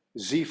a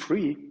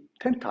Z3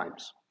 10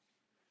 times.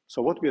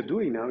 So what we are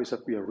doing now is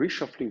that we are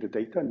reshuffling the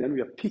data and then we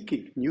are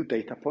picking new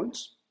data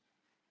points.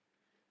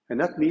 And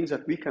that means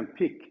that we can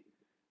pick,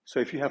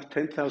 so if you have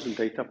 10,000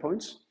 data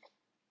points,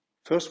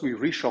 first we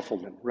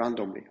reshuffle them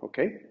randomly,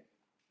 okay?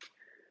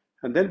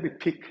 And then we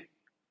pick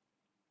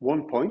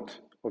one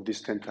point of this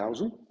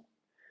 10,000,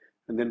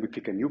 and then we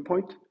pick a new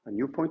point, and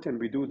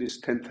we do this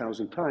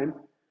 10,000 times.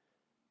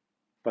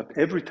 But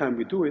every time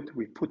we do it,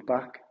 we put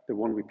back the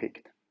one we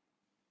picked.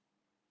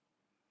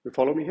 You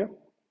follow me here?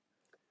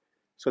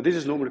 So this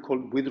is normally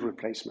called with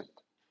replacement.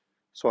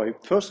 So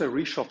first I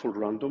reshuffle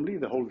randomly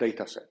the whole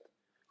data set.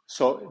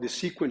 So the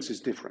sequence is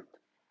different.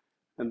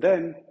 And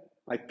then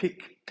I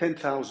pick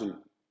 10,000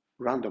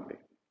 randomly,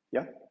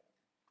 yeah? If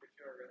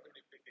you're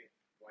randomly picking,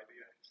 why do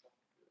you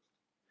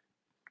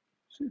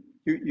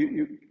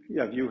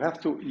have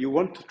to shuffle first? You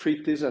want to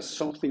treat this as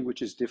something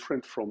which is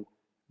different from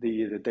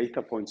the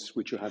data points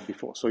which you had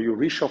before. So you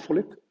reshuffle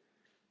it,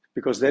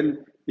 because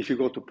then if you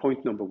go to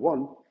point number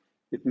 1,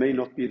 it may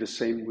not be the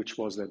same which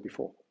was there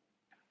before.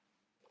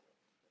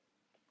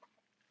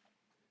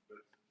 But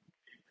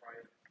D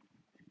prime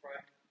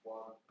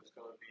 1 is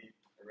going to be a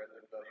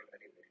random value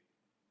anyway.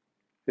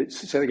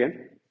 Say it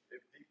again.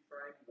 If D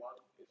prime 1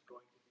 is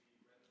going to be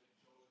randomly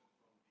chosen from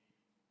D,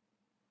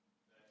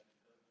 then it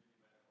doesn't really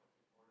matter what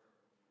the order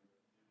of the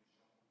reshuffle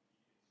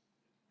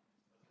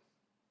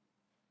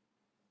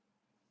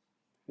D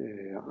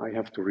is. I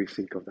have to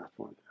rethink of that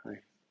one.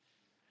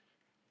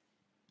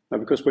 Now,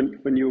 because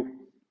when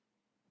you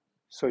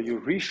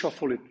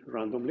reshuffle it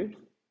randomly,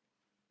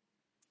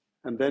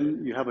 and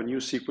then you have a new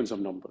sequence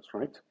of numbers,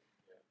 right?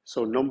 Yeah.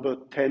 So number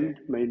 10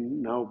 may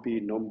now be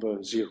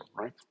number 0,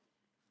 right?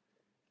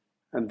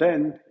 And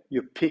then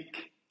you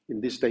pick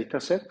in this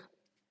data set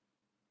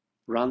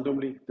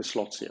randomly the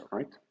slots here,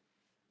 right?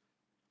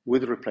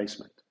 With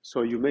replacement.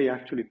 So you may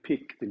actually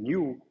pick the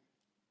new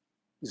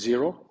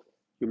 0,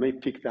 you may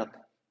pick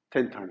that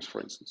 10 times, for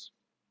instance.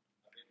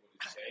 I think what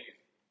he's saying is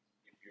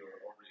if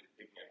you're already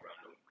picking at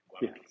random, why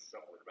Yeah. don't you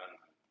shuffle it random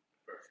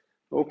first?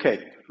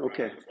 Okay,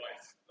 okay.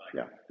 Twice, like,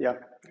 Yeah, yeah.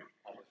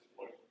 how much is it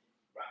worth?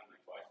 Randomly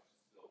twice, it's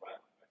still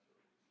random.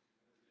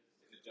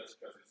 Is it just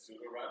because it's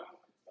pseudo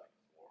random? It's like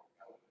more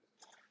random.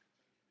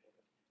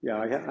 Yeah,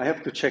 I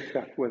have to check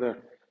that,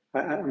 whether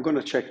I'm going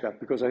to check that,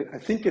 because I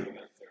think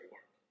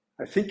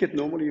it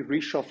normally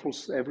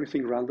reshuffles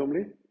everything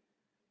randomly,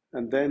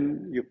 and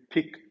then you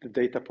pick the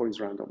data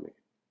points randomly.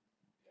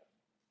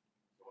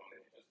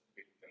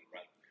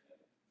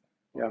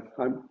 Yeah,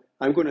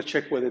 I'm going to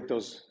check whether it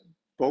does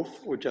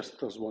both or just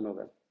does one of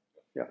them.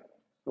 Yeah.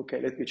 Okay,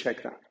 let me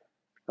check that.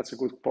 That's a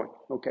good point.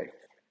 Okay.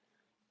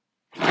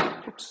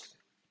 Oops.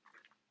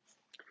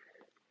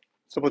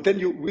 So, but then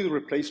with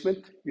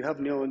replacement, you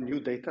have now a new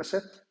data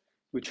set,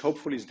 which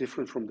hopefully is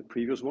different from the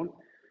previous one.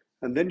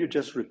 And then you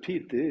just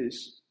repeat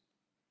this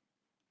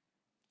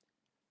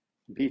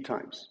B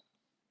times.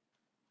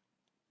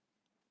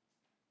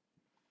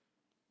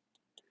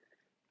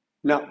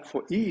 Now,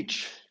 for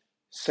each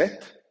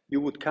set, you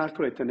would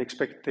calculate an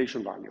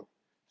expectation value.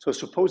 So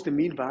suppose the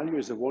mean value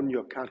is the one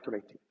you're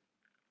calculating.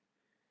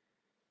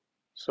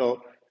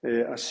 So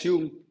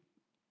assume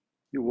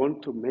you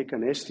want to make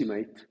an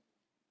estimate.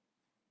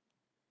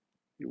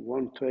 You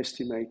want to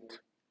estimate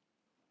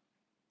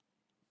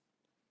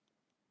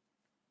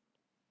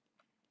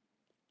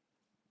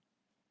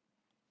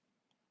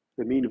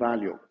the mean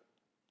value.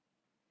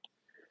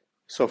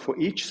 So for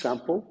each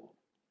sample,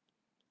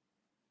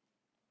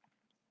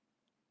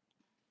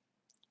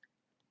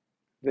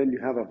 then you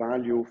have a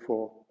value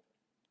for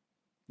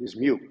this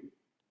mu.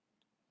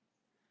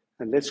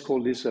 And let's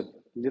call this a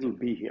little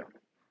b here.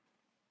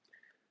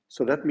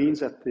 So that means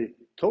that the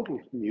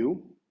total mu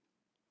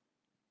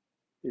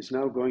is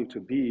now going to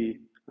be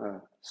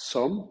a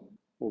sum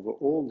over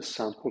all the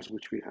samples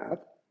which we have.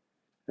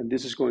 And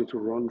this is going to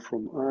run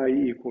from I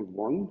equal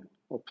 1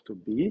 up to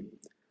b,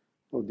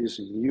 of this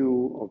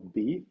mu of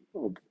b,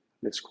 of,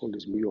 let's call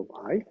this mu of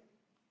I.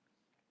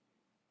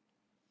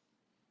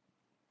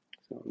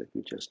 So let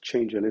me just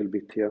change a little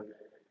bit here.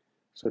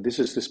 So this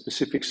is the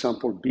specific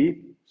sample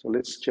b. So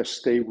let's just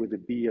stay with the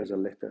b as a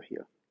letter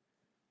here.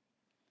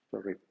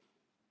 Sorry.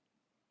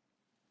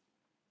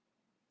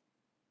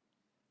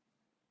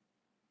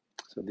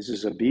 So this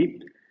is a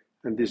b,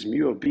 and this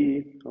mu of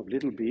b, of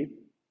little b,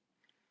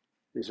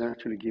 is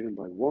actually given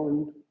by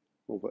 1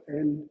 over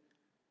n,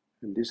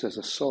 and this as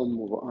a sum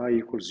over I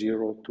equals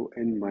 0 to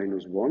n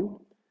minus 1.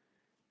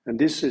 And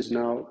this is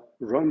now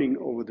running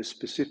over the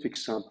specific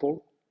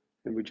sample,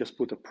 and we just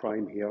put a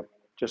prime here,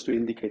 just to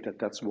indicate that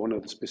that's one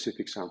of the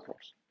specific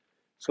samples.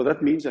 So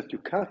that means that you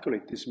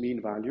calculate this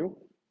mean value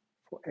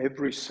for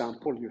every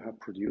sample you have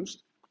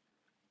produced,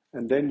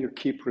 and then you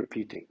keep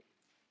repeating.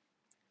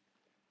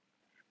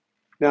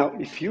 Now,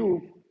 if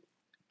you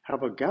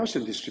have a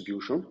Gaussian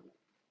distribution,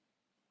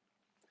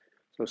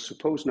 so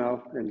suppose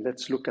now, and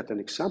let's look at an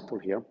example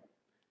here.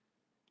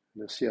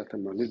 And I see that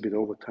I'm a little bit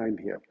over time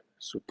here.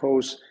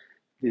 Suppose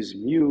these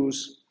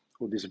mu's,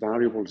 or this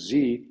variable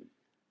z,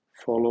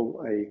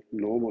 follow a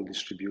normal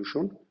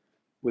distribution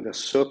with a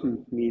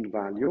certain mean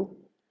value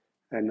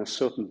and a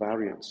certain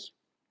variance.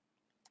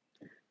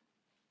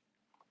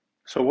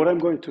 So what I'm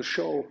going to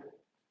show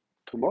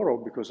tomorrow,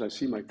 because I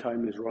see my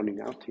time is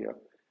running out here,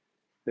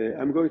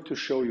 I'm going to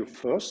show you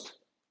first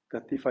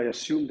that if I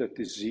assume that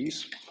the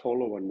z's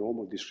follow a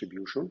normal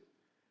distribution,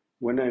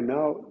 when I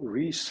now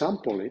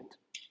resample it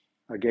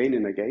again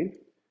and again,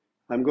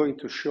 I'm going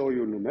to show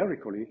you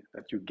numerically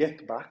that you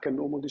get back a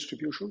normal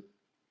distribution.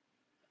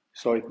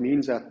 So it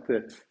means that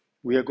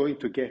we are going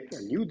to get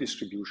a new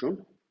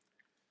distribution.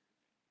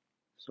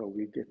 So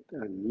we get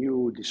a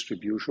new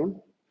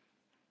distribution.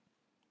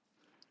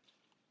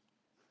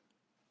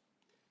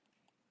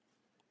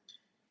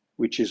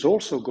 Which is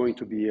also going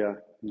to be a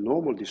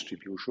normal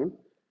distribution.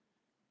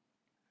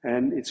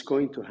 And it's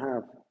going to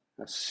have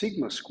a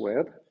sigma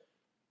squared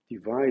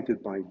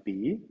divided by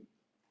b.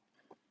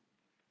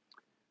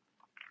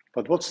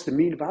 But what's the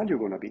mean value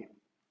going to be?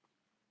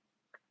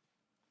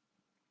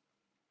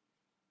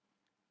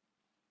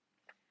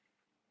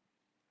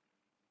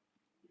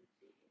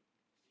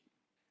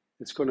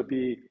 It's going to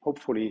be,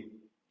 hopefully,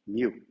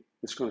 mu.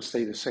 It's going to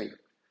stay the same.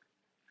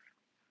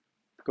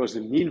 Because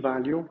the mean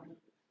value,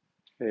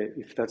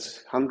 if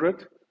that's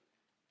 100,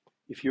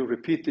 if you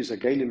repeat this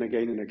again and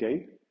again and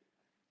again,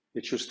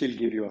 it should still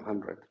give you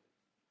 100.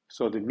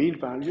 So the mean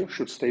value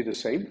should stay the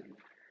same.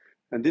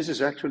 And this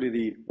is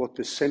actually what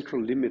the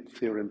central limit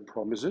theorem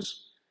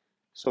promises.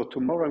 So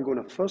tomorrow I'm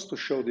going to first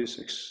show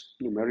this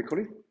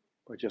numerically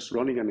by just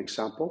running an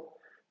example.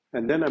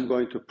 And then I'm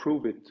going to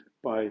prove it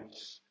by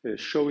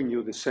showing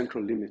you the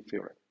central limit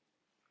theorem.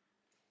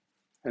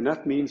 And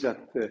that means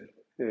that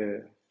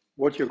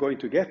what you're going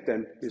to get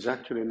then is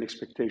actually an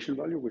expectation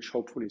value, which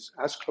hopefully is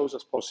as close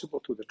as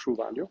possible to the true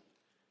value.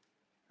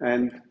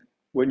 And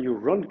when you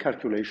run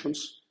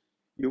calculations,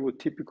 you would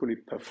typically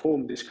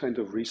perform this kind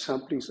of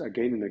resamplings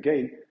again and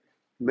again,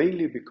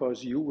 mainly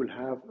because you will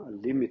have a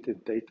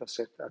limited data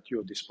set at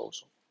your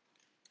disposal.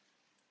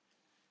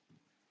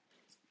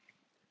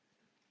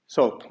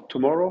 So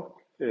tomorrow,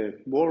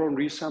 more on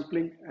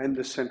resampling and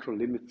the central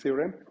limit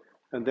theorem,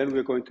 and then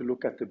we're going to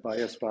look at the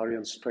bias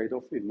variance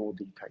trade-off in more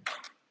detail.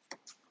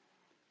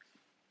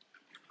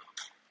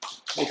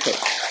 Okay,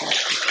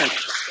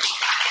 thanks.